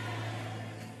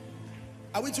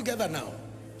 Are we together now?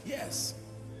 Yes.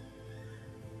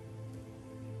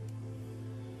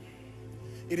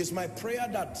 It is my prayer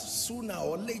that sooner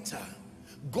or later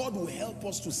God will help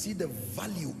us to see the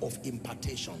value of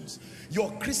impartations.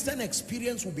 Your Christian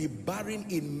experience will be barren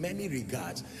in many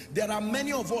regards. There are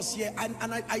many of us here, and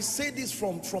I say this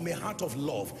from a heart of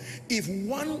love. If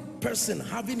one person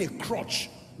having a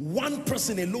crutch, one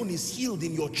person alone is healed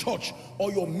in your church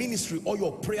or your ministry or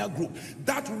your prayer group,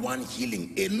 that one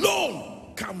healing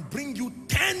alone can bring you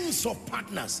tens of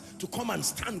partners to come and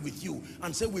stand with you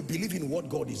and say, we believe in what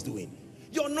God is doing.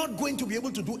 You're not going to be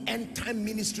able to do end-time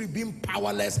ministry being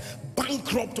powerless,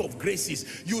 bankrupt of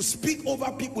graces. You speak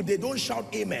over people, they don't shout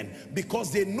amen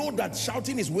because they know that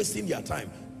shouting is wasting their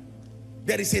time.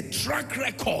 There is a track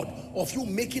record of you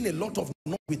making a lot of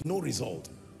noise with no result.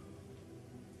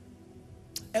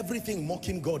 Everything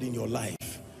mocking God in your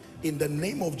life, in the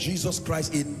name of Jesus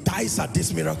Christ, it dies at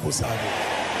this miracle service.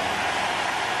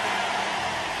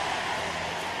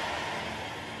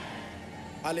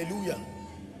 Hallelujah.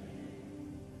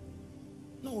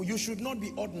 No, you should not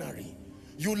be ordinary.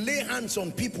 You lay hands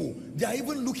on people, they are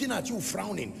even looking at you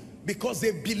frowning because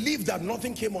they believe that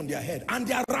nothing came on their head, and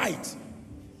they are right.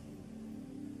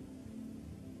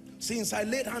 Since I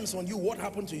laid hands on you, what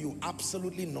happened to you?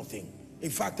 Absolutely nothing.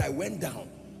 In fact, I went down.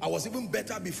 I was even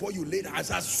better before you laid hands.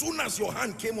 As soon as your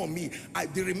hand came on me,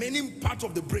 the remaining part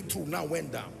of the breakthrough now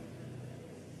went down.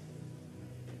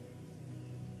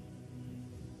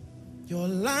 Your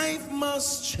life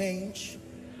must change.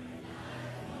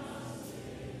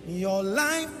 Your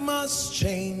life must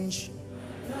change.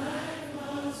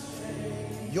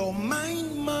 Your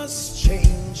mind must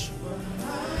change.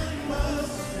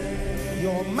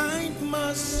 Your mind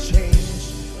must change.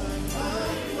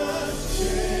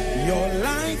 Your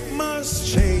life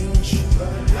must change.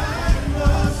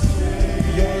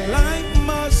 Your life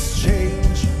must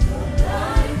change.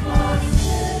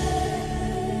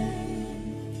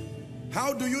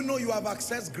 How do you know you have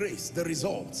accessed grace? The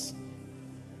results.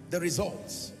 The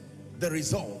results. The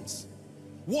results.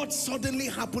 What suddenly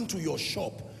happened to your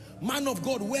shop? Man of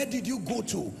God, where did you go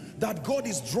to that God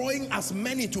is drawing as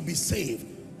many to be saved?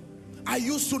 I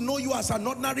used to know you as an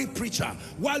ordinary preacher.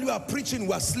 While you are preaching,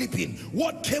 we are sleeping.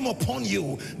 What came upon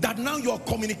you that now you are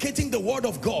communicating the word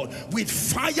of God with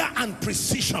fire and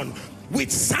precision,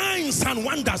 with signs and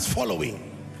wonders following?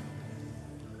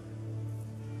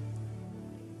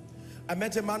 I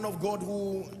met a man of God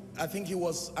who, I think he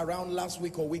was around last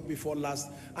week or week before last,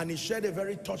 and he shared a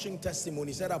very touching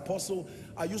testimony. He said, Apostle,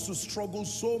 I used to struggle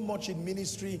so much in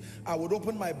ministry. I would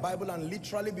open my Bible and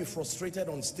literally be frustrated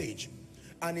on stage.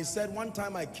 And he said, one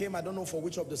time I came, I don't know for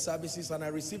which of the services, and I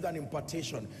received an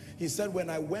impartation. He said, when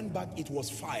I went back, it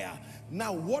was fire.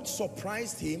 Now, what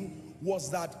surprised him was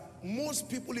that most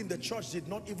people in the church did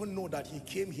not even know that he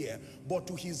came here. But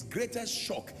to his greatest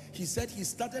shock, he said he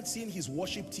started seeing his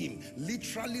worship team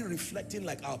literally reflecting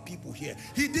like our people here.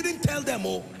 He didn't tell them,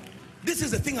 oh, this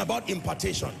is the thing about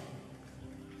impartation.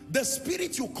 The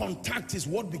spirit you contact is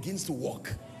what begins to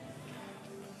work.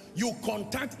 You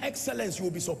contact excellence, you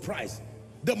will be surprised.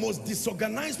 The most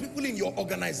disorganized people in your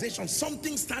organization,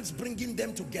 something starts bringing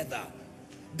them together.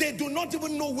 They do not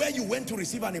even know where you went to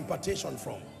receive an impartation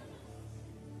from.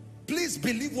 Please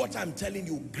believe what I'm telling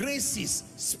you. Graces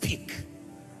speak.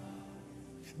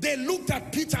 They looked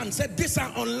at Peter and said, these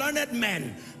are unlearned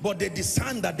men, but they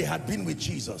discerned that they had been with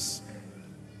Jesus.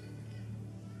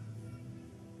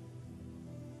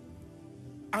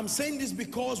 I'm saying this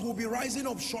because we'll be rising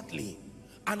up shortly,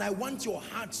 and I want your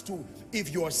hearts to,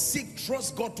 if you're sick,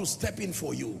 trust God to step in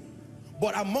for you.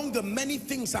 But among the many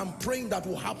things I'm praying that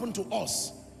will happen to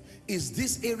us is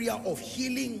this area of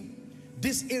healing,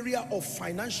 this area of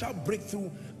financial breakthrough,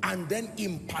 and then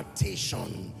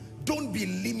impartation. Don't be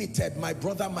limited, my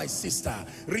brother, my sister.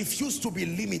 Refuse to be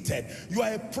limited. You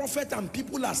are a prophet and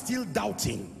people are still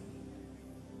doubting.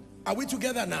 Are we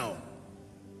together now?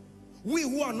 We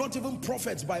who are not even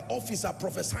prophets by office are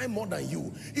prophesying more than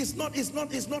you. It's not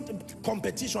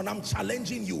competition. I'm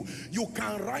challenging you. You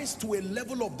can rise to a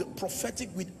level of the prophetic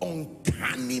with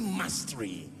uncanny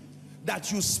mastery,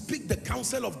 that you speak the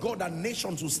counsel of God and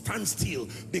nations will stand still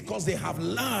because they have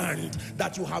learned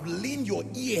that you have leaned your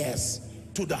ears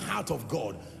to the heart of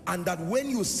God, and that when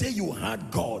you say you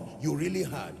heard God, you really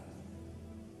heard.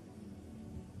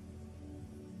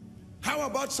 How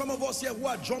about some of us here who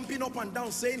are jumping up and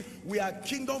down saying we are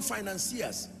kingdom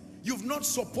financiers? You've not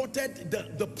supported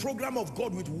the program of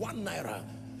God with 1 naira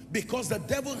because the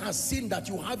devil has seen that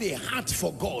you have a heart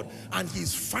for God and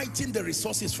he's fighting the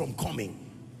resources from coming.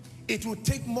 It will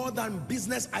take more than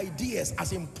business ideas,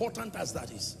 as important as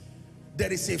that is.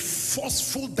 There is a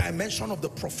forceful dimension of the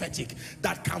prophetic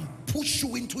that can push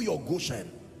you into your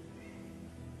Goshen.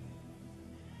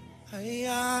 Hey.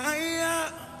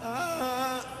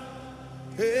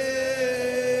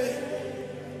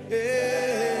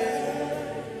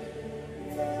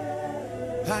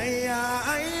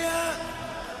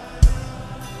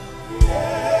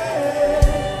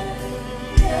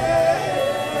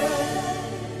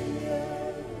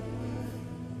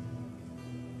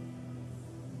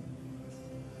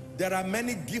 There are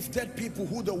many gifted people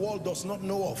who the world does not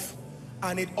know of,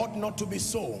 and it ought not to be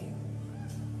so.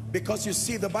 Because you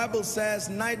see, the Bible says,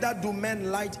 neither do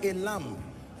men light a lamp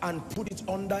and put it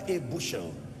under a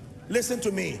bushel. Listen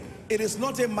to me. It is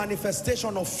not a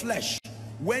manifestation of flesh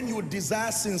when you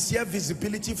desire sincere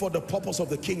visibility for the purpose of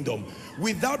the kingdom.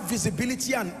 Without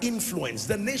visibility and influence,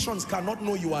 the nations cannot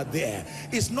know you are there.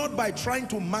 It's not by trying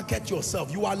to market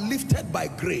yourself. You are lifted by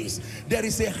grace. There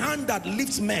is a hand that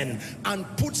lifts men and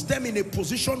puts them in a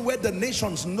position where the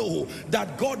nations know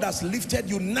that God has lifted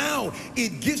you. Now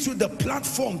it gives you the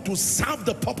platform to serve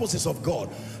the purposes of God.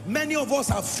 Many of us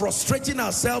are frustrating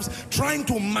ourselves, trying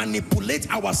to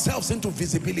manipulate ourselves into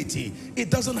visibility.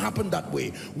 It doesn't happen that way.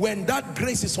 When that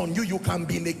grace is on you, you can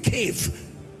be in a cave,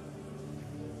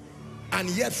 and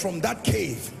yet from that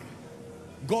cave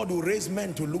God will raise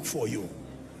men to look for you.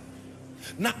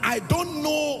 Now I don't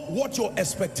know what your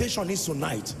expectation is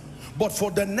tonight, but for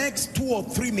the next 2 or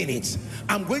 3 minutes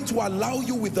I'm going to allow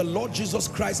you, with the Lord Jesus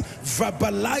Christ,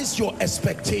 verbalize your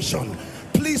expectation.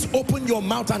 Please open your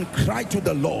mouth and cry to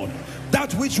the Lord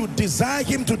that which you desire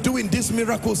him to do in this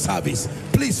miracle service.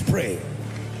 Please pray.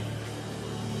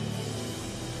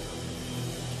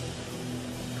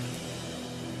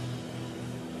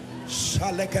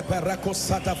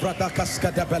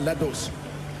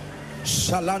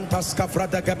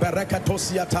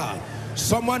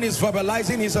 Someone is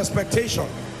verbalizing his expectation.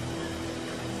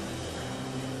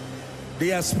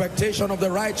 The expectation of the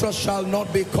righteous shall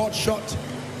not be cut short.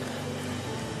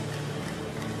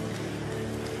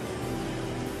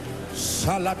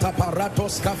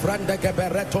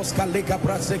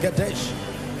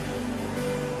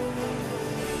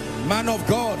 Man of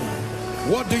God,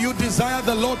 what do you desire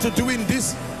the Lord to do in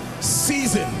this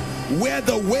season, where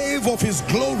the wave of his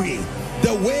glory,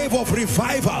 the wave of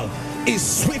revival is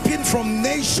sweeping from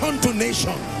nation to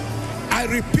nation? I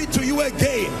repeat to you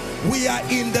again, we are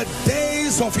in the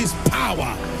days of his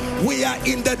power. We are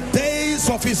in the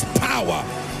days of his power.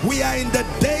 We are in the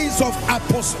days of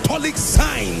apostolic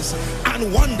signs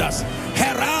and wonders,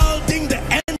 heralding the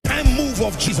end time move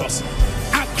of Jesus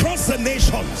across the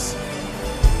nations.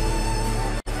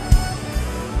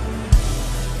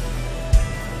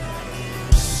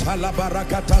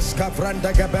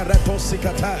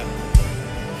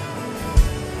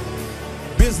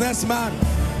 Businessman,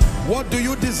 what do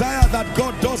you desire that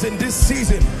God does in this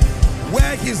season,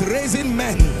 where he's raising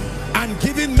men and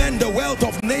giving men the wealth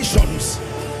of nations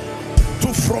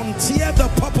to frontier the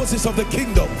purposes of the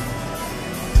kingdom?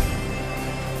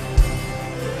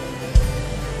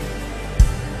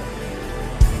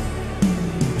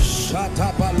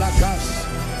 Shatabalakas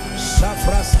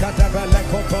Safras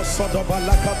Katabalakotos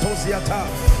Sodobalakatos Yata.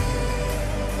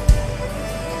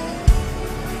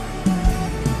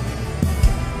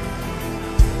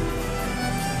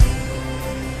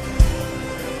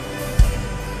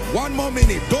 One more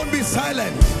minute, don't be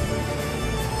silent.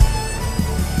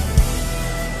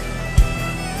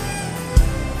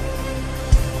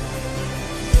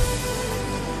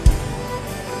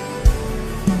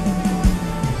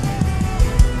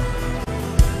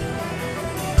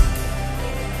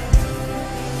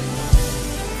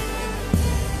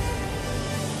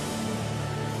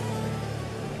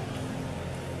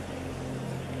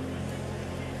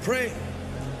 Pray.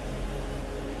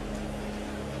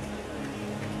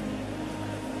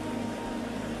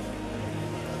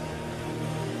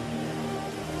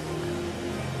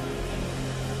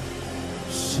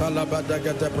 You're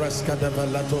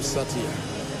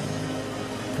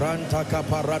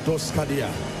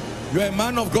a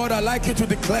man of God. I'd like you to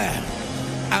declare,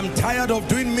 I'm tired of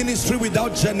doing ministry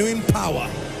without genuine power.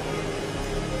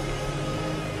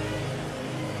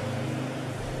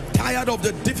 Tired of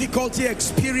the difficulty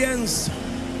experienced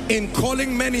in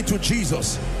calling many to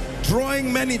Jesus,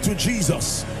 drawing many to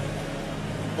Jesus.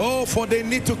 Oh, for they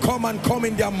need to come and come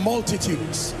in their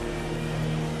multitudes.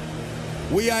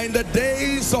 We are in the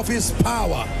days of his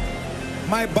power.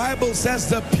 My Bible says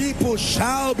the people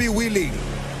shall be willing.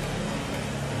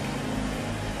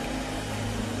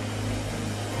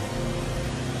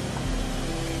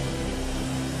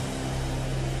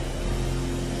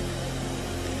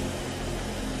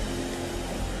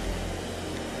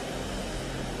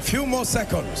 Few more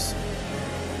seconds.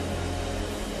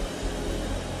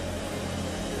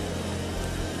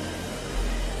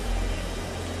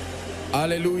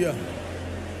 Hallelujah.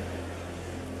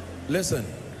 Listen,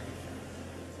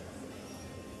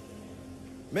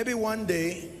 maybe one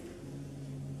day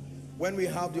when we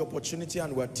have the opportunity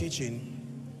and we're teaching,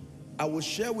 I will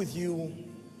share with you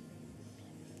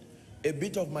a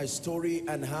bit of my story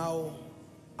and how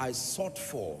I sought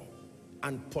for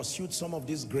and pursued some of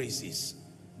these graces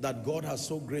that God has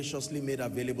so graciously made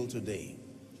available today.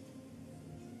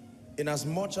 In as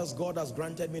much as God has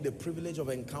granted me the privilege of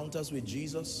encounters with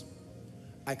Jesus,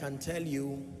 I can tell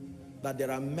you that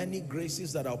there are many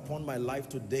graces that are upon my life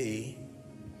today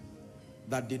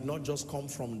that did not just come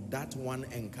from that one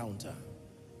encounter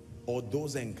or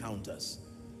those encounters.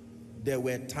 There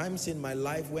were times in my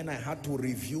life when I had to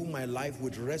review my life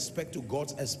with respect to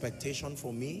God's expectation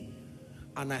for me,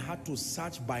 and I had to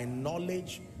search by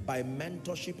knowledge, by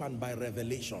mentorship, and by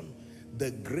revelation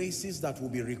the graces that will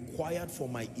be required for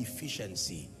my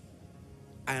efficiency.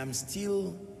 I am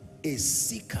still a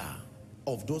seeker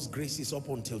of those graces up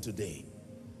until today.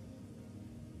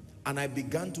 And I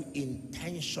began to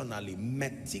intentionally,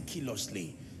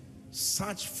 meticulously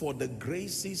search for the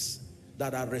graces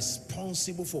that are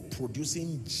responsible for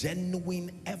producing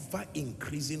genuine,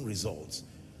 ever-increasing results.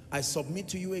 I submit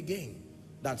to you again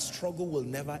that struggle will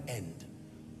never end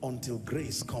until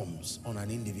grace comes on an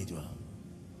individual.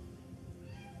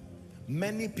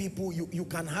 Many people, you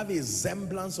can have a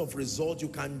semblance of results, you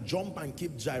can jump and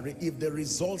keep gyrating. If the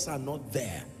results are not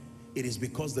there, it is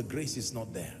because the grace is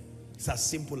not there. It's as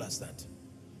simple as that.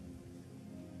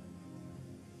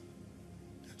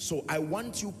 So I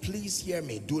want you, please hear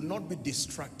me, do not be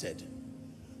distracted,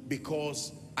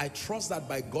 because I trust that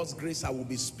by God's grace I will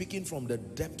be speaking from the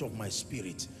depth of my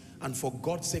spirit. And for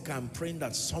God's sake, I'm praying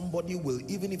that somebody will,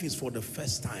 even if it's for the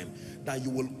first time, that you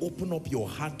will open up your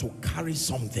heart to carry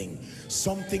something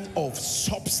of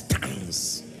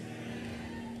substance.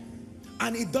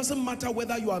 And it doesn't matter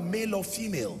whether you are male or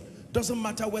female, doesn't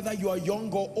matter whether you are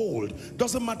young or old,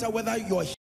 doesn't matter whether you are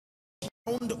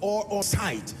sound or on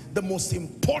sight. The most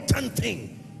important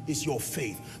thing is your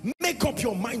faith. Make up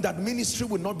your mind that ministry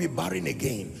will not be barren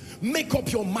again. Make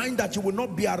up your mind that you will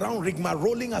not be around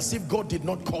rigmaroling as if God did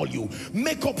not call you.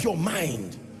 Make up your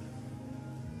mind.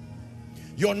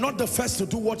 You're not the first to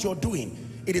do what you're doing.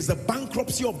 It is the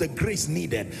bankruptcy of the grace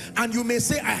needed. And you may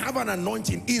say, I have an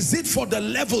anointing. Is it for the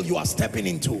level you are stepping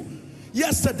into?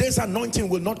 Yesterday's anointing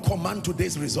will not command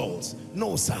today's results.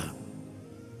 No, sir.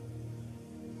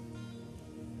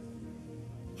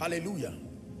 Hallelujah.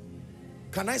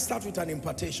 Can I start with an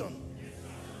impartation?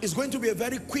 It's going to be a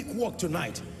very quick walk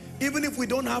tonight. Even if we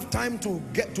don't have time to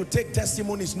take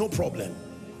testimonies, no problem.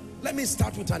 Let me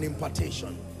start with an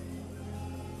impartation.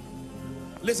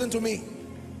 Listen to me.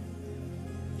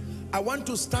 I want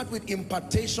to start with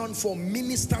impartation for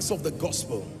ministers of the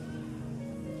gospel.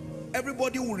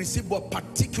 Everybody will receive, but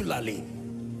particularly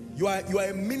you are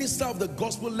a minister of the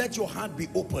gospel. Let your heart be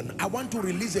open. I want to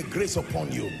release a grace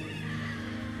upon you.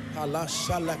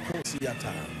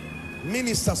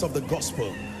 Ministers of the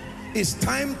gospel, it's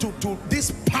time to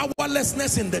this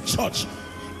powerlessness in the church.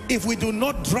 If we do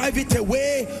not drive it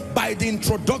away by the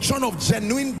introduction of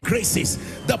genuine graces,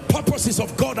 the purposes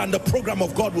of God and the program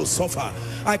of God will suffer.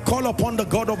 I call upon the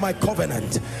God of my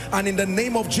covenant, and in the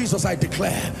name of Jesus I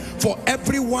declare, for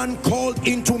everyone called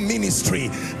into ministry,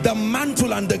 the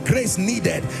mantle and the grace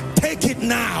needed, take it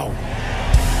now.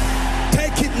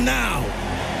 Take it now.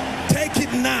 Take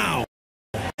it now.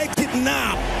 Take it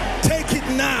now. Take it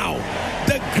now.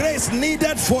 The grace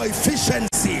needed for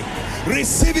efficiency,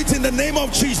 receive it in the name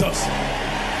of Jesus.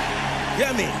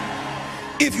 Hear me.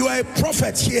 If you are a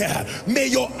prophet here, may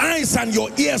your eyes and your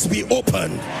ears be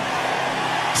opened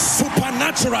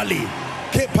supernaturally.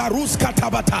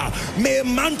 May a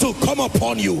mantle come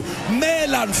upon you,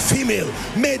 male and female.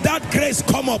 May that grace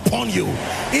come upon you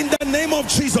in the name of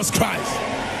Jesus Christ.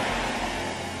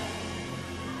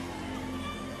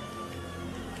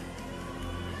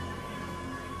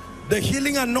 The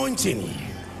healing anointing.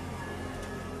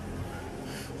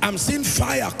 I'm seeing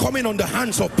fire coming on the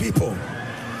hands of people.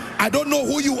 I don't know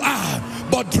who you are,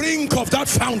 but drink of that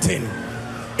fountain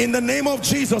in the name of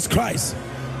Jesus Christ.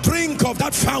 Drink of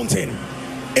that fountain.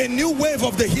 A new wave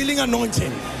of the healing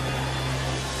anointing.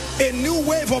 A new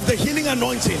wave of the healing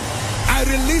anointing. I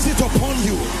release it upon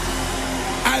you.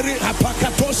 I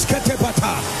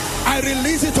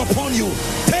release it upon you.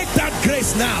 Take that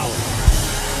grace now.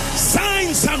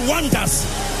 Signs and wonders.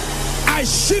 I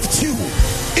shift you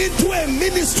into a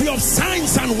ministry of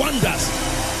signs and wonders.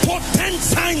 Potent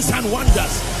signs and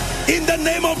wonders in the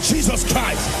name of Jesus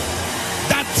Christ.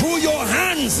 That through your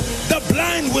hands the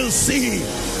blind will see,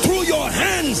 through your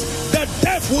hands the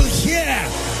deaf will hear,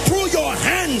 through your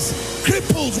hands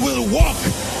cripples will walk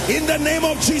in the name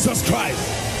of Jesus Christ.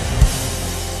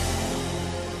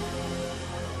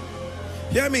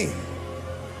 Hear me.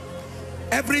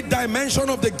 Every dimension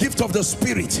of the gift of the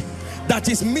Spirit that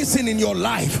is missing in your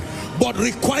life but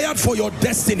required for your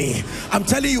destiny, I'm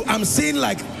telling you, I'm seeing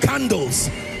like candles.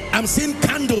 I'm seeing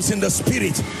candles in the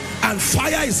Spirit, and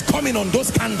fire is coming on those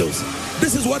candles.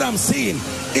 This is what I'm seeing.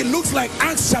 It looks like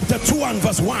Acts chapter 2 and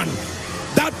verse 1.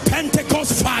 That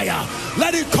Pentecost fire,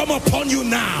 let it come upon you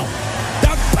now.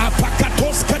 That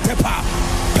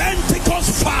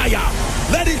Pentecost fire,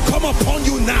 let it come upon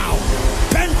you now.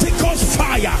 Pentecost fire.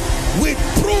 fire with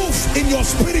proof in your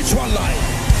spiritual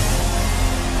life.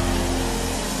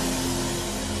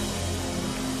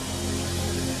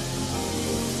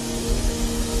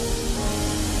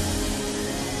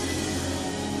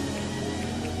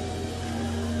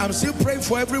 I'm still praying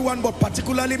for everyone, but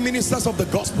particularly ministers of the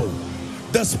gospel.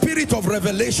 The spirit of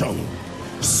revelation,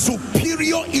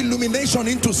 superior illumination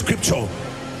into scripture.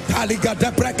 I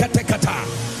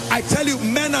tell you,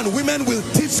 men and women will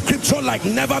teach scripture like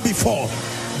never before.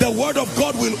 The word of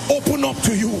God will open up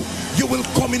to you. You will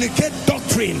communicate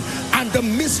doctrine and the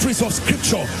mysteries of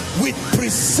scripture with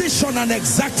precision and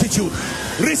exactitude.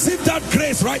 Receive that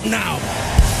grace right now.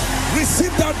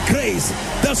 Receive that grace,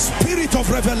 the spirit of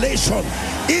revelation,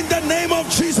 in the name of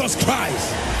Jesus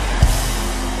Christ.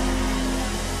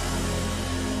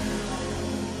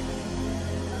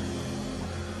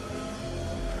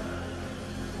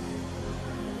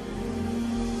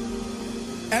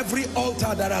 Every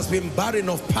altar that has been barren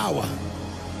of power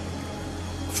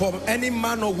from any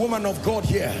man or woman of God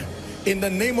here, in the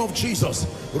name of Jesus,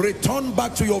 return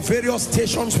back to your various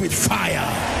stations with fire.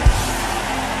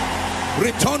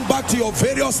 Return back to your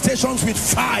various stations with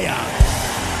fire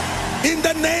in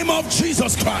the name of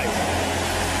Jesus Christ.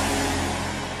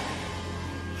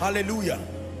 Hallelujah.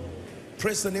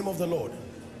 Praise the name of the Lord.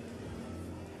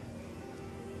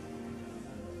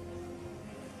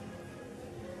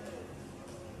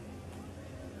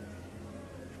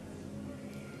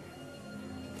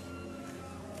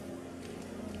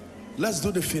 Let's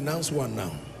do the finance one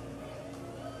now.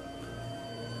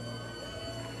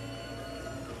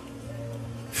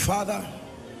 Father,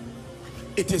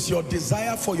 it is your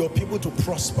desire for your people to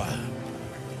prosper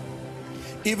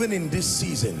even in this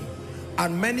season,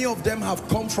 and many of them have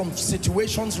come from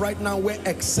situations right now where,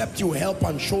 except you help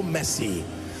and show mercy,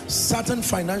 certain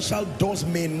financial doors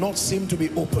may not seem to be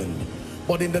opened.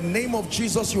 But in the name of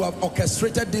Jesus, you have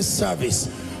orchestrated this service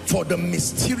for the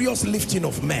mysterious lifting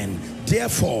of men.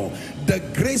 Therefore, the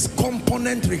grace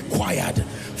component required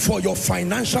for your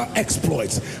financial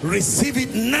exploits, receive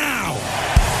it now.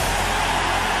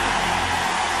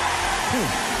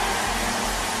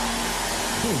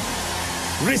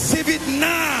 Receive it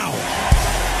now.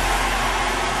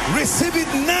 Receive it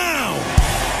now.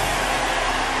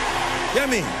 Hear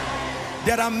me.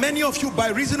 There are many of you, by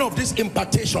reason of this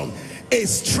impartation, a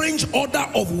strange order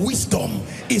of wisdom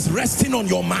is resting on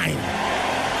your mind.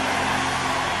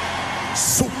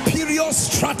 Superior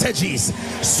strategies,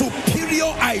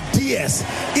 superior ideas,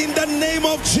 in the name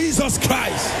of Jesus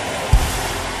Christ.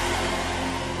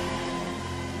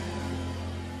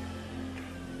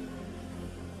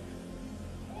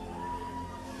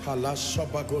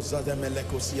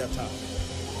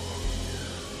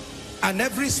 And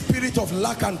every spirit of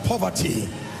lack and poverty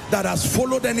that has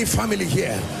followed any family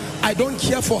here, I don't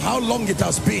care for how long it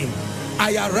has been,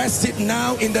 I arrest it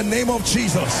now in the name of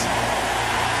Jesus.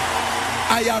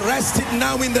 I arrest it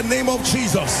now in the name of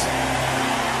Jesus.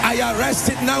 I arrest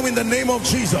it now in the name of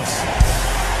Jesus.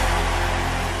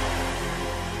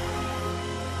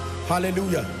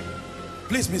 Hallelujah.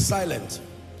 Please be silent.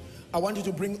 I want you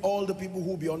to bring all the people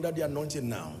who will be under the anointing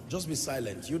now. Just be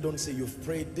silent. You don't say you've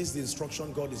prayed. This is the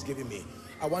instruction God is giving me.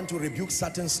 I want to rebuke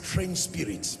certain strange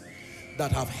spirits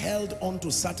that have held on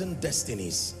to certain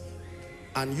destinies.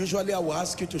 And usually I will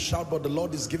ask you to shout, but the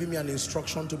Lord is giving me an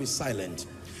instruction to be silent.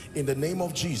 In the name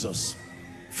of Jesus,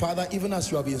 Father, even as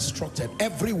you have instructed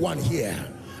everyone here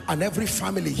and every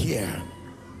family here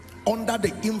under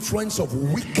the influence of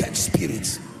wicked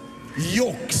spirits,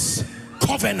 yokes,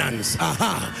 covenants,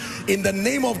 in the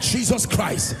name of Jesus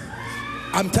Christ,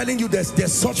 I'm telling you,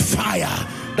 there's such fire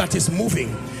that is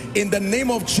moving. In the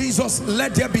name of Jesus,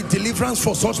 let there be deliverance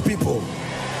for such people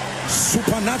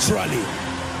supernaturally.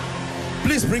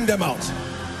 Please bring them out.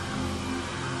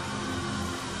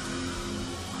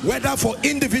 Whether for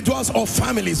individuals or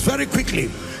families, very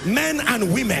quickly, men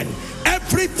and women,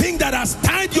 everything that has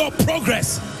tied your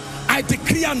progress, I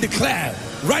decree and declare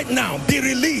right now, be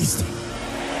released.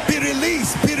 Be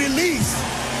released, be released.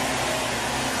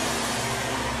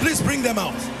 Please bring them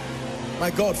out.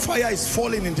 My God, fire is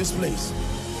falling in this place.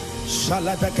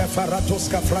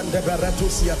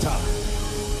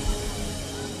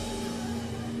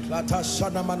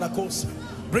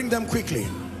 Bring them quickly.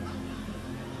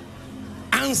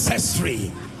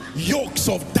 Ancestry, yokes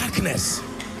of darkness.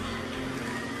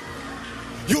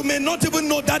 You may not even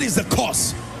know that is the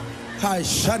cause.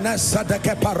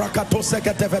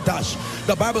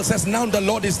 The Bible says now the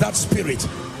Lord is that spirit.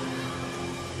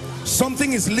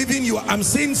 Something is leaving you. I'm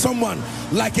seeing someone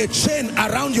like a chain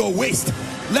around your waist.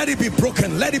 Let it be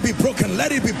broken. Let it be broken.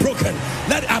 Let it be broken.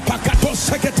 Let apakato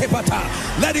sekete.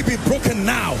 Let it be broken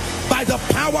now by the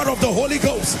power of the Holy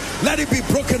Ghost. Let it be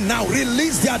broken now.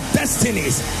 Release their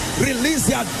destinies. Release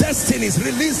their destinies.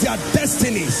 Release their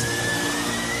destinies.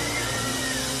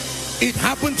 It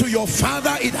happened to your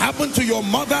father. It happened to your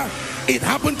mother. It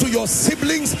happened to your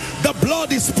siblings. The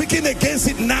blood is speaking against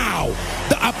it now.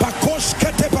 The apakosh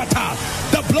ketepata.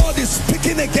 The blood is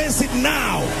speaking against it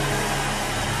now.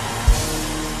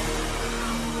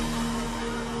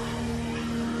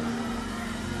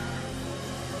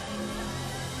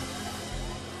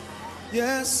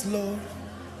 Yes, Lord.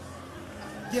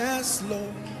 Yes,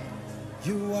 Lord.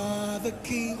 You are the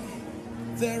King.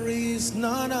 There is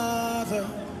none other.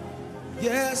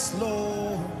 Yes,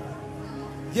 Lord.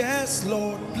 Yes,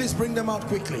 Lord. Please bring them out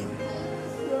quickly.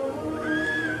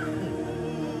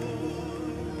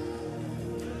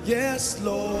 Yes,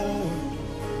 Lord.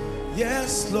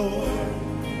 Yes, Lord.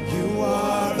 You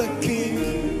are the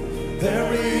King.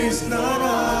 There is none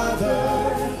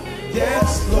other.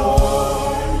 Yes,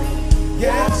 Lord.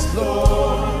 Yes,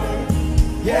 Lord.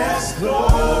 Yes,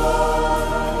 Lord.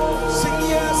 Sing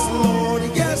yes, Lord.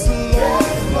 Yes, Lord.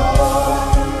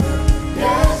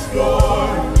 Yes,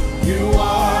 Lord. You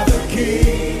are the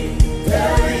King.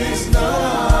 There is none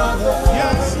other.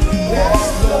 Yes, Lord.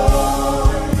 Yes,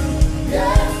 Lord.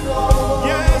 Yes, Lord.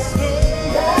 Yes,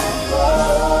 Lord. Yes,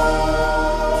 Lord.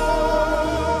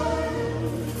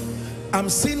 I'm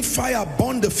seeing fire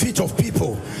burn the feet of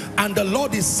people, and the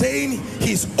Lord is saying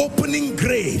He's opening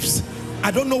graves. I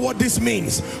don't know what this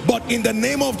means, but in the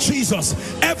name of Jesus,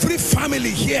 every family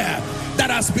here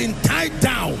that has been tied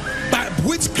down by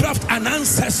witchcraft and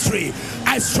ancestry,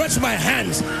 I stretch my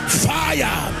hands.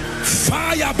 Fire,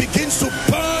 fire begins to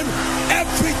burn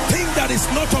everything that is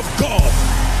not of God.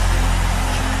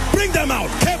 Bring them out.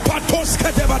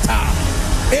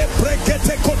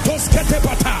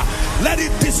 Let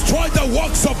it destroy the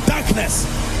works of darkness.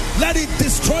 Let it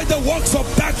destroy the works of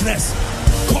darkness.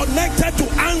 Connected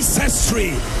to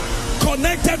ancestry,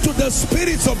 connected to the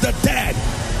spirits of the dead,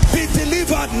 be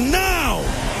delivered now.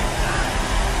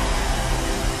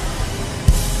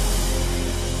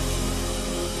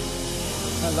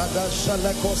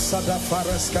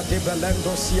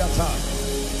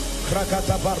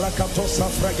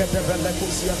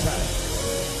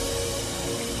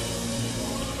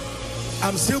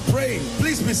 I'm still praying.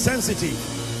 Please be sensitive.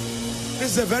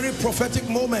 This is a very prophetic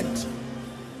moment.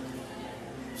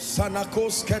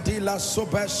 Sanakos kedila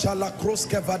sobe shalakros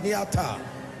kevaniata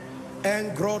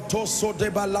engrotoso de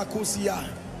balakusia.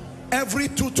 Every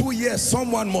 2 years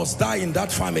someone must die in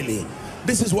that family.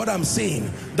 This is what I'm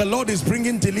seeing. The Lord is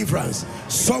bringing deliverance.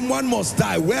 Someone must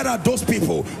die. Where are those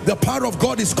people? The power of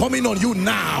God is coming on you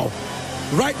now.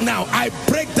 Right now, I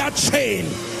break that chain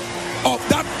of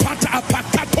that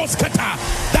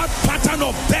pattern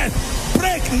of death.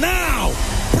 Break now.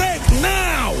 Break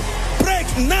now. Break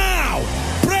now.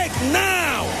 Break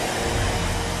now.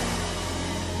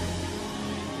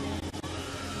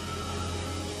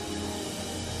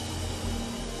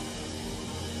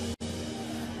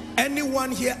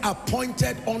 Anyone here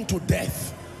appointed unto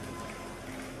death,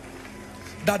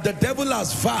 that the devil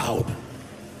has vowed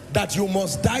that you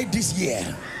must die this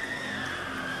year,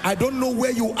 I don't know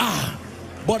where you are,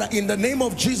 but in the name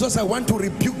of Jesus, I want to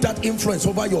rebuke that influence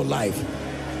over your life.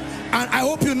 And I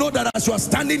hope you know that as you are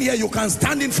standing here, you can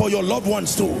stand in for your loved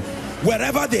ones too,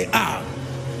 wherever they are.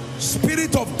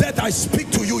 Spirit of death, I speak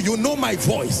to you. You know my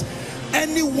voice.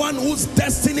 Anyone whose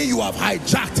destiny you have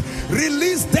hijacked,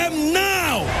 release them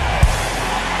now.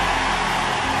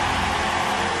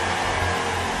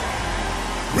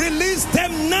 Release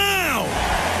them now.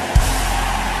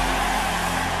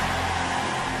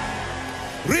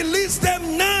 Release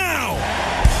them now.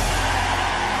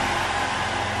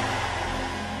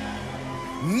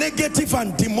 Negative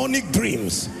and demonic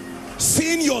dreams,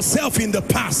 seeing yourself in the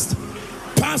past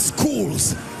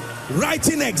schools,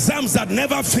 writing exams that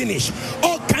never finish,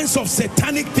 all kinds of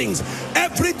satanic things,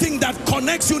 everything that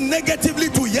connects you negatively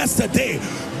to yesterday,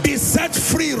 be set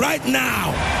free right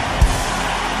now.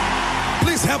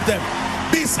 Please help them.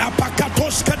 Be set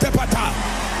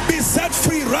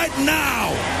free right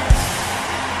now.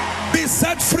 Be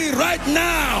set free right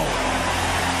now.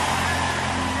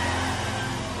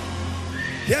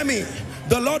 Hear me.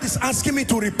 The Lord is asking me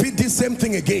to repeat this same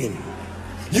thing again.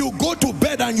 You go to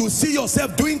bed and you see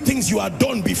yourself doing things you have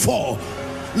done before,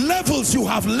 levels you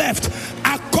have left.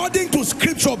 According to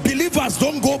scripture, believers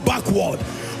don't go backward,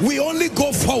 we only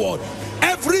go forward.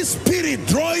 Every spirit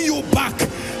drawing you back,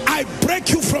 I break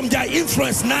you from their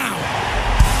influence now.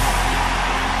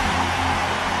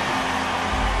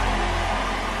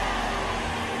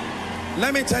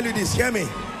 Let me tell you this, hear me.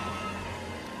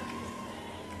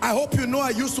 I hope you know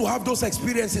I used to have those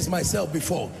experiences myself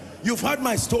before. You've heard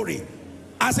my story.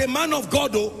 As a man of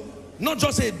God, though, not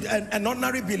just an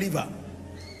ordinary believer,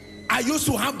 I used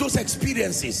to have those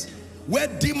experiences where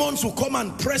demons will come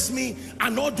and press me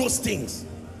and all those things.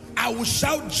 I will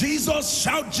shout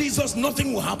Jesus,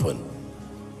 nothing will happen.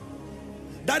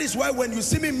 That is why when you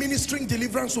see me ministering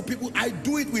deliverance to people, I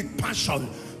do it with passion,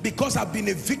 because I've been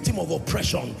a victim of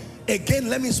oppression. Again,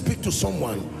 let me speak to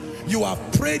someone. You have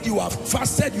prayed, you have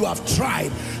fasted, you have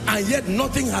tried, and yet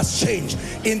nothing has changed.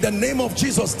 In the name of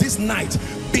Jesus, this night,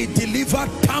 be delivered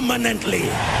permanently.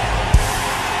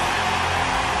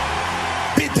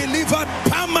 Be delivered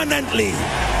permanently.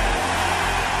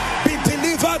 Be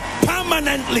delivered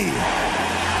permanently.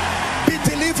 Be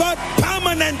delivered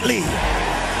permanently.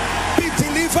 Be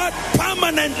delivered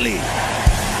permanently.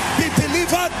 Be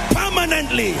delivered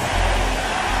permanently.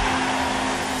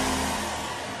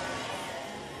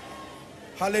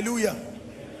 Hallelujah.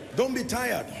 Don't be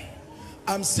tired.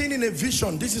 I'm seeing in a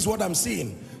vision, this is what I'm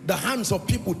seeing. The hands of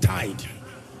people tied.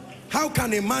 How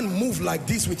can a man move like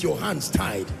this with your hands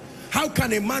tied? How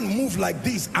can a man move like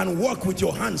this and walk with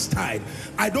your hands tied?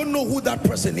 I don't know who that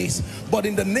person is, but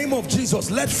in the name of Jesus,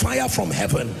 let fire from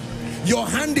heaven. Your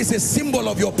hand is a symbol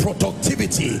of your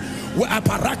productivity. You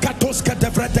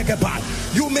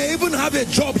may even have a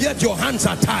job, yet your hands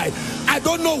are tied. I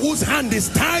don't know whose hand is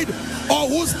tied or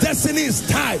whose destiny is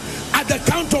tied. At the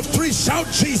count of 3, shout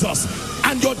Jesus,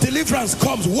 and your deliverance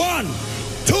comes. 1,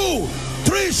 2,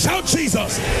 3, shout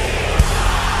Jesus.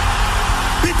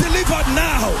 Be delivered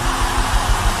now.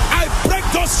 I break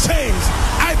those chains.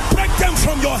 I break them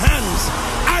from your hands.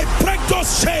 I break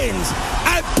those chains.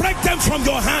 I break them from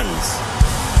your hands.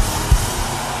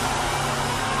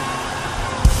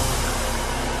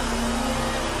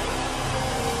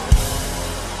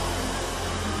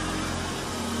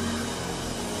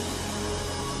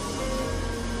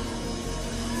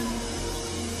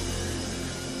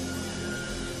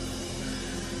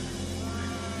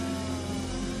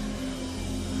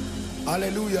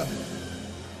 Hallelujah.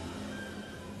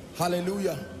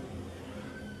 Hallelujah.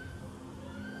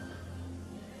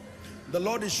 The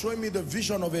Lord is showing me the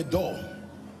vision of a door,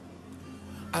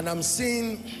 and I'm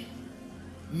seeing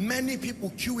many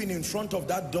people queuing in front of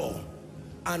that door,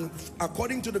 and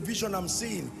according to the vision I'm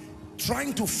seeing,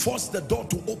 trying to force the door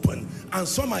to open, and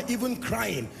some are even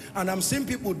crying, and I'm seeing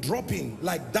people dropping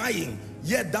like dying,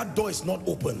 yet that door is not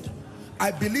opened.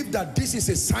 I believe that this is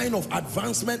a sign of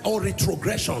advancement or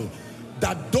retrogression.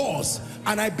 That doors,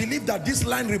 and I believe that this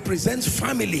line represents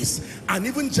families and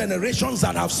even generations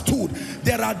that have stood.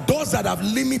 There are doors that have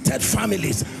limited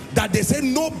families, that they say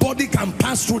nobody can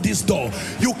pass through this door.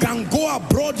 You can go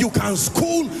abroad, you can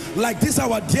school, like this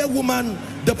our dear woman,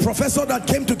 the professor that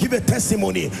came to give a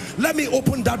testimony. Let me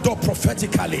open that door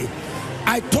prophetically.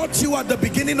 I taught you at the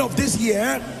beginning of this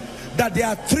year that there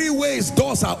are 3 ways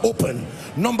doors are open.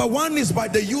 Number 1 is by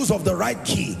the use of the right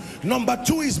key. Number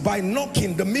 2 is by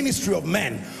knocking, the ministry of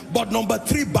men. But number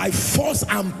 3, by force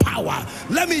and power.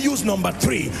 Let me use number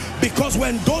 3, because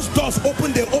when those doors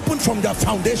open, they open from their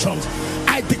foundations.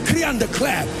 I decree and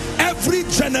declare, every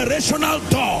generational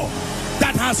door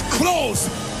that has closed,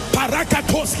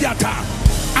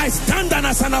 I stand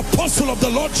as an apostle of the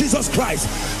Lord Jesus Christ.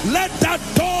 Let that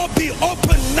door be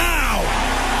open now.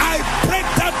 I break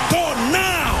that door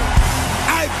now.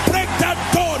 I break that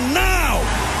door now.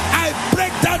 I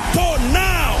break that door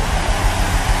now.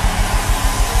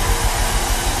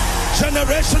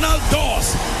 Generational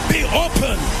doors, be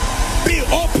open, be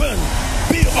open,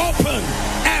 be open.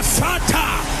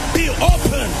 Ephata, be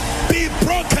open, be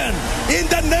broken in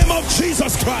the name of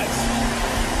Jesus Christ.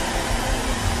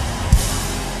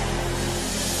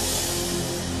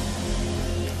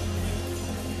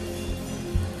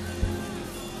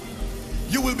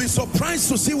 You will be surprised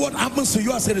to see what happens to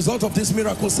you as a result of this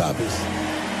miracle service.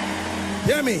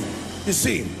 Hear me. You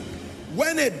see,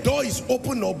 when a door is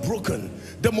open or broken,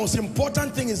 the most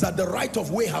important thing is that the right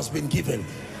of way has been given.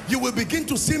 You will begin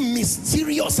to see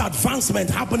mysterious advancement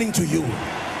happening to you.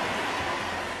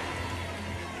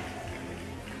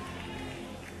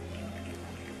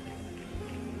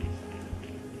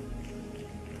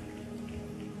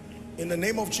 In the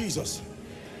name of Jesus.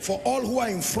 For all who are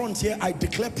in front here, I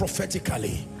declare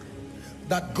prophetically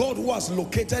that God who has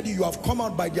located you, you have come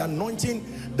out by the anointing.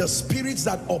 The spirits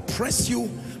that oppress you,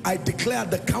 I declare at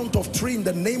the count of 3 in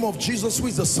the name of Jesus, who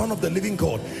is the Son of the living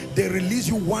God, they release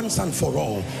you once and for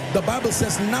all. The Bible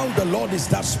says now the Lord is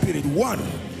that spirit. 1,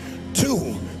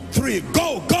 2, 3,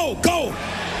 go, go, go.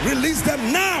 Release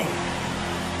them now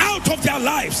out of their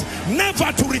lives,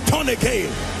 never to return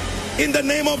again. In the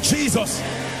name of Jesus.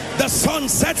 The Son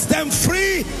sets them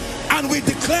free, And we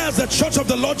declare as the church of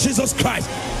the Lord Jesus Christ,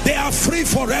 they are free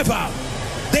forever.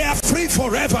 They are free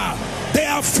forever. They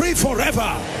are free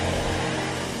forever.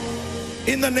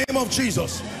 In the name of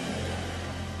Jesus.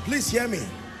 Please hear me.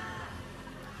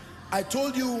 I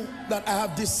told you that I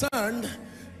have discerned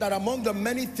that among the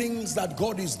many things that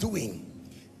God is doing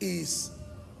is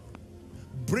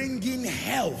bringing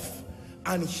health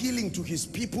and healing to his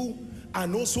people,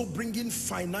 and also bringing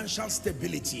financial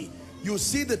stability. You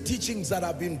see the teachings that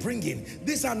I've been bringing.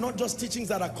 These are not just teachings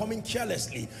that are coming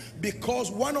carelessly, because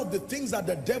one of the things that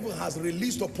the devil has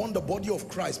released upon the body of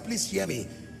Christ, please hear me,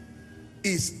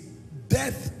 is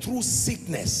death through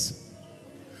sickness.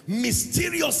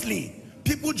 Mysteriously,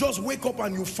 people just wake up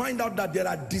and you find out that there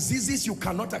are diseases you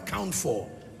cannot account for.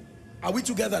 Are we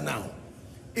together now?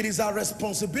 It is our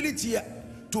responsibility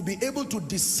to be able to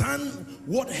discern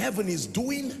what heaven is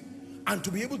doing and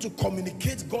to be able to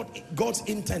communicate God's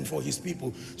intent for his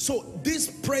people. So this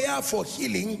prayer for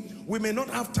healing, we may not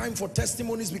have time for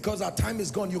testimonies because our time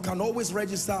is gone. You can always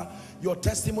register your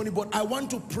testimony, but I want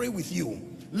to pray with you.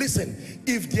 Listen,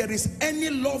 if there is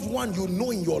any loved one you know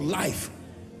in your life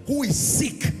who is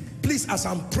sick, please, as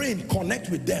I'm praying, connect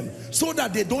with them so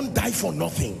that they don't die for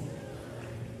nothing.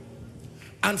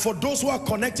 And for those who are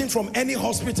connecting from any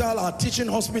hospital, our teaching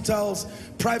hospitals,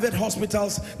 private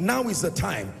hospitals, now is the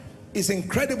time. It's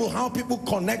incredible how people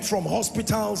connect from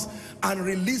hospitals and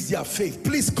release their faith.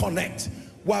 Please connect.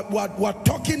 We're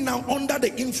talking now under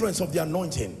the influence of the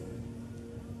anointing.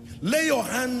 Lay your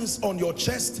hands on your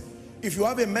chest. If you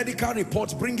have a medical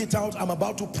report, bring it out. I'm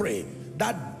about to pray.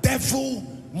 That devil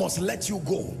must let you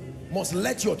go, must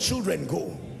let your children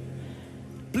go.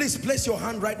 Please place your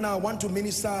hand right now. I want to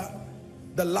minister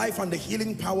the life and the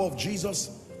healing power of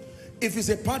Jesus. If it's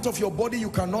a part of your body you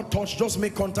cannot touch, just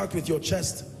make contact with your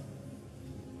chest,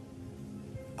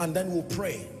 and then we'll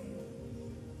pray.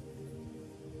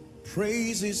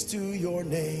 Praises to your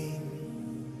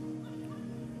name,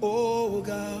 oh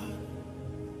God,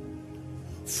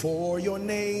 for your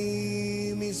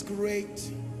name is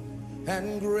great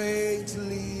and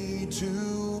greatly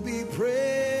to be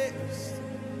praised.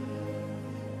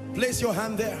 Place your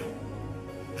hand there.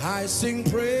 I sing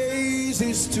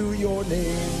praises to your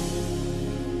name,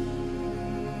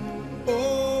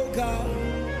 oh God.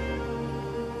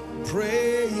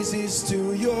 Praises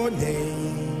to your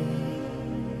name,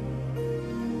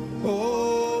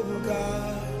 oh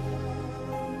God.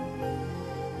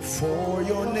 For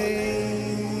your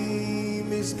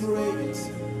name is great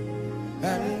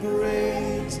and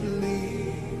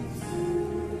greatly.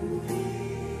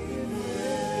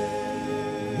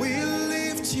 We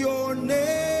lift your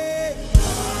name.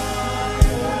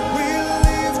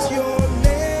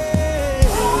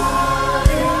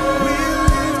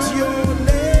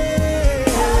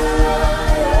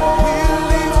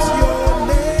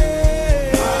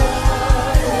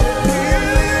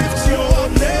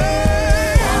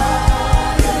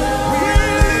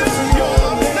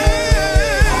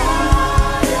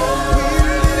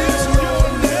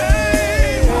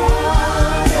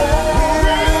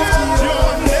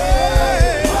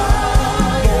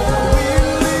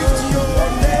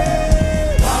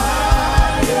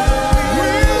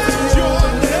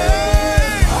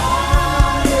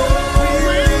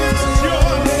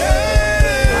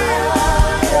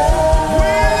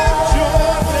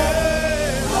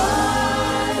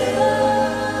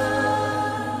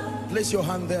 Your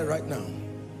hand there right now,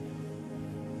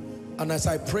 and as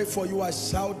I pray for you, I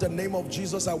shout the name of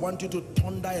Jesus. I want you to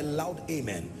thunder a loud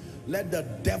amen. Let the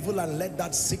devil and let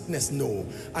that sickness know.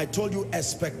 I told you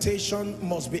expectation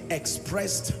must be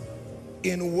expressed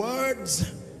in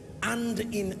words and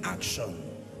in action.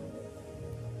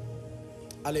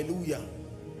 Hallelujah.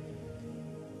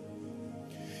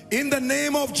 In the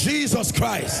name of Jesus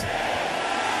Christ.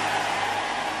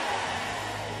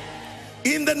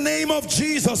 In the name of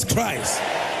Jesus Christ,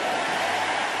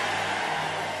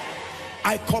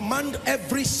 I command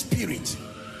every spirit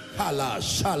that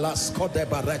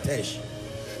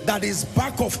is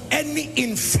back of any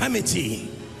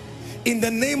infirmity, in the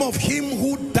name of him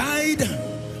who died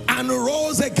and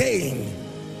rose again.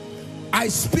 I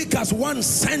speak as one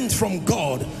sent from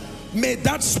God. May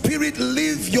that spirit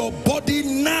leave your body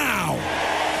now.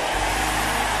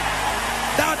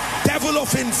 That devil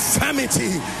of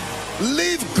infirmity,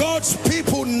 leave God's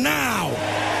people now.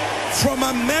 From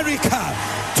America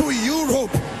to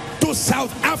Europe to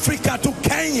South Africa to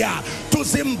Kenya to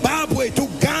Zimbabwe to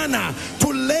Ghana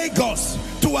to Lagos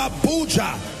to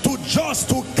Abuja to Jos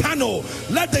to Kano,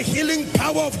 let the healing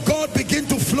power of God begin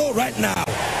to flow right now.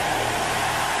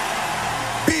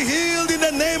 Be healed in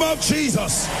the name of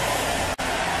Jesus.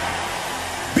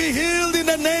 Be healed in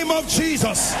the name of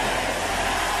Jesus.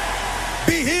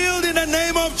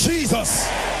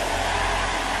 Jesus.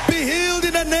 Be healed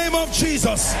in the name of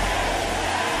Jesus.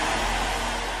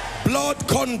 Blood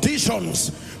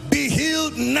conditions, be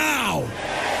healed now.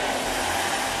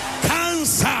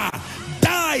 Cancer,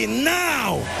 die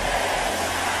now.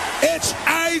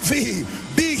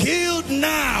 HIV, be healed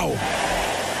now.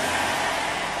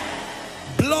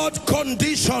 Blood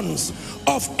conditions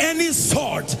of any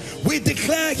sort, we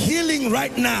declare healing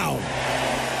right now.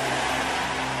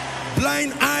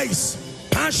 Blind eyes,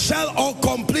 partial or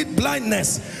complete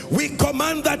blindness, we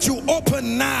command that you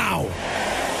open now.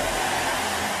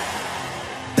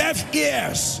 Deaf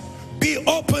ears, be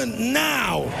open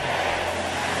now.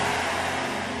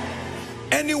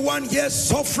 Anyone here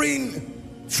suffering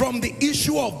from the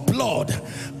issue of blood,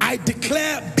 I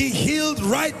declare be healed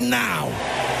right now.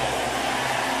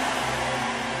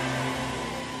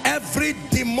 Every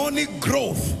demonic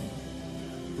growth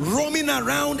roaming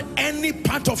around any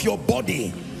part of your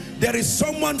body, there is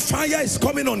someone, fire is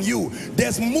coming on you,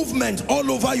 there's movement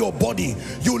all over your body,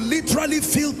 you literally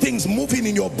feel things moving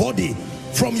in your body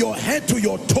from your head to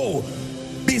your toe,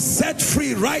 be set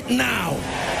free right now.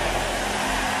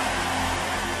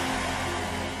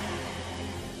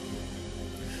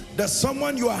 There's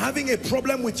someone, you are having a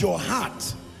problem with your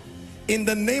heart, in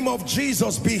the name of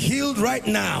Jesus, be healed right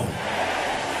now.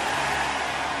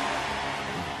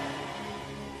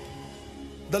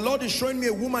 The Lord is showing me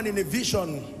a woman in a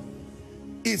vision.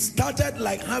 It started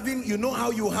like having, you know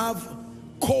how you have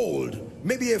cold,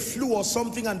 maybe a flu or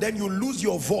something, and then you lose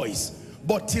your voice,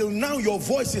 but till now your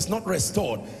voice is not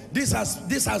restored. This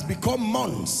has become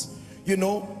months. You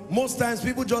know, most times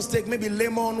people just take maybe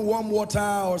lemon, warm water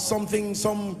or something,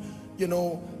 you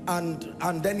know,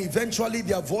 and then eventually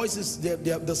their voices,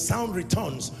 the sound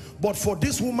returns. But for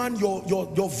this woman,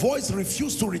 your voice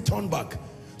refused to return back.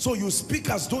 So you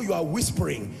speak as though you are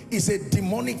whispering. It's a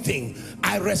demonic thing.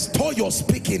 I restore your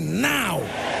speaking now.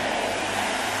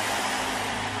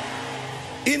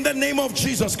 In the name of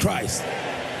Jesus Christ.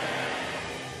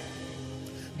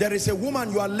 There is a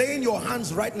woman, you are laying your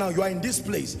hands right now, you are in this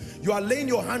place, you are laying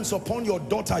your hands upon your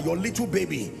daughter, your little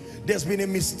baby. There's been a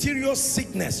mysterious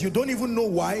sickness, you don't even know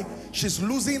why. She's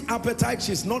losing appetite,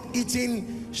 she's not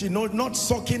eating, she's not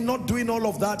sucking, not doing all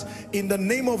of that. In the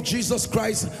name of Jesus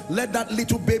Christ, let that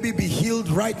little baby be healed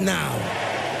right now.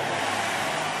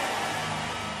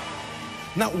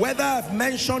 Now, whether I've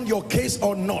mentioned your case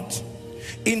or not,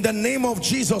 in the name of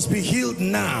Jesus, be healed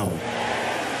now.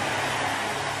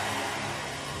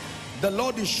 The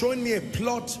Lord is showing me a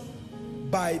plot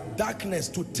by darkness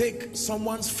to take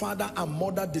someone's father and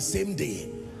mother the same day.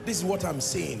 This is what I'm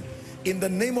saying. In the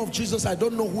name of Jesus, I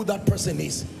don't know who that person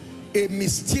is. A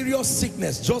mysterious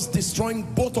sickness just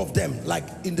destroying both of them, like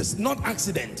in this, not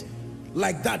accident,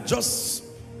 like that, just,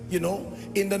 you know,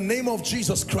 in the name of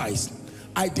Jesus Christ,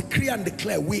 I decree and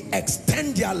declare we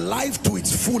extend their life to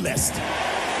its fullest.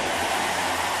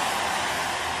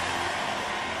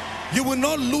 You will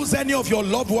not lose any of your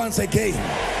loved ones again.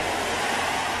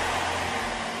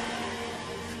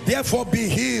 Therefore, be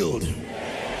healed,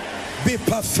 be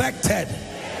perfected.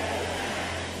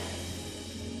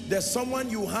 There's someone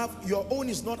you have, your own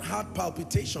is not heart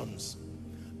palpitations.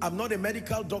 I'm not a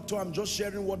medical doctor, I'm just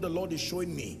sharing what the Lord is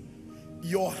showing me.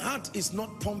 Your heart is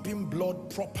not pumping blood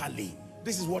properly.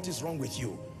 This is what is wrong with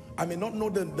you. I may not know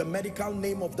the medical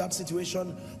name of that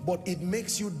situation, but it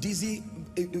makes you dizzy.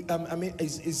 I mean,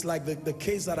 it's like the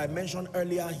case that I mentioned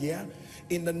earlier here.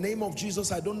 In the name of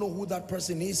Jesus, I don't know who that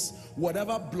person is.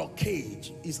 Whatever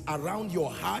blockage is around your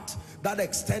heart that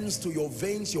extends to your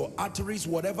veins, your arteries,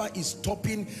 whatever is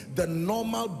stopping the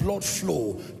normal blood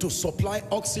flow to supply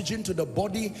oxygen to the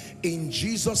body, in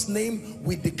Jesus' name,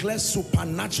 we declare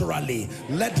supernaturally,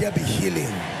 let there be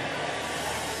healing.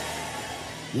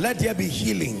 Let there be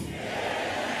healing.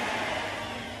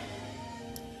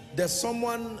 There's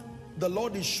someone, the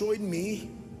Lord is showing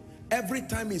me, every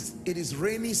time it is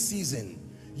rainy season,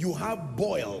 you have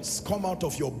boils come out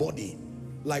of your body,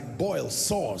 like boils,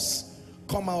 sores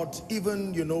come out,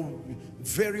 even, you know,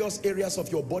 various areas of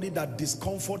your body that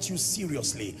discomfort you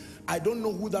seriously. I don't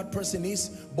know who that person is,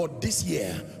 but this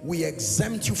year we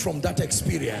exempt you from that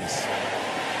experience.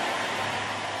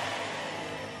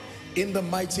 In the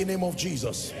mighty name of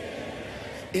Jesus.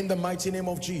 In the mighty name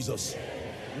of Jesus.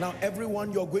 Now,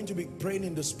 everyone, you're going to be praying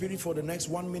in the spirit for the next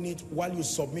 1 minute while you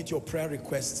submit your prayer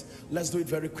requests. Let's do it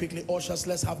very quickly. Ushers,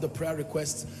 let's have the prayer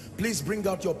requests. Please bring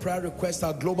out your prayer requests.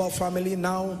 Our global family,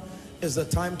 now is the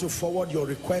time to forward your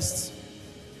requests.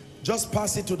 Just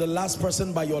pass it to the last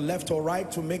person by your left or right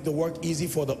to make the work easy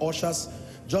for the ushers.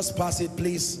 Just pass it,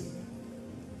 please.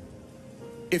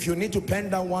 If you need to pen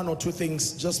down one or two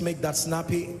things, just make that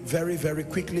snappy very, very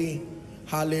quickly.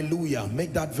 Hallelujah.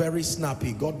 Make that very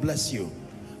snappy. God bless you.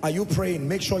 Are you praying?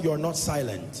 Make sure you're not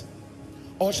silent.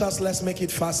 Ushers, let's make it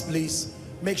fast, please.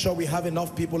 Make sure we have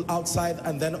enough people outside,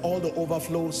 and then all the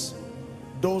overflows.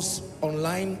 Those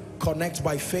online, connect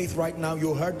by faith right now.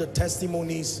 You heard the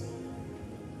testimonies.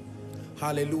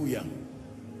 Hallelujah.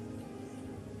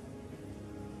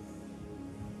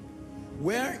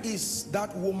 Where is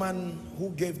that woman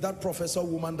who gave, that professor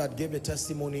woman that gave a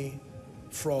testimony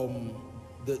from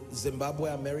the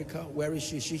Zimbabwe, America? Where is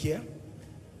she? Is she here?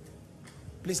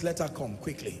 Please let her come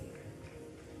quickly.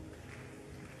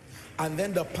 And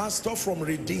then the pastor from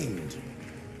Redeemed,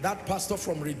 that pastor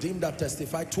from Redeemed that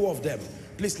testified, 2 of them,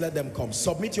 please let them come.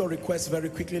 Submit your request very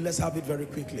quickly. Let's have it very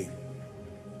quickly.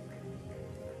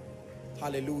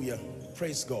 Hallelujah.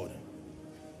 Praise God.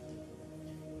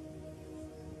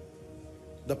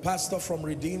 The pastor from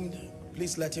Redeemed,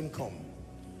 please let him come.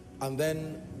 And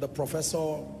then the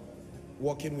professor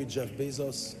working with Jeff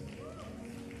Bezos.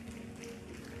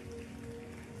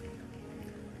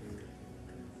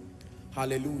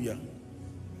 Hallelujah.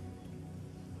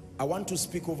 I want to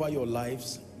speak over your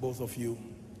lives, both of you.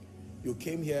 You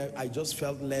came here, I just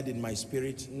felt led in my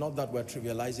spirit, not that we're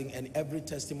trivializing, and every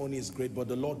testimony is great, but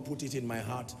the Lord put it in my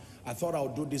heart. I thought I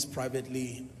would do this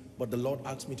privately, but the Lord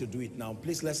asked me to do it now.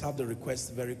 Please, let's have the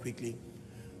request very quickly.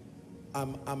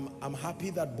 I'm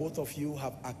happy that both of you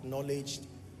have acknowledged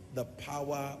the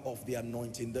power of the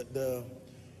anointing.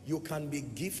 You can be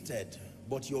gifted,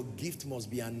 but your gift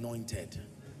must be anointed.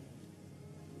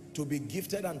 To be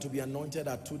gifted and to be anointed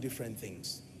are 2 different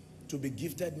things. To be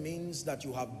gifted means that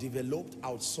you have developed,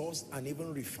 outsourced, and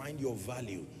even refined your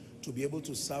value to be able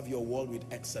to serve your world with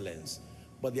excellence.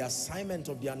 But the assignment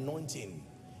of the anointing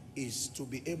is to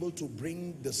be able to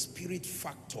bring the spirit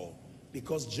factor,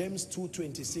 because James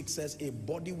 2:26 says a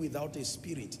body without a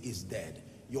spirit is dead.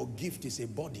 Your gift is a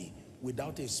body.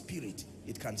 Without a spirit,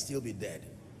 it can still be dead.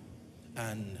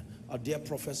 And our dear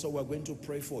professor, we're going to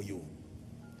pray for you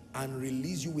and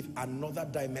release you with another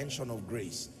dimension of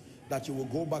grace, that you will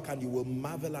go back and you will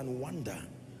marvel and wonder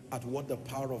at what the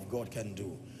power of God can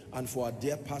do. And for our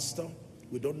dear pastor,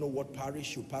 we don't know what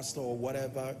parish you pastor or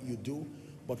whatever you do,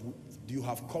 but you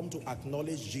have come to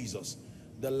acknowledge Jesus.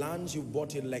 The lands you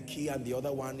bought in Lekki and the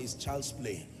other one is child's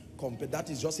play. That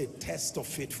is just a test of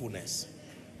faithfulness.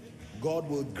 God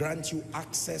will grant you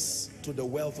access to the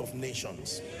wealth of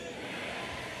nations.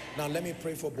 Now let me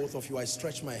pray for both of you. I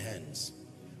stretch my hands.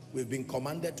 We've been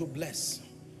commanded to bless,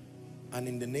 and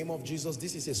in the name of Jesus,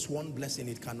 this is a sworn blessing.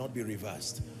 It cannot be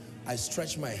reversed. I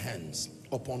stretch my hands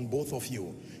upon both of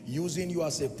you, using you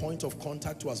as a point of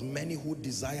contact to as many who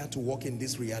desire to walk in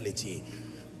this reality.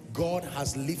 God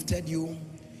has lifted you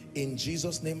in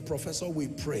Jesus' name. Professor, we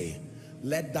pray,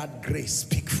 let that grace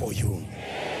speak for you.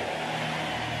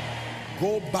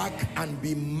 Go back and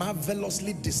be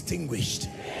marvelously distinguished.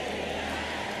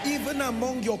 Even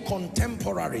among your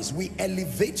contemporaries, we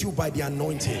elevate you by the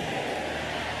anointing.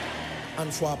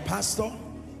 And for our pastor,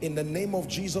 in the name of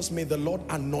Jesus, may the Lord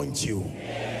anoint you.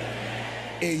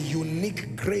 A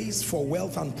unique grace for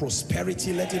wealth and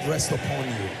prosperity, let it rest upon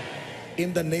you.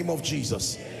 In the name of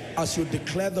Jesus, as you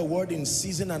declare the word in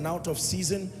season and out of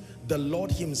season, the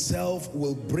Lord himself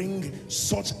will bring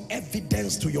such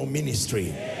evidence to your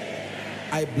ministry.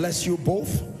 I bless you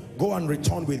both. Go and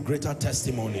return with greater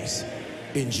testimonies.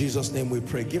 In Jesus' name we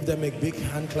pray. Give them a big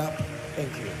hand clap.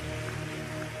 Thank you.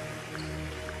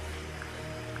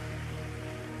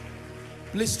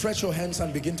 Please stretch your hands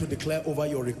and begin to declare over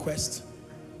your request.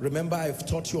 Remember, I've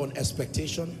taught you on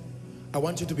expectation. I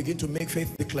want you to begin to make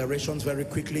faith declarations very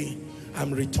quickly.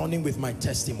 I'm returning with my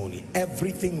testimony.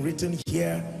 Everything written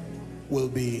here will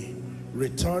be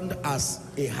returned as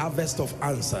a harvest of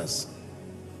answers.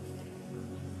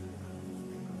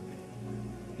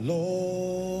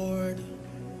 Lord,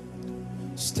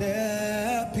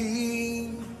 step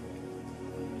in,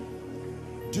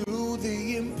 do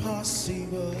the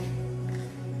impossible,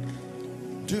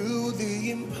 do the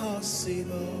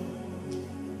impossible.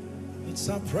 It's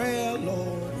our prayer,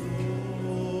 Lord.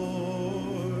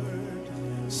 Lord,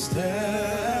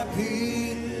 step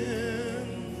in,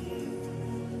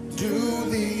 do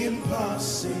the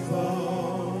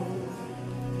impossible,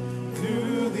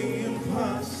 do the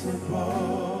impossible.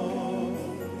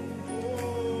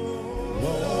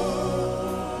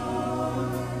 Lord,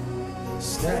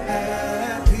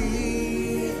 step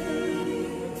in,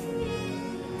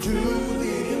 do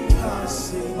the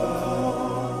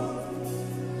impossible,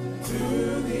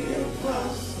 do the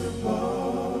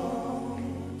impossible.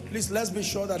 Please, let's be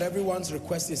sure that everyone's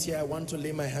request is here. I want to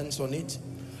lay my hands on it.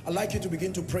 I'd like you to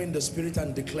begin to pray in the spirit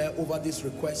and declare over this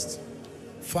request.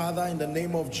 Father, in the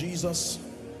name of Jesus,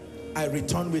 I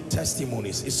return with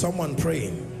testimonies. Is someone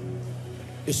praying?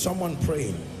 Is someone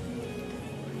praying?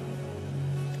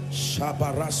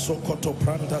 Shabaraso koto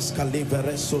prantas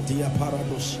kalivereso dia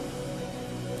parados.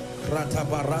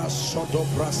 Ratabaraso do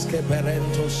braske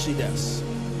berento sidas.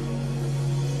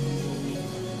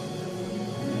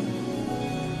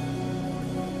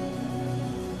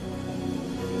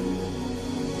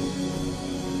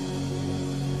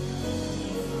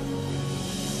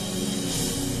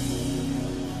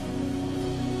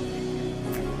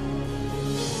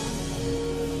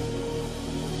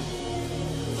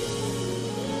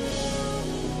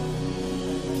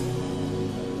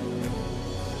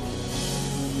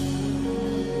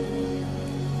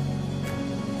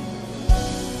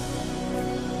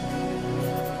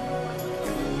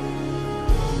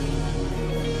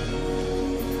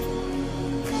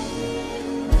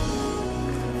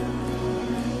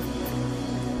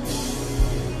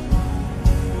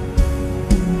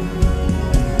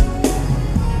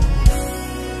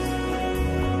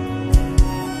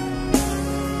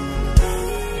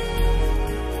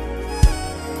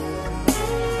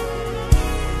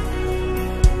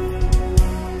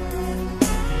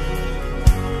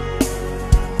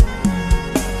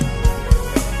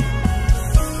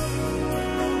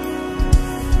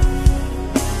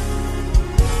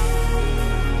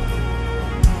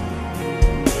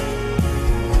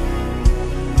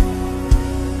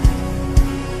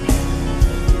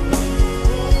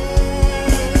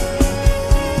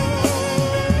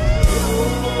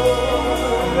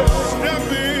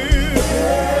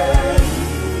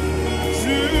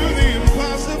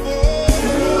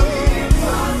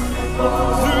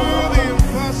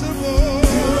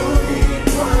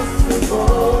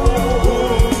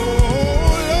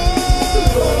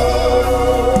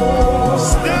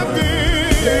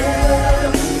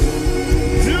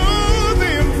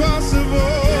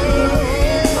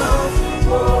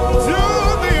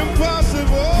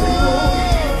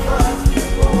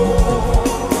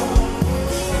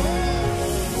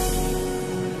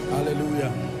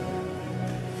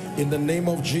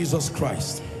 Jesus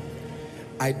Christ,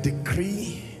 I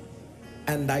decree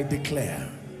and I declare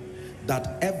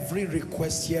that every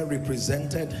request here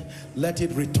represented, let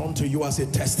it return to you as a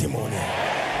testimony.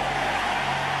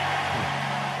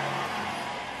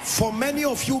 For many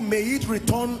of you, may it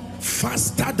return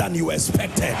faster than you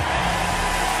expected.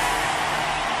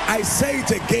 I say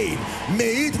it again,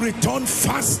 may it return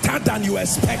faster than you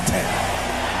expected.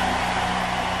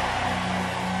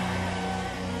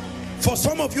 For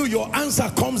some of you, your answer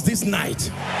comes this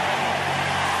night.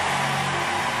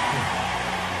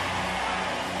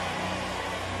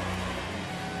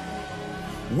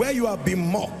 Where you have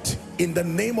been mocked, in the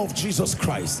name of Jesus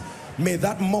Christ, may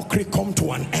that mockery come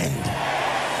to an end.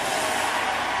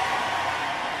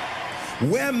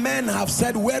 Where men have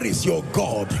said, where is your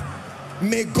God?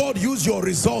 May God use your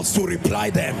results to reply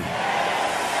them.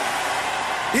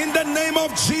 In the name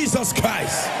of Jesus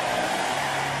Christ.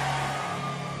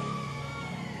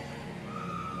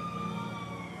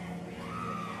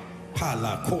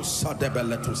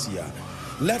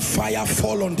 Let fire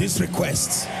fall on this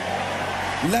request.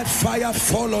 Let fire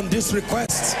fall on this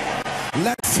request.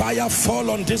 Let fire fall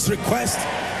on this request.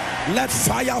 Let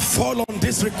fire fall on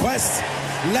this request.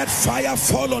 Let fire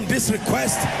fall on this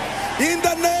request. In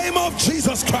the name of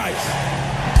Jesus Christ.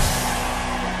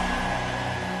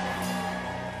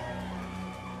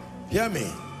 Hear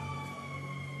me.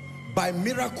 By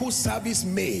miracle service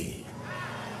May,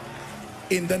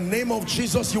 in the name of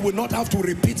Jesus, you will not have to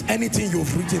repeat anything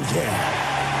you've written here.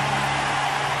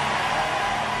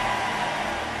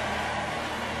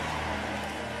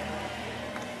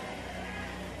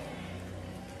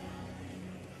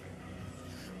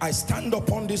 I stand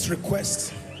upon this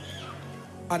request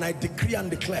and I decree and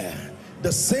declare,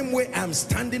 the same way I'm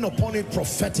standing upon it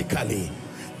prophetically,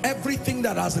 everything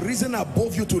that has risen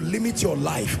above you to limit your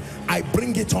life, I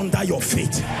bring it under your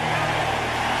feet.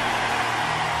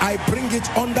 I bring it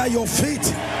under your feet.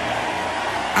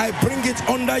 I bring it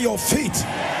under your feet.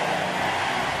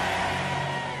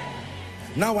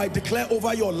 Now I declare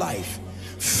over your life,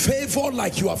 favor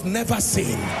like you have never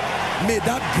seen. May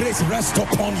that grace rest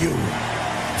upon you.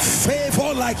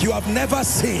 Favor like you have never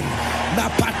seen.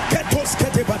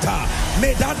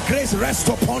 May that grace rest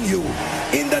upon you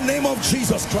in the name of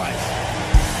Jesus Christ.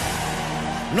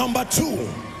 Number 2,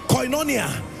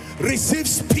 Koinonia, receive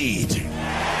speed.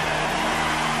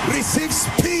 Receive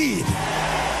speed.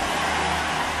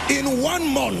 In 1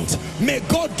 month, may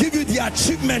God give you the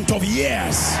achievement of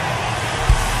years.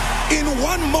 In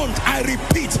 1 month, I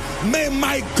repeat, may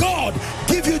my God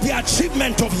give you the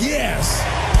achievement of years.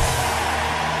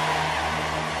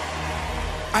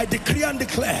 I decree and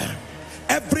declare,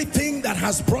 everything that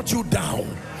has brought you down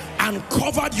and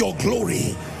covered your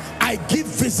glory, I give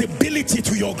visibility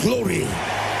to your glory.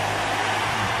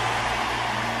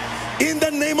 In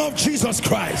the name of Jesus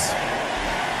Christ.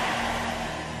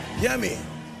 Hear me.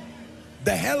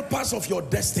 The helpers of your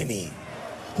destiny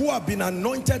who have been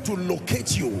anointed to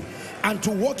locate you and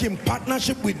to work in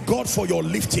partnership with God for your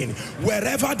lifting,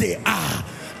 wherever they are,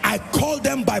 I call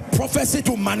them by prophecy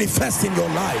to manifest in your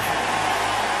life.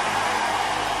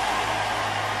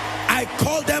 I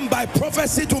call them by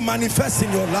prophecy to manifest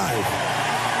in your life.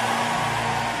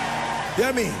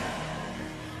 Hear me.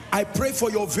 I pray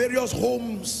for your various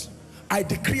homes. I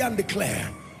decree and declare,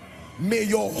 may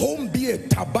your home be a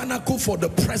tabernacle for the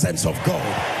presence of God.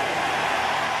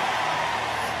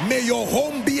 May your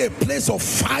home be a place of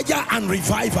fire and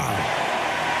revival.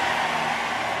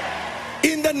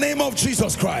 In the name of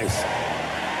Jesus Christ.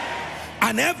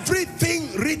 And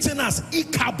everything written as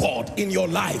Ichabod in your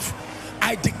life,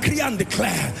 I decree and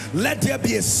declare, let there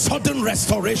be a sudden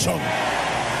restoration.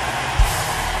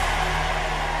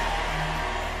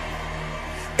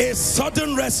 A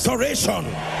sudden restoration.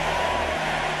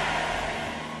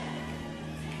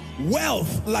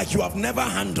 Wealth like you have never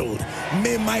handled,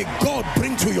 may my God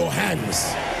bring to your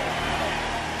hands.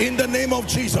 In the name of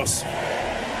Jesus.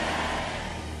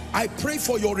 I pray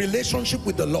for your relationship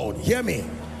with the Lord. Hear me.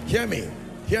 Hear me.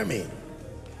 Hear me.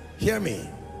 Hear me.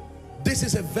 This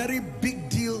is a very big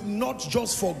deal, not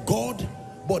just for God,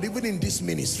 but even in this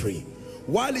ministry.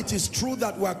 While it is true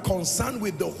that we are concerned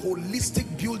with the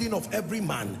holistic building of every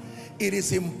man, it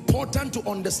is important to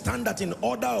understand that in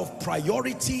order of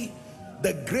priority,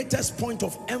 the greatest point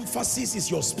of emphasis is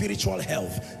your spiritual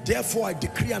health. Therefore, I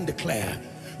decree and declare,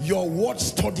 your word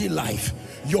study life,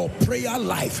 your prayer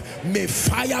life, may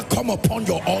fire come upon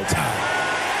your altar.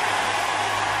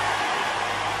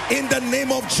 In the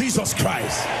name of Jesus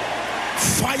Christ.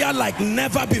 Fire like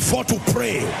never before to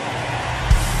pray.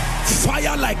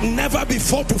 Fire like never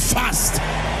before to fast.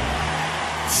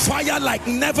 Fire like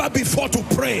never before to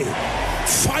pray.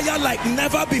 Fire like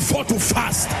never before to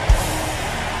fast.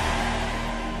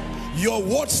 Your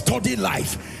word study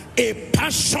life, a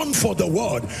passion for the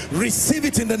word, receive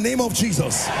it in the name of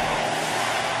Jesus.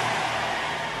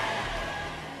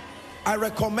 I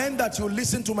recommend that you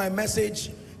listen to my message,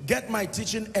 get my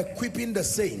teaching, Equipping the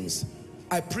Saints.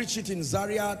 I preached it in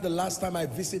Zaria the last time I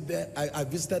visited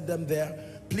them there.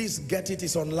 Please get it.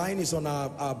 It's online. It's on our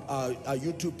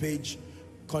YouTube page,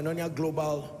 Koinonia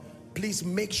Global. Please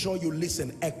make sure you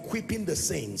listen. Equipping the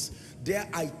Saints. There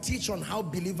I teach on how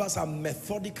believers are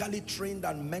methodically trained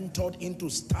and mentored into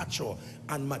stature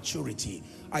and maturity.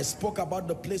 I spoke about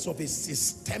the place of a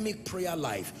systemic prayer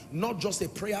life, not just a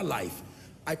prayer life.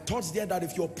 I taught there that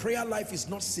if your prayer life is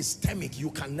not systemic, you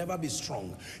can never be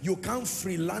strong. You can't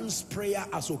freelance prayer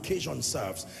as occasion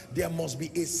serves. There must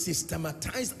be a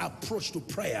systematized approach to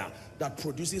prayer that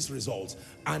produces results.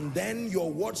 And then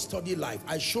your word study life.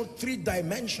 I showed 3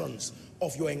 dimensions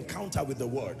of your encounter with the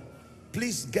word.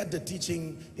 Please get the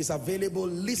teaching. It's available.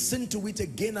 Listen to it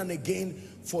again and again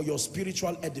for your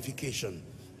spiritual edification.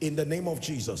 In the name of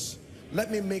Jesus.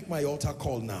 Let me make my altar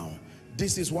call now.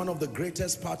 This is one of the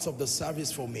greatest parts of the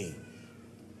service for me.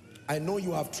 I know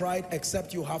you have tried,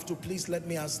 except you have to. Please let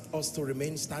me ask us to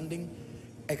remain standing.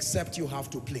 Except you have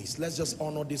to, please. Let's just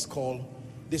honor this call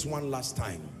this one last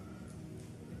time.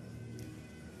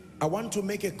 I want to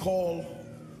make a call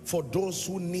for those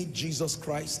who need Jesus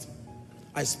Christ.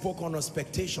 I spoke on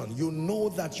expectation. You know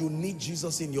that you need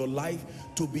Jesus in your life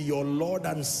to be your Lord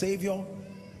and Savior.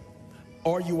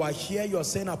 Or you are here, you are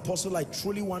saying, Apostle, I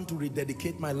truly want to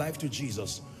rededicate my life to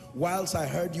Jesus. Whilst I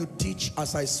heard you teach,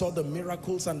 as I saw the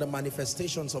miracles and the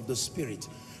manifestations of the Spirit,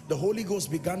 the Holy Ghost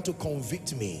began to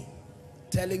convict me,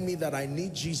 telling me that I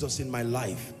need Jesus in my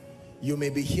life. You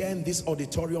may be here in this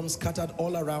auditorium, scattered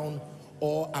all around,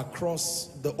 or across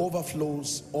the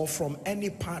overflows, or from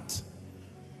any part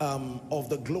of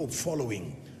the globe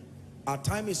following. Our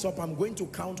time is up. I'm going to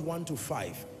count 1 to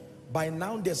 5. By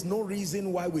now, there's no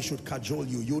reason why we should cajole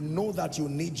you. You know that you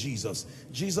need Jesus.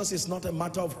 Jesus is not a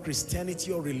matter of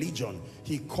Christianity or religion.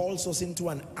 He calls us into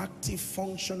an active,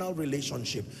 functional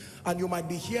relationship. And you might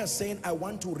be here saying, I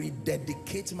want to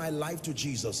rededicate my life to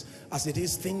Jesus. As it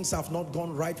is, things have not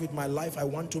gone right with my life. I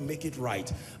want to make it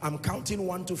right. I'm counting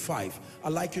 1 to 5.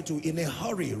 I'd like you to, in a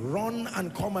hurry, run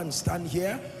and come and stand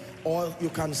here. Or you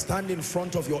can stand in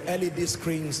front of your LED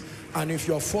screens, and if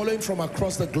you're following from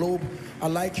across the globe,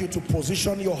 I'd like you to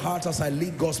position your heart as I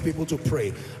lead God's people to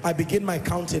pray. I begin my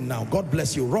counting now. God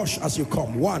bless you. Rush as you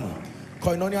come. 1.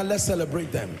 Koinonia, let's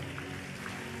celebrate them.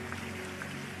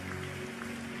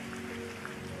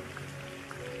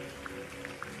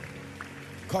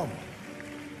 Come.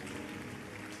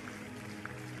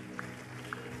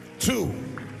 2.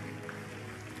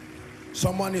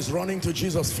 Someone is running to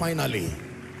Jesus finally.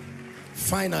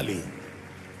 Finally.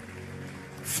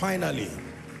 Finally.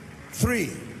 3.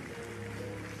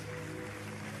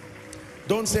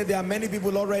 Don't say there are many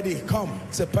people already. Come.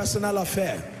 It's a personal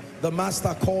affair. The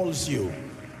master calls you.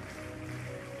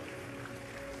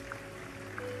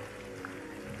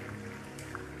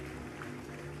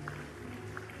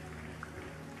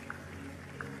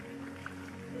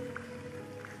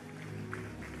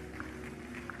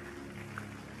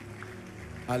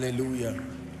 Hallelujah.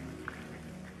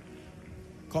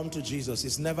 Come to Jesus.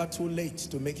 It's never too late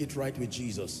to make it right with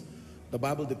Jesus. The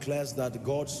Bible declares that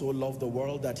God so loved the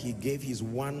world that he gave his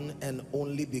one and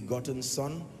only begotten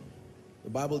Son. The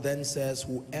Bible then says,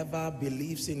 whoever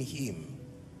believes in him,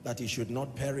 that he should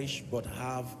not perish but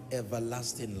have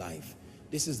everlasting life.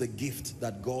 This is the gift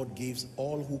that God gives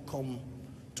all who come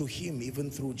to him, even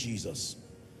through Jesus.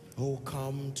 Oh,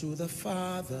 come to the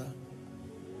Father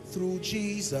through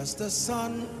Jesus the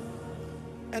Son,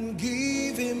 and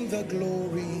give him the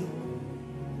glory.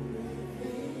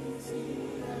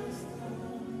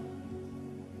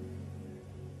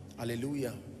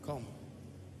 Hallelujah. Come.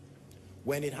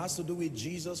 When it has to do with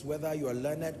Jesus, whether you are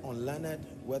learned, unlearned,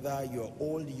 whether you're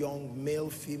old, young, male,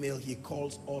 female, he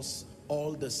calls us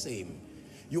all the same.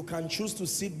 You can choose to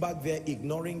sit back there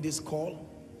ignoring this call.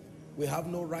 We have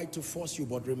no right to force you,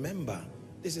 but remember,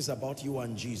 this is about you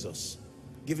and Jesus.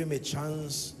 Give him a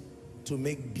chance to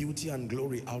make beauty and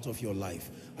glory out of your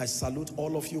life. I salute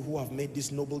all of you who have made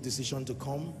this noble decision to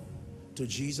come to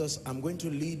Jesus. I'm going to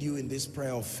lead you in this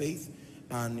prayer of faith,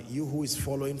 and you who is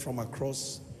following from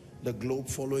across the globe,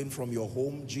 following from your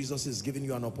home, Jesus is giving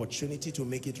you an opportunity to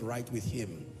make it right with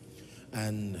him.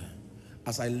 And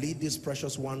as I lead these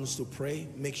precious ones to pray,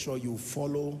 make sure you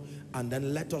follow and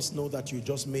then let us know that you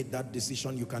just made that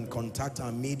decision. You can contact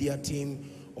our media team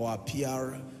or our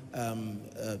PR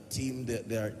team.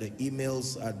 The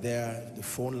emails are there, the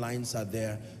phone lines are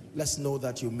there. Let's know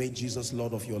that you made Jesus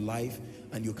Lord of your life,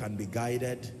 and you can be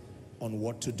guided on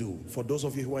what to do. For those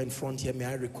of you who are in front here, may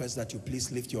I request that you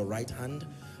please lift your right hand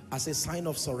as a sign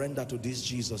of surrender to this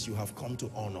Jesus you have come to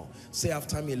honor. Say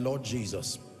after me, Lord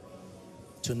Jesus,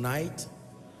 tonight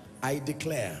I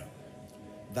declare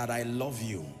that I love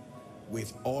you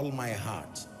with all my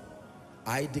heart.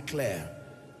 I declare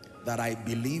that I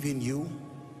believe in you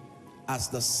as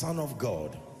the Son of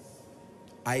God.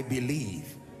 I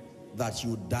believe that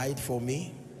you died for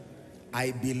me.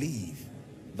 I believe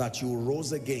that you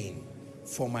rose again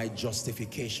for my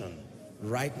justification.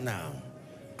 Right now,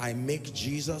 I make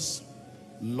Jesus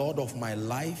Lord of my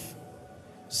life,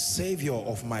 Savior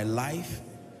of my life,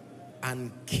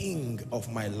 and King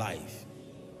of my life.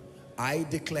 I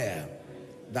declare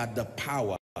that the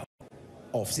power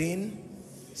of sin,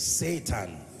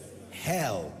 Satan,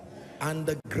 hell, and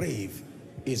the grave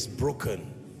is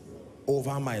broken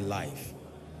over my life.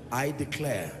 I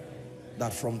declare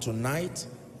that from tonight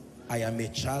I am a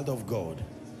child of God.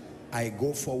 I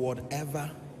go forward ever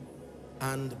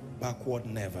and backward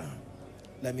never.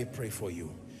 Let me pray for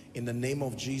you. In the name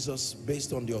of Jesus,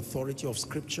 based on the authority of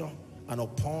Scripture and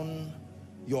upon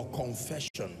your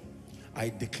confession, I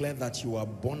declare that you are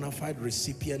bona fide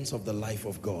recipients of the life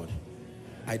of God.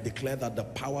 I declare that the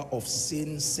power of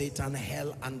sin, Satan,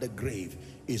 hell, and the grave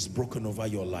is broken over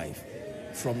your life.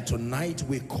 From tonight,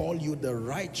 we call you the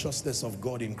righteousness of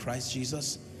God in Christ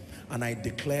Jesus. And I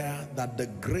declare that the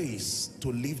grace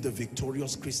to live the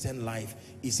victorious Christian life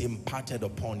is imparted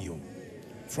upon you.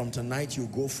 From tonight, you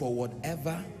go forward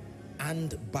ever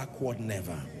and backward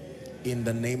never. In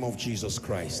the name of Jesus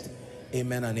Christ.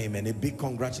 Amen and amen. A big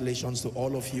congratulations to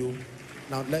all of you.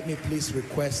 Now, let me please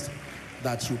request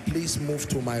that you please move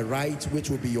to my right, which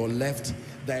will be your left.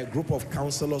 There are a group of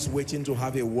counselors waiting to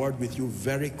have a word with you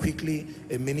very quickly,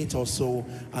 a minute or so,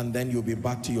 and then you'll be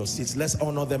back to your seats. Let's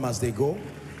honor them as they go.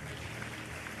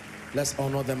 Let's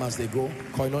honor them as they go.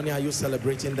 Koinonia, are you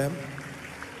celebrating them?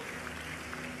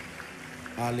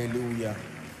 Hallelujah.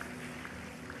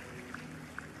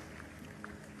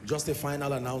 Just a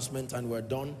final announcement and we're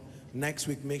done. Next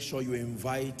week, make sure you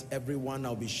invite everyone.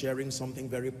 I'll be sharing something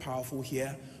very powerful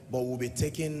here, but we'll be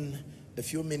taking a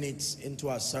few minutes into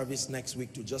our service next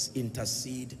week to just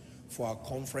intercede for our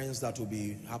conference that will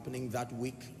be happening that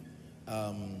week.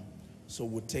 So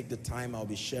we'll take the time. I'll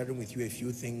be sharing with you a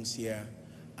few things here,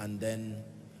 and then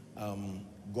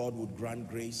God would grant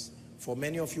grace. For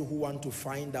many of you who want to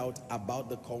find out about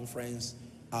the conference,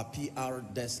 our PR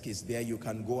desk is there. You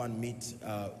can go and meet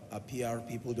our PR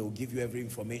people. They will give you every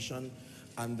information.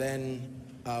 And then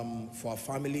for our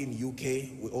family in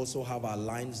UK, we also have our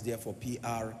lines there for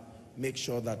PR make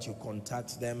sure that you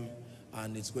contact them,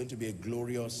 and it's going to be a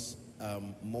glorious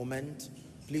moment.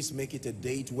 Please make it a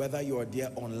date, whether you are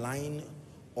there online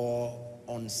or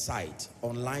on site.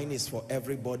 Online is for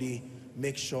everybody.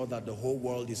 Make sure that the whole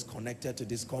world is connected to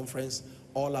this conference.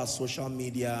 All our social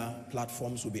media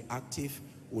platforms will be active.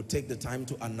 We'll take the time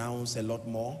to announce a lot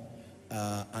more,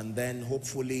 and then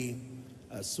hopefully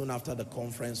soon after the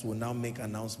conference we'll now make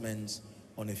announcements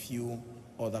on a few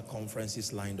other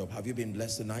conferences lined up. Have you been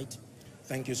blessed tonight?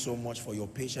 Thank you so much for your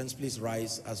patience. Please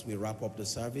rise as we wrap up the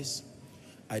service.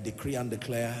 I decree and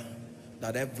declare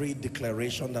that every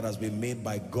declaration that has been made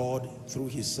by God through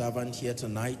his servant here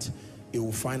tonight, it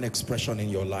will find expression in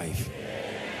your life.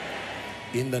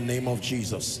 In the name of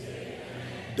Jesus.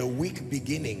 The week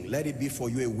beginning, let it be for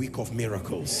you a week of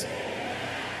miracles.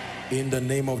 In the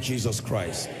name of Jesus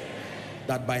Christ.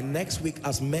 That by next week,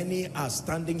 as many are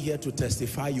standing here to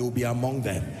testify, you will be among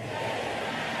them.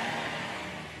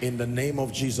 In the name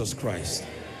of Jesus Christ.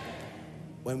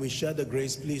 When we share the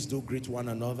grace, please do greet one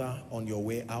another on your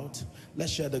way out.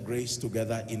 Let's share the grace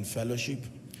together in fellowship.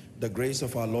 The grace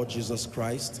of our Lord Jesus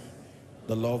Christ,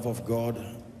 the love of God,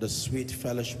 the sweet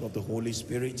fellowship of the Holy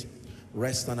Spirit,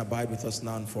 rest and abide with us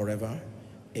now and forever.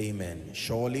 Amen.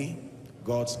 Surely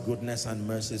God's goodness and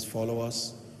mercies follow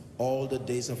us all the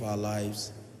days of our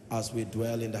lives as we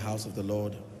dwell in the house of the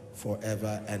Lord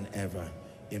forever and ever.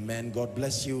 Amen. God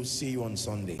bless you. See you on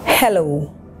Sunday.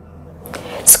 Hello.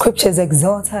 Scriptures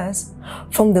exhort us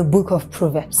from the book of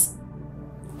Proverbs.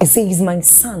 It says, my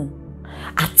son,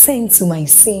 attend to my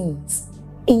sayings,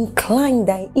 incline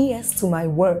thy ears to my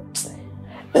words,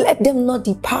 let them not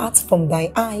depart from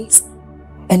thy eyes,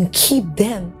 and keep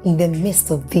them in the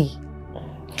midst of thee.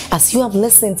 As you have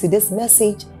listened to this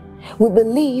message, we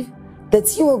believe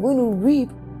that you are going to reap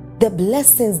the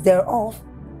blessings thereof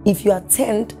if you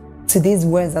attend to these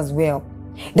words as well.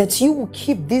 That you will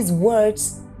keep these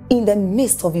words in the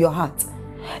midst of your heart.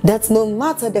 That no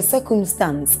matter the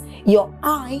circumstance, your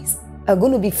eyes are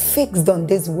going to be fixed on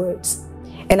these words.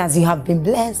 And as you have been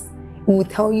blessed, we will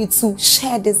tell you to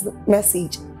share this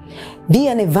message. Be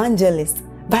an evangelist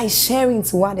by sharing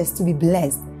to others to be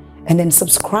blessed. And then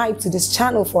subscribe to this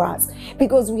channel for us,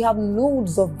 because we have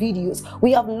loads of videos,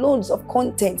 we have loads of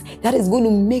content that is going to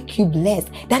make you blessed,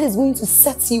 that is going to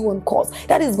set you on course,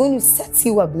 that is going to set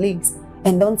you ablaze.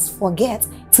 And don't forget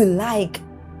to like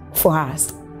for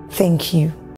us. Thank you.